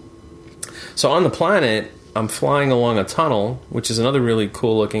 So on the planet, I'm flying along a tunnel, which is another really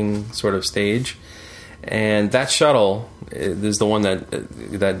cool looking sort of stage. And that shuttle is the one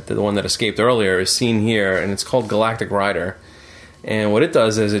that escaped earlier, is seen here, and it's called Galactic Rider. And what it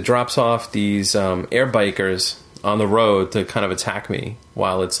does is it drops off these air bikers on the road to kind of attack me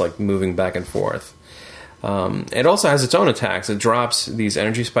while it's like moving back and forth. It also has its own attacks. It drops these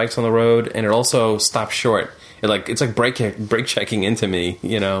energy spikes on the road, and it also stops short. It's like brake checking into me,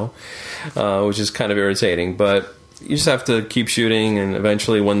 which is kind of irritating. But you just have to keep shooting, and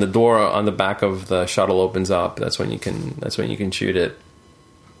eventually, when the door on the back of the shuttle opens up, that's when you can shoot it.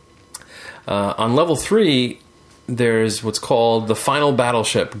 On level 3, there's what's called the final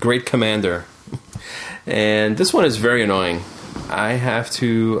battleship, Great Commander, and this one is very annoying. I have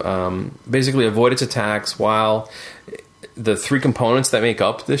to basically avoid its attacks while the 3 components that make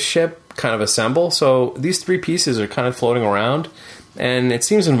up this ship kind of assemble. So these 3 pieces are kind of floating around, and it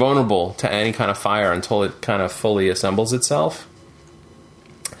seems invulnerable to any kind of fire until it kind of fully assembles itself.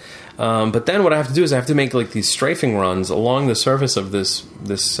 But then what I have to do is I have to make like these strafing runs along the surface of this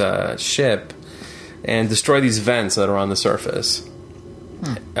ship and destroy these vents that are on the surface.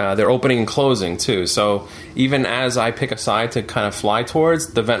 They're opening and closing too, so even as I pick a side to kind of fly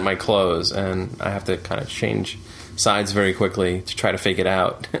towards, the vent might close, and I have to kind of change sides very quickly to try to fake it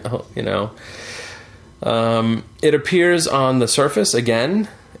out. It appears on the surface again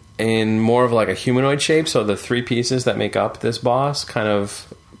in more of like a humanoid shape, so the 3 pieces that make up this boss kind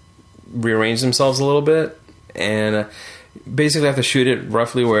of rearrange themselves a little bit, and basically I have to shoot it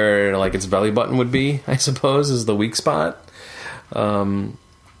roughly where like its belly button would be, I suppose, is the weak spot.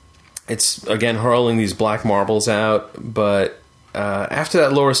 It's again hurling these black marbles out, but after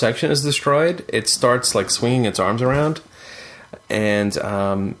that lower section is destroyed, it starts like swinging its arms around, and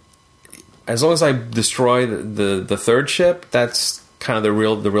as long as I destroy the 3rd ship, that's kind of the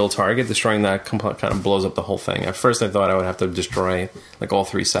real target. Destroying that kind of blows up the whole thing. At first, I thought I would have to destroy like all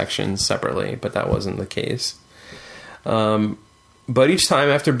 3 sections separately, but that wasn't the case. But each time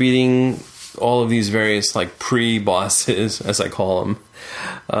after beating all of these various like pre-bosses, as I call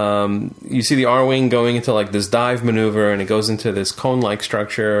them, you see the R-Wing going into like this dive maneuver, and it goes into this cone-like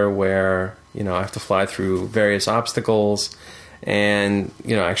structure where I have to fly through various obstacles and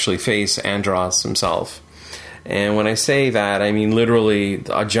actually face Andros himself. And when I say that, I mean literally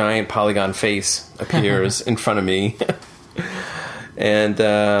a giant polygon face appears in front of me. And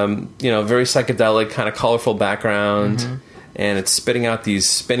very psychedelic, kind of colorful background. And it's spitting out these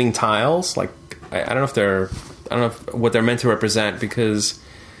spinning tiles. Like I don't know what they're meant to represent, because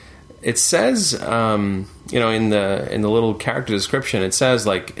it says in the little character description, it says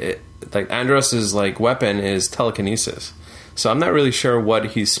like Andros's like weapon is telekinesis. So I'm not really sure what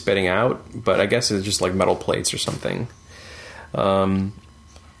he's spitting out, but I guess it's just like metal plates or something.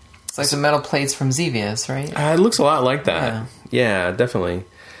 It's like the metal plates from Xevious, right? It looks a lot like that. Yeah, definitely.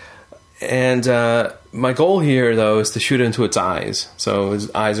 And my goal here, though, is to shoot into its eyes. So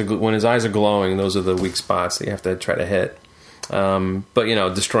when his eyes are glowing, those are the weak spots that you have to try to hit.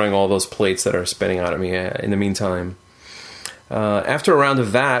 But destroying all those plates that are spinning out at me in the meantime. After a round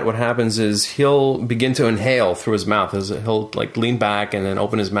of that, what happens is he'll begin to inhale through his mouth. He'll like lean back and then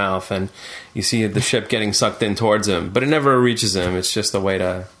open his mouth, and you see the ship getting sucked in towards him. But it never reaches him. It's just a way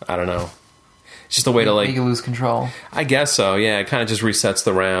to, I don't know. It's just a way to like... Make you lose control. I guess so, yeah. It kind of just resets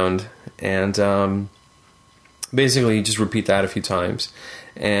the round. And basically you just repeat that a few times.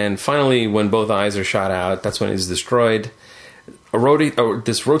 And finally, when both eyes are shot out, that's when he's destroyed.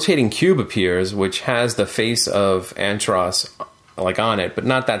 This rotating cube appears, which has the face of Antros like on it, but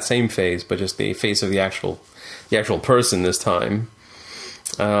not that same face, but just the face of the actual person this time.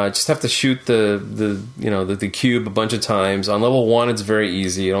 Just have to shoot the cube a bunch of times. On level 1, it's very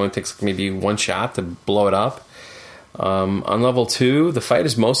easy. It only takes maybe 1 shot to blow it up. On level 2, the fight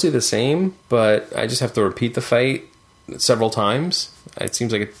is mostly the same, but I just have to repeat the fight several times. It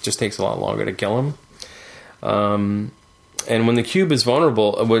seems like it just takes a lot longer to kill him. And when the cube is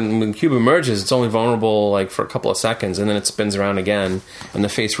vulnerable, when the cube emerges, it's only vulnerable like for a couple of seconds, and then it spins around again, and the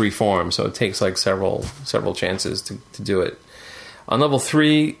face reforms. So it takes like several chances to do it. On level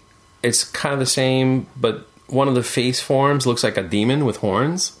 3, it's kind of the same, but one of the face forms looks like a demon with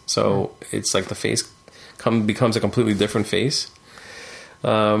horns. So it's like the face becomes a completely different face.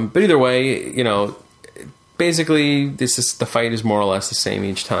 But either way, basically the fight is more or less the same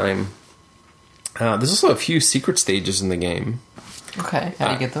each time. There's also a few secret stages in the game. Okay, how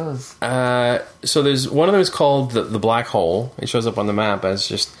do you get those? So there's one of them is called the Black Hole. It shows up on the map as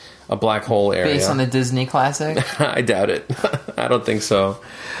just a black hole area. Based on the Disney classic? I doubt it. I don't think so.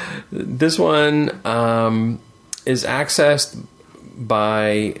 This one is accessed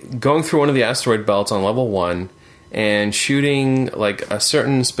by going through one of the asteroid belts on level 1 and shooting like a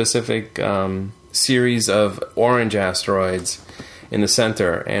certain specific series of orange asteroids in the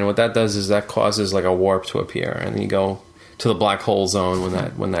center, and what that does is that causes like a warp to appear, and then you go to the black hole zone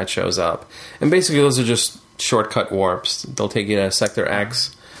when that shows up. And basically, those are just shortcut warps. They'll take you to Sector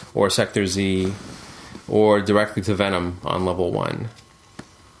X or Sector Z, or directly to Venom on level 1.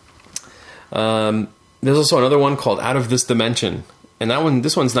 There's also another one called Out of This Dimension, and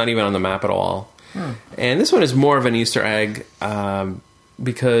this one's not even on the map at all. And this one is more of an Easter egg,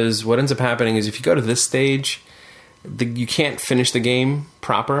 because what ends up happening is if you go to this stage, you can't finish the game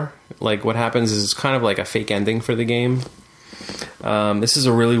proper. Like, what happens is it's kind of like a fake ending for the game. This is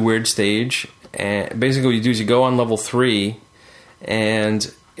a really weird stage, and basically what you do is you go on level 3,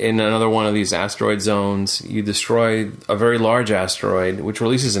 and in another one of these asteroid zones, you destroy a very large asteroid, which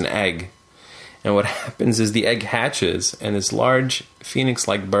releases an egg. And what happens is the egg hatches, and this large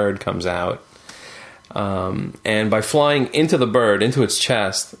phoenix-like bird comes out. And by flying into the bird, into its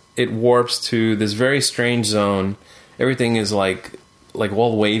chest, it warps to this very strange zone. Everything is like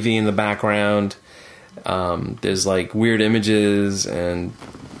all wavy in the background. There's like weird images, and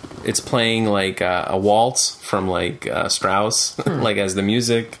it's playing like a waltz from like Strauss, like as the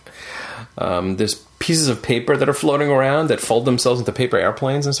music. There's pieces of paper that are floating around that fold themselves into paper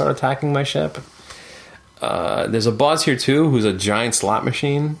airplanes and start attacking my ship. There's a boss here too, who's a giant slot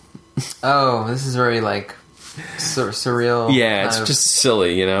machine. Oh, this is very like surreal. Yeah, it's just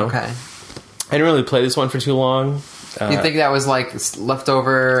silly, you know. Okay. I didn't really play this one for too long. You think that was like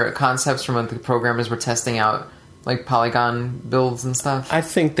leftover concepts from when the programmers were testing out like polygon builds and stuff? I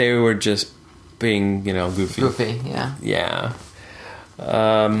think they were just being, goofy. Goofy, yeah. Yeah.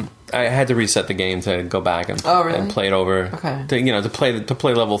 I had to reset the game to go back and and play it over. Okay. To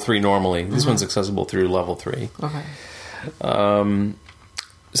play level 3 normally. This one's accessible through level 3. Okay.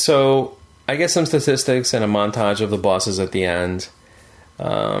 So I get some statistics and a montage of the bosses at the end.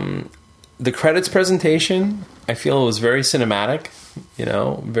 The credits presentation, I feel, was very cinematic.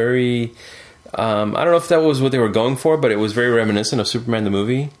 Very. I don't know if that was what they were going for, but it was very reminiscent of Superman the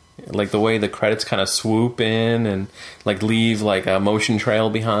movie. Like the way the credits kind of swoop in and like leave like a motion trail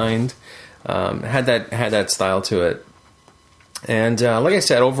behind, had that style to it. And like I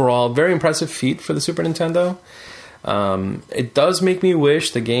said, overall, very impressive feat for the Super Nintendo. It does make me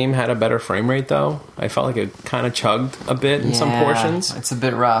wish the game had a better frame rate, though. I felt like it kind of chugged a bit in some portions. It's a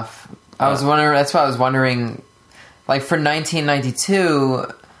bit rough. I was wondering. That's why I was wondering. Like for 1992,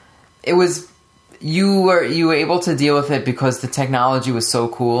 it was. You were able to deal with it because the technology was so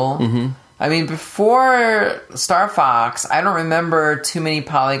cool. Mm-hmm. I mean, before Star Fox, I don't remember too many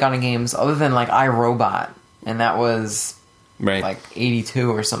polygon games other than like iRobot, and that was like 82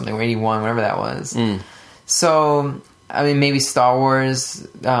 or something, or 81, whatever that was. So, I mean, maybe Star Wars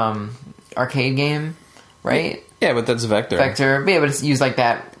arcade game, right? Yeah, but that's Vector. But yeah, but it's used like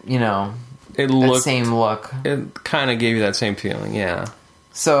that, that same look. It kind of gave you that same feeling, yeah.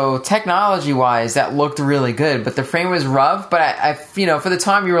 So technology-wise, that looked really good, but the frame was rough. But I for the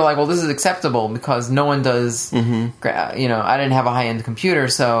time, you were like, "Well, this is acceptable because no one does." Mm-hmm. I didn't have a high-end computer,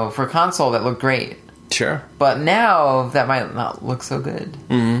 so for a console, that looked great. Sure. But now that might not look so good.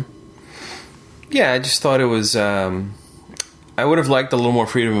 Mm-hmm. Yeah, I just thought it was. I would have liked a little more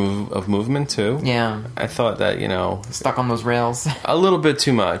freedom of movement too. Yeah. I thought that stuck on those rails a little bit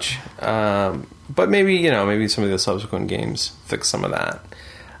too much. But maybe some of the subsequent games fix some of that.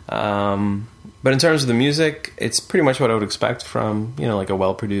 But in terms of the music, it's pretty much what I would expect from, like a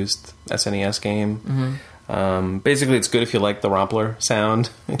well-produced SNES game. Mm-hmm. Basically, it's good if you like the Rompler sound.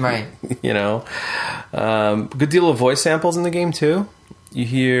 Right. Good deal of voice samples in the game, too. You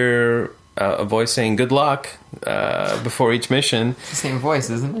hear a voice saying "good luck" before each mission. It's the same voice,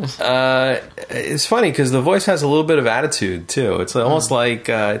 isn't it? It's funny because the voice has a little bit of attitude too. It's almost like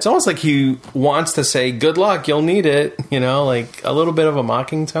he wants to say "good luck, you'll need it." Like a little bit of a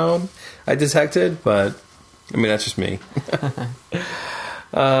mocking tone I detected, but I mean that's just me.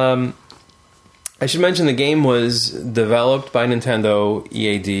 I should mention the game was developed by Nintendo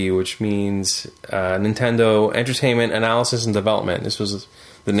EAD, which means Nintendo Entertainment Analysis and Development. This was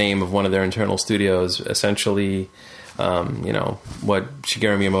the name of one of their internal studios, essentially, what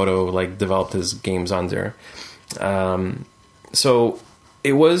Shigeru Miyamoto developed his games under. So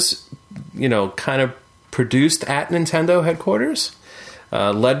it was, kind of produced at Nintendo headquarters,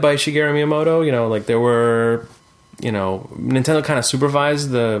 led by Shigeru Miyamoto. There were, Nintendo kind of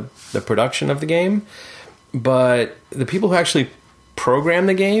supervised the production of the game, but the people who actually programmed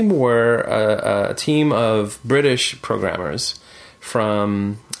the game were a team of British programmers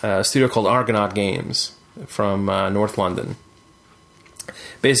from a studio called Argonaut Games from North London.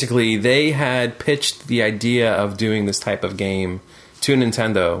 Basically, they had pitched the idea of doing this type of game to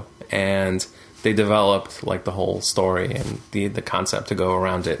Nintendo, and they developed like the whole story and the concept to go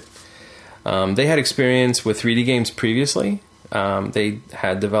around it. They had experience with 3D games previously. They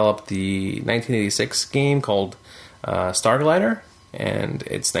had developed the 1986 game called Starglider, and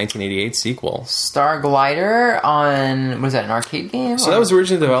its 1988 sequel. Starglider on, was that an arcade game? So that was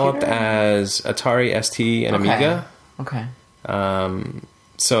originally developed as Atari ST and Amiga. Okay.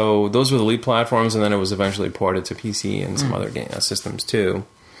 So those were the lead platforms, and then it was eventually ported to PC and some other systems too.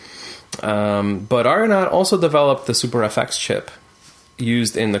 But Argonaut also developed the Super FX chip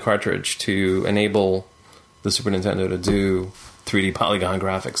used in the cartridge to enable the Super Nintendo to do 3D polygon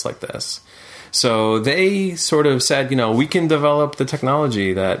graphics like this. So they sort of said, we can develop the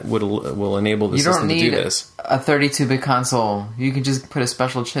technology that will enable the system to do this. You don't need a 32-bit console. You can just put a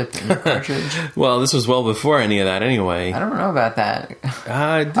special chip in the cartridge. Well, this was well before any of that anyway. I don't know about that.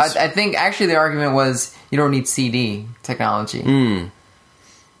 I think actually the argument was you don't need CD technology.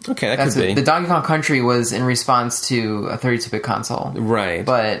 Okay, that could be. The Donkey Kong Country was in response to a 32-bit console. Right.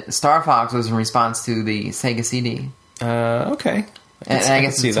 But Star Fox was in response to the Sega CD. Okay. And I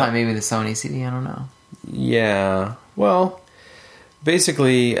guess at the time, maybe the Sony CD, I don't know. Yeah. Well,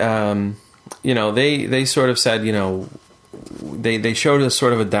 basically, they sort of said, they showed us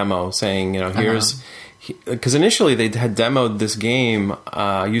sort of a demo saying, here's... Because initially they had demoed this game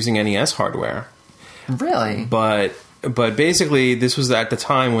using NES hardware. Really? But basically, this was at the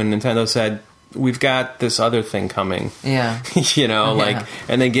time when Nintendo said, we've got this other thing coming. Yeah.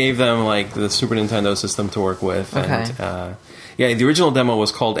 And they gave them, the Super Nintendo system to work with. Okay. And, the original demo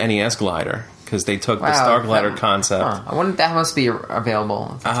was called NES Glider, because they took the Starglider concept. I wonder if that must be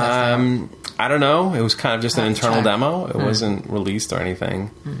available. I don't know. It was kind of just an internal demo. It wasn't released or anything.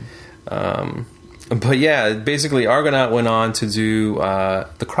 But yeah, basically Argonaut went on to do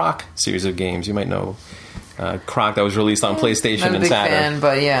the Croc series of games. You might know Croc, that was released on PlayStation and Saturn. I'm a big fan,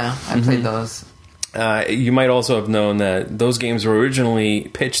 but yeah, I played those. You might also have known that those games were originally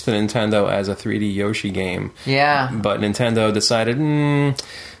pitched to Nintendo as a 3D Yoshi game. Yeah. But Nintendo decided,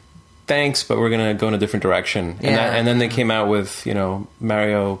 thanks, but we're going to go in a different direction. And then they came out with,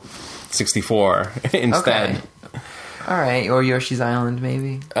 Mario 64 instead. Okay. All right, or Yoshi's Island,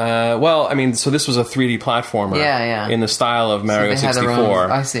 maybe. So this was a 3D platformer. Yeah. In the style of Mario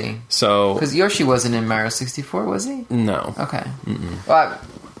 64. I see. So because Yoshi wasn't in Mario 64, was he? No. Okay. Well,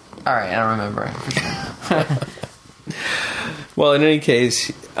 all right, I don't remember it for sure. Well, in any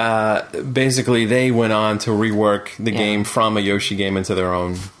case, basically they went on to rework the game from a Yoshi game into their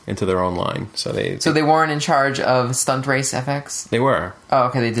own line. So they weren't in charge of Stunt Race FX? They were. Oh,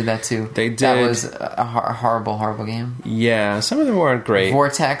 okay, they did that too. They did. That was a horrible, horrible game. Yeah, some of them weren't great.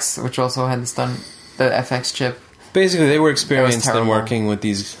 Vortex, which also had the FX chip. Basically, they were experienced in working with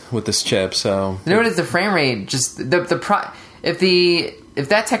this chip. So notice the frame rate. Just if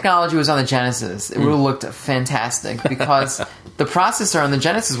that technology was on the Genesis, it would have looked fantastic because the processor on the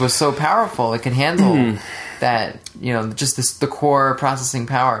Genesis was so powerful; it could handle that. Just the core processing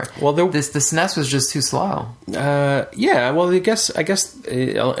power. Well, the SNES was just too slow. Yeah. Well, I guess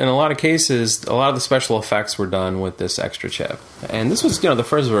in a lot of cases, a lot of the special effects were done with this extra chip, and this was the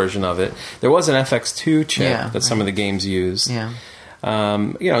first version of it. There was an FX2 chip that some of the games used. Yeah.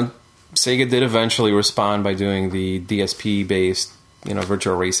 Sega did eventually respond by doing the DSP based.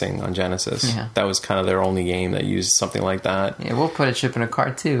 Virtual Racing on Genesis. Yeah. That was kind of their only game that used something like that. Yeah, we'll put a chip in a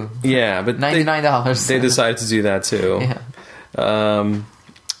cart too. Yeah, but $99. They decided to do that too. Yeah.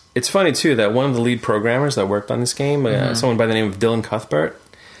 It's funny too that one of the lead programmers that worked on this game, someone by the name of Dylan Cuthbert,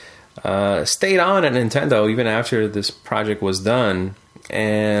 stayed on at Nintendo even after this project was done,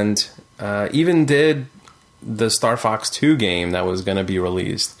 and even did the Star Fox 2 game that was going to be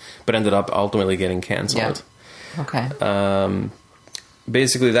released, but ended up ultimately getting canceled. Yeah. Okay.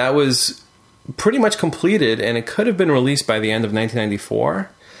 Basically, that was pretty much completed, and it could have been released by the end of 1994.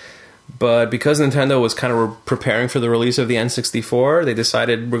 But because Nintendo was kind of preparing for the release of the N64, they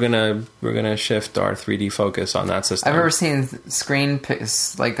decided we're gonna shift our 3D focus on that system. I've ever seen screen pics,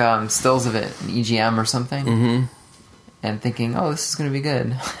 stills of it in EGM or something, and thinking, "Oh, this is going to be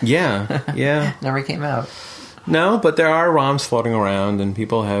good." Yeah. Never came out. No, but there are ROMs floating around, and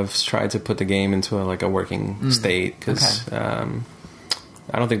people have tried to put the game into a working state because.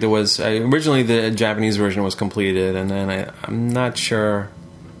 I don't think there was... originally, the Japanese version was completed, and then I'm not sure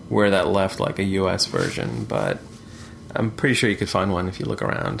where that left, a U.S. version, but I'm pretty sure you could find one if you look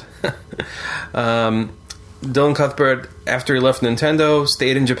around. Dylan Cuthbert, after he left Nintendo,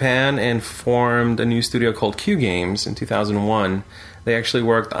 stayed in Japan and formed a new studio called Q Games in 2001. They actually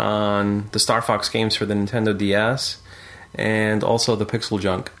worked on the Star Fox games for the Nintendo DS and also the Pixel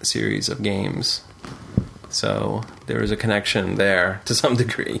Junk series of games. So there is a connection there to some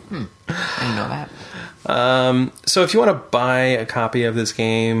degree. I didn't know that. So if you want to buy a copy of this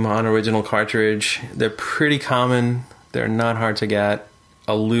game on original cartridge, they're pretty common. They're not hard to get.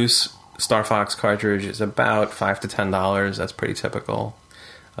 A loose Star Fox cartridge is about $5 to $10. That's pretty typical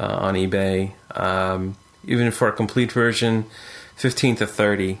on eBay. Even for a complete version, $15 to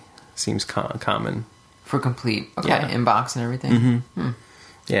 $30 seems common. For complete. Okay, Yeah. in box and everything.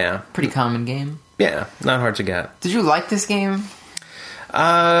 Yeah. Pretty common game. Yeah, not hard to get. Did you like this game?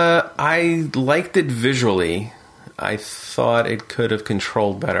 I liked it visually. I thought it could have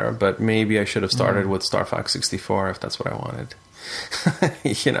controlled better, but maybe I should have started with Star Fox 64 if that's what I wanted.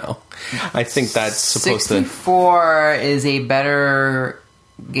 I think that's supposed 64 is a better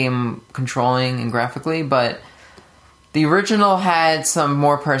game controlling and graphically, but the original had some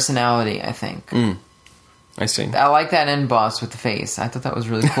more personality, I think. I see. I like that end boss with the face. I thought that was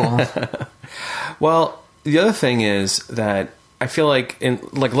really cool. Well, the other thing is that I feel like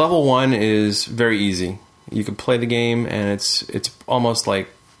level 1 is very easy. You can play the game and it's almost like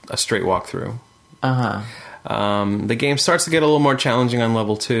a straight walkthrough. The game starts to get a little more challenging on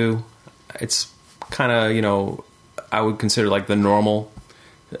level 2. It's kind of, I would consider like the normal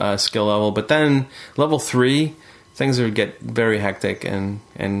skill level. But then level 3, things would get very hectic and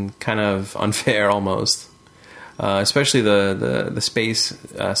kind of unfair almost. Especially the space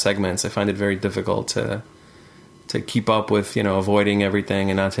segments. I find it very difficult to keep up with, avoiding everything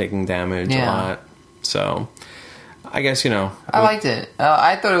and not taking damage a lot. So, I guess, I liked it.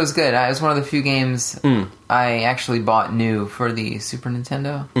 I thought it was good. It was one of the few games I actually bought new for the Super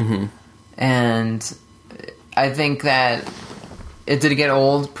Nintendo. And I think that it did get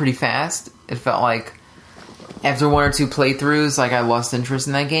old pretty fast. It felt like after one or two playthroughs, like I lost interest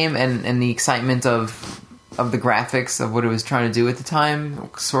in that game, and the excitement of the graphics of what it was trying to do at the time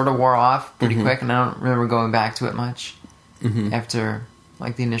sort of wore off pretty quick, and I don't remember going back to it much after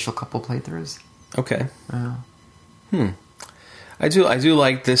like the initial couple playthroughs. Okay. I do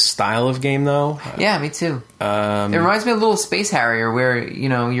like this style of game though. Yeah, me too. It reminds me of Little Space Harrier, where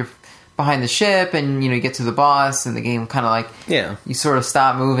you're behind the ship and you get to the boss, and the game kind of like you sort of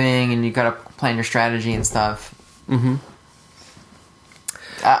stop moving and you got to plan your strategy and stuff.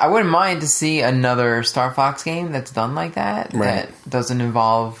 I wouldn't mind to see another Star Fox game that's done like that, that doesn't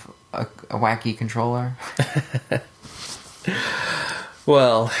involve a wacky controller.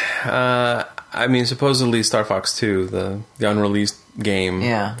 Well, supposedly Star Fox 2, the unreleased game,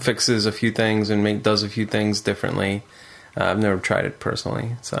 fixes a few things and does a few things differently. I've never tried it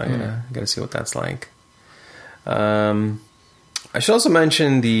personally, so I got to see what that's like. I should also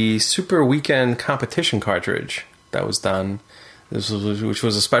mention the Super Weekend competition cartridge that was done. Which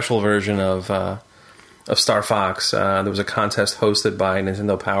was a special version of Star Fox. There was a contest hosted by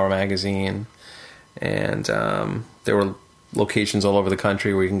Nintendo Power Magazine, and there were locations all over the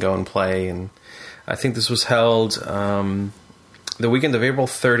country where you can go and play. And I think this was held the weekend of April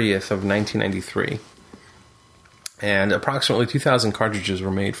 30th of 1993. And approximately 2,000 cartridges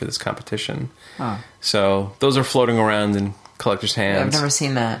were made for this competition. So those are floating around in collectors' hands. I've never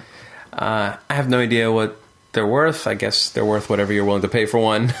seen that. I have no idea what they're worth. I guess they're worth whatever you're willing to pay for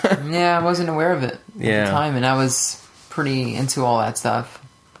one. Yeah, I wasn't aware of it at the time, and I was pretty into all that stuff.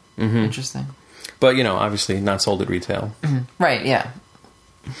 Interesting. But, obviously not sold at retail. Right, yeah.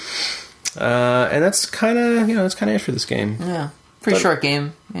 And that's kind of, that's kind of it for this game. Yeah. Pretty short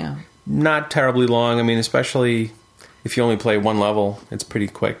game, yeah. Not terribly long. I mean, especially if you only play one level, it's pretty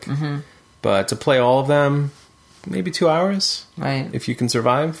quick. But to play all of them, maybe 2 hours. Right. If you can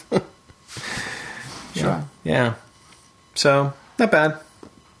survive. Sure. Yeah. So, not bad.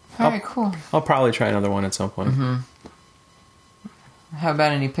 All right, cool. I'll probably try another one at some point. How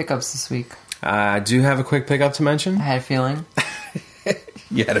about any pickups this week? I do have a quick pickup to mention. I had a feeling.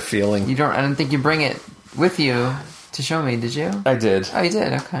 You had a feeling. I don't think you bring it with you to show me, did you? I did. Oh, you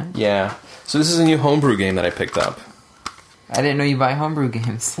did? Okay. Yeah. So this is a new homebrew game that I picked up. I didn't know you buy homebrew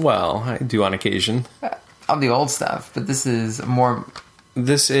games. Well, I do on occasion. Of the old stuff, but this is more...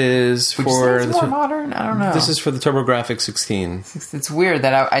 This is for... more modern? I don't know. This is for the TurboGrafx 16. It's weird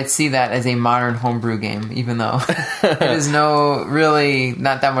that I'd see that as a modern homebrew game, even though it is not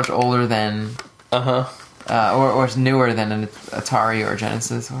that much older than... or it's newer than an Atari or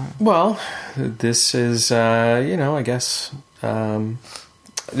Genesis. Well, this is, I guess...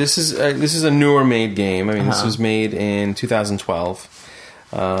 This is a newer made game. I mean, this was made in 2012.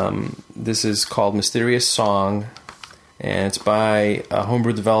 This is called Mysterious Song, and it's by a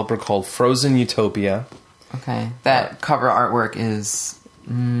homebrew developer called Frozen Utopia. Okay, that cover artwork is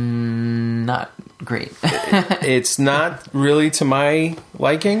not great. It's not really to my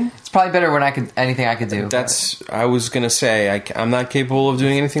liking. It's probably better when anything I could do. I was going to say, I'm not capable of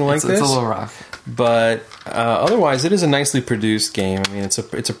doing anything like this. It's a little rough. But otherwise, it is a nicely produced game. I mean, it's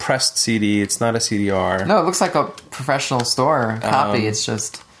a pressed CD. It's not a CDR. No, it looks like a professional store copy. It's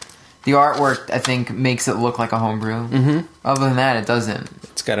just the artwork, I think, makes it look like a homebrew. Mm-hmm. Other than that, it doesn't.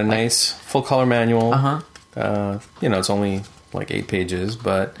 It's got a nice full color manual. It's only like 8 pages,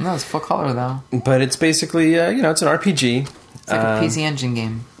 but no, it's full color though. But it's basically it's an RPG. It's like a PC Engine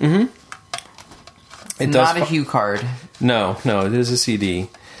game. Mm-hmm. It's not a Hue card. No, it is a CD.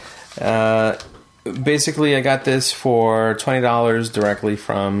 Basically, I got this for $20 directly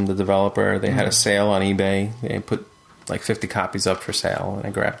from the developer. They had a sale on eBay. They put like 50 copies up for sale, and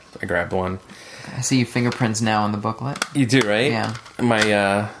I grabbed one. I see fingerprints now on the booklet. You do, right? Yeah.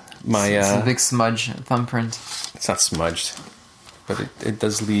 It's a big smudge thumbprint. It's not smudged, but it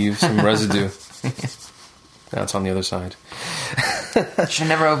does leave some residue. Now it's on the other side. Should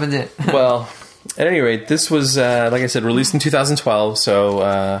never opened it. Well, at any rate, this was, like I said, released in 2012,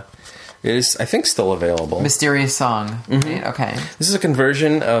 so it is, I think, still available. Mysterious Song. Mm-hmm. Right? Okay. This is a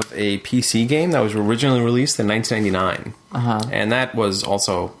conversion of a PC game that was originally released in 1999. And that was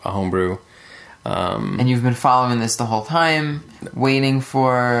also a homebrew. And you've been following this the whole time, waiting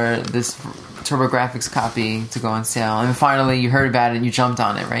for this TurboGrafx copy to go on sale. And finally, you heard about it and you jumped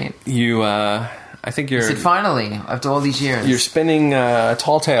on it, right? I think you're... I said finally, after all these years. You're spinning a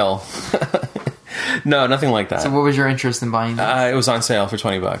tall tale. No, nothing like that. So what was your interest in buying this? It was on sale for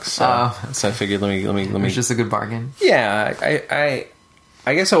 $20. So I figured, let me. It was just a good bargain. Yeah,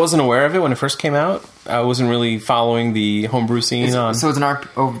 I guess I wasn't aware of it when it first came out. I wasn't really following the homebrew scene on. So it's an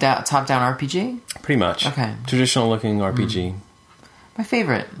top-down RPG? Pretty much. Okay. Traditional-looking RPG. My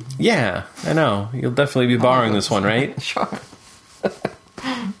favorite. Yeah, I know. You'll definitely be borrowing this one, right? Sure.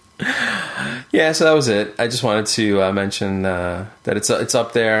 Yeah, so that was it. I just wanted to mention that it's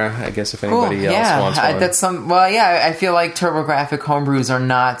up there. I guess if anybody else wants one. I feel like TurboGrafx homebrews are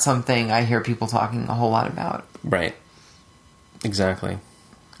not something I hear people talking a whole lot about. Right. Exactly.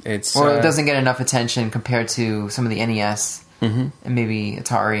 It doesn't get enough attention compared to some of the NES and maybe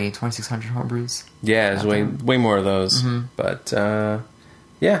Atari 2600 homebrews. Yeah, there's way more of those. Mm-hmm. But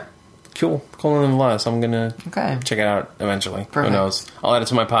yeah, cool nonetheless. I'm gonna check it out eventually. Perfect. Who knows? I'll add it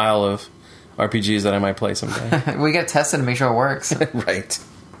to my pile of RPGs that I might play someday. We get tested to make sure it works. Right.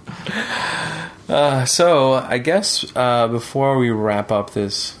 So I guess before we wrap up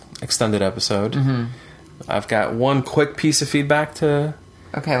this extended episode, I've got one quick piece of feedback to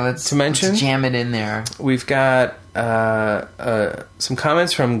mention. Let's jam it in there. We've got some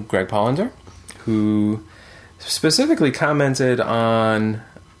comments from Greg Pollender, who specifically commented on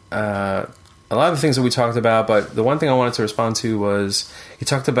a lot of the things that we talked about, but the one thing I wanted to respond to was he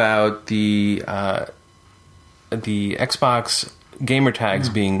talked about the Xbox gamer tags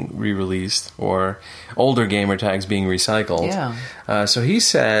being re-released, or older gamer tags being recycled. Yeah. So he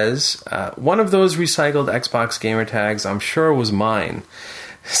says, one of those recycled Xbox gamer tags I'm sure was mine.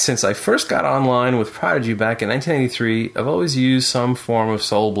 Since I first got online with Prodigy back in 1993, I've always used some form of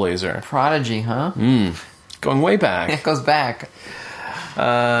Soul Blazer. Prodigy, huh? Going way back. It goes back.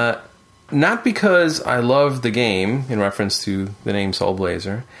 Not because I love the game, in reference to the name Soul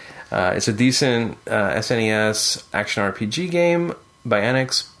Blazer. It's a decent SNES action RPG game by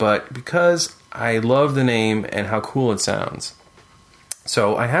Enix, but because I love the name and how cool it sounds.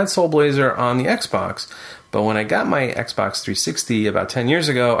 So I had Soul Blazer on the Xbox, but when I got my Xbox 360 about 10 years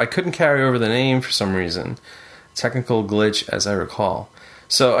ago, I couldn't carry over the name for some reason. Technical glitch, as I recall.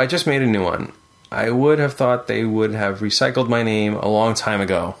 So I just made a new one. I would have thought they would have recycled my name a long time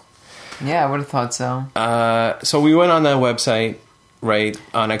ago. Yeah, I would have thought so. So we went on that website, right,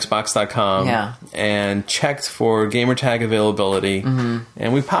 on Xbox.com, and checked for gamertag availability,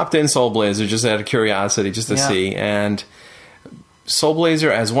 and we popped in Soul Blazer just out of curiosity, just to see, and Soul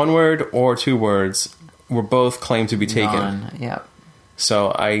Blazer as one word or two words were both claimed to be taken.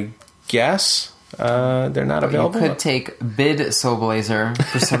 So I guess they're not available. You could take Bid Soul Blazer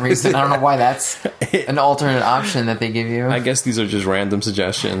for some reason. I don't know why that's an alternate option that they give you. I guess these are just random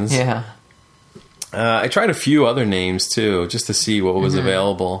suggestions. Yeah. I tried a few other names too, just to see what was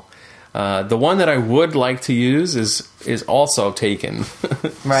available. The one that I would like to use is also taken.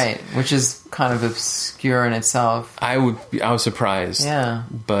 Right, which is kind of obscure in itself. I was surprised. Yeah.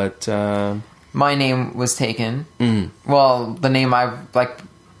 But my name was taken. Well, the name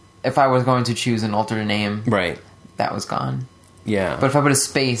if I was going to choose an alternate name, right, that was gone. Yeah. But if I put a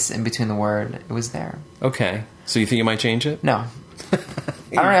space in between the word, it was there. Okay. So you think you might change it? No. I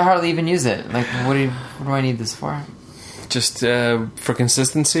don't hardly even use it. Like, what do I need this for? Just for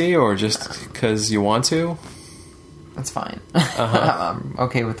consistency, or just because you want to? That's fine. I'm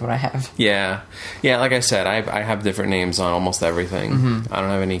okay with what I have. Yeah. Like I said, I have different names on almost everything. I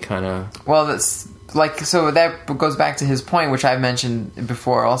don't have any kind of... Well, that's like, so that goes back to his point, which I've mentioned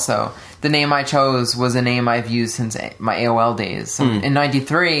before also. The name I chose was a name I've used since my AOL days. So in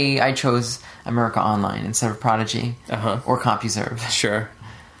 93, I chose America Online instead of Prodigy or CompuServe. Sure.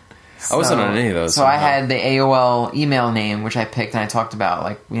 I wasn't on any of those. So I had the AOL email name, which I picked, and I talked about,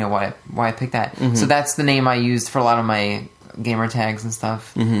 like, you know, why I picked that. So that's the name I used for a lot of my gamer tags and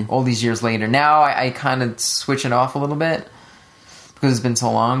stuff all these years later. Now I kind of switch it off a little bit because it's been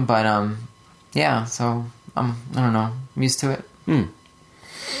so long, but yeah, so I don't know, I'm used to it.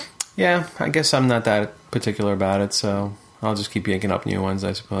 Yeah, I guess I'm not that particular about it, so I'll just keep yanking up new ones,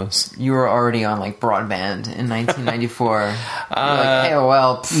 I suppose. You were already on, like, broadband in 1994. You're like,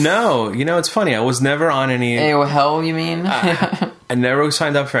 AOL. No, you know, it's funny. I was never on any... AOL, you mean? I never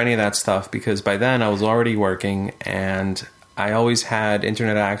signed up for any of that stuff because by then I was already working and I always had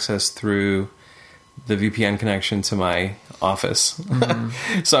internet access through the VPN connection to my office.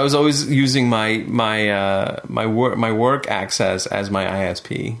 So I was always using my work access as my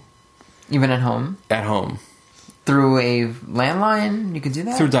ISP. Even at home? At home. Through a landline? You could do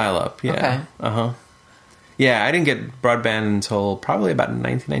that? Through dial-up, yeah. Okay. Yeah, I didn't get broadband until probably about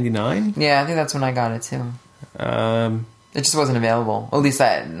 1999. Yeah, I think that's when I got it, too. It just wasn't available. At least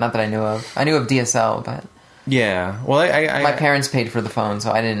not that I knew of. I knew of DSL, but... Yeah. Well, my parents paid for the phone,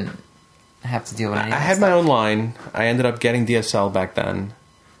 so I didn't have to deal with any of that I had stuff. my own line. I ended up getting DSL back then.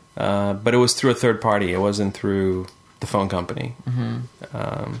 But it was through a third party. It wasn't through the phone company.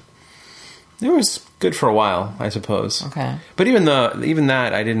 It was good for a while, I suppose. Okay. But even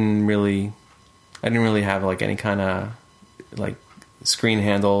that, I didn't really have like any kind of like screen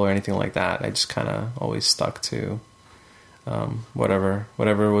handle or anything like that. I just kind of always stuck to whatever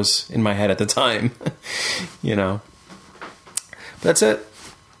was in my head at the time, you know. But that's it.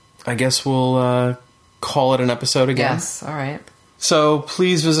 I guess we'll call it an episode again. Yes. All right. So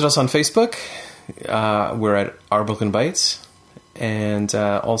please visit us on Facebook. We're at Our Brooklyn Bites. And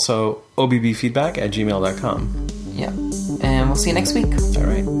also obbfeedback@gmail.com. Yep. And we'll see you next week. All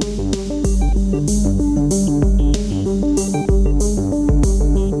right.